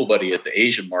nobody at the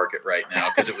Asian market right now,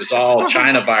 because it was all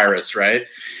China virus, right?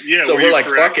 Yeah. So we're like,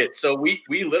 correct? Fuck it. So we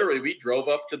literally drove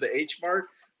up to the H Mart,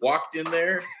 walked in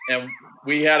there, and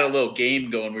we had a little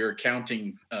game going. We were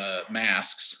counting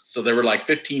masks. So there were like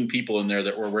 15 people in there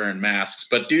that were wearing masks.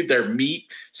 But dude, their meat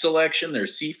selection, their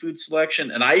seafood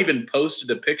selection, and I even posted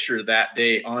a picture that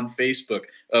day on Facebook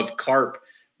of carp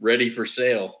ready for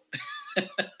sale.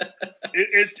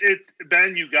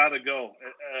 Ben, you gotta go.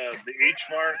 The H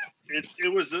Mart.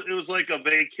 It was like a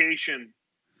vacation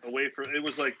away from. It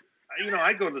was like.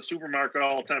 I go to the supermarket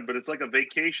all the time, but it's like a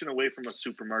vacation away from a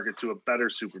supermarket to a better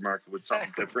supermarket with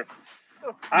something different.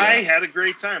 I had a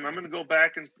great time. I'm going to go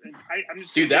back and I'm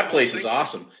just. Dude, that place is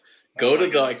awesome. Go to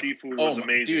the seafood was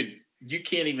amazing. Dude, you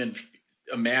can't even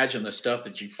imagine the stuff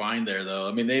that you find there, though.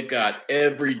 I mean, they've got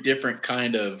every different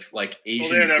kind of like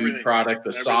Asian food product,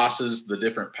 the sauces, the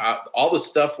different all the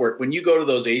stuff where when you go to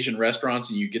those Asian restaurants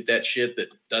and you get that shit that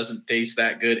doesn't taste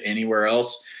that good anywhere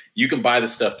else, you can buy the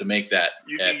stuff to make that.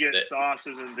 You can get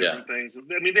sauces and different things.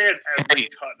 I mean, they had every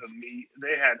cut of meat.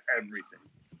 They had everything.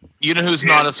 You know who's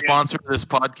not a sponsor of this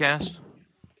podcast?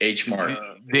 H Mart.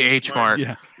 The H Mart.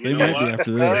 Yeah, they might be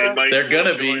after this. They're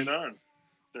gonna be.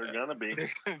 They're gonna be.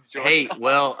 Hey,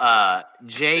 well,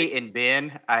 Jay and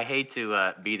Ben, I hate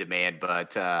to be the man,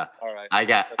 but all right.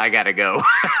 I gotta go.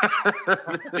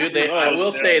 Dude, I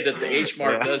will say that the H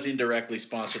Mart does indirectly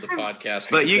sponsor the podcast,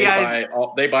 but you guys,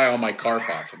 they buy all my carp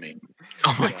off of me.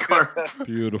 Oh my God,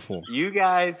 beautiful. You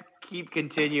guys keep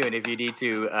continuing if you need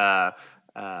to.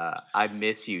 I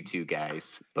miss you two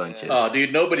guys bunches. Oh,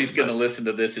 dude, nobody's going to listen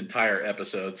to this entire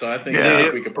episode, so I think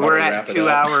we could probably we're wrap at it up. 2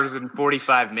 hours and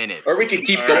 45 minutes. Or we could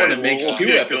keep going and make 2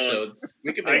 episodes.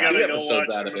 We could make 2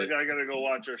 episodes out of it. I got to go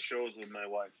watch our shows with my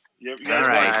wife. You All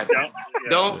guys right.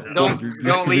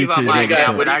 Don't leave on my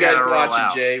account. What are you guys watching,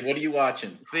 out. Jay? What are you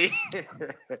watching? See?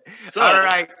 So, all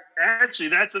right. Actually,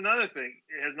 that's another thing.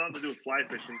 It has nothing to do with fly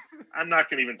fishing. I'm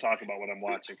not going to even talk about what I'm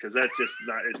watching because that's just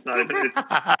not. It's not even.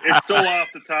 It's so off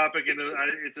the topic and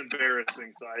it's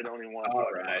embarrassing. So I don't even want to talk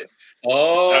about it.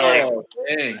 Oh,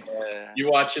 dang!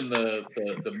 You watching the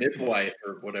midwife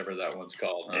or whatever that one's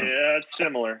called? Huh? Yeah, it's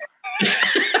similar.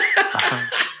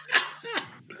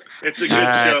 It's a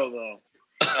good show, though.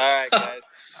 All right, guys.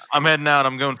 I'm heading out.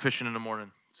 I'm going fishing in the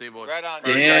morning. See you, boys. Right on.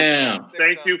 Damn.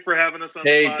 Thank you for having us on the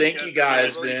podcast. Thank you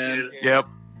guys, man. Yep.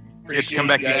 Get to come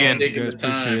back again. You guys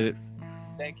appreciate it.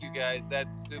 Thank you, guys.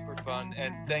 That's super fun.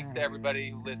 And thanks to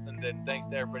everybody who listened, and thanks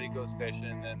to everybody who goes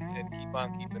fishing, and keep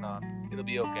on keeping on. It'll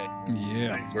be okay.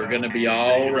 Yeah. Thanks, We're going to be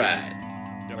all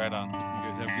right. Yep. Right on.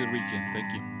 You guys have a good weekend.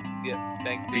 Thank you. Yeah.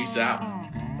 Thanks, Steve. Peace out.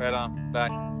 Right on.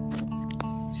 Bye.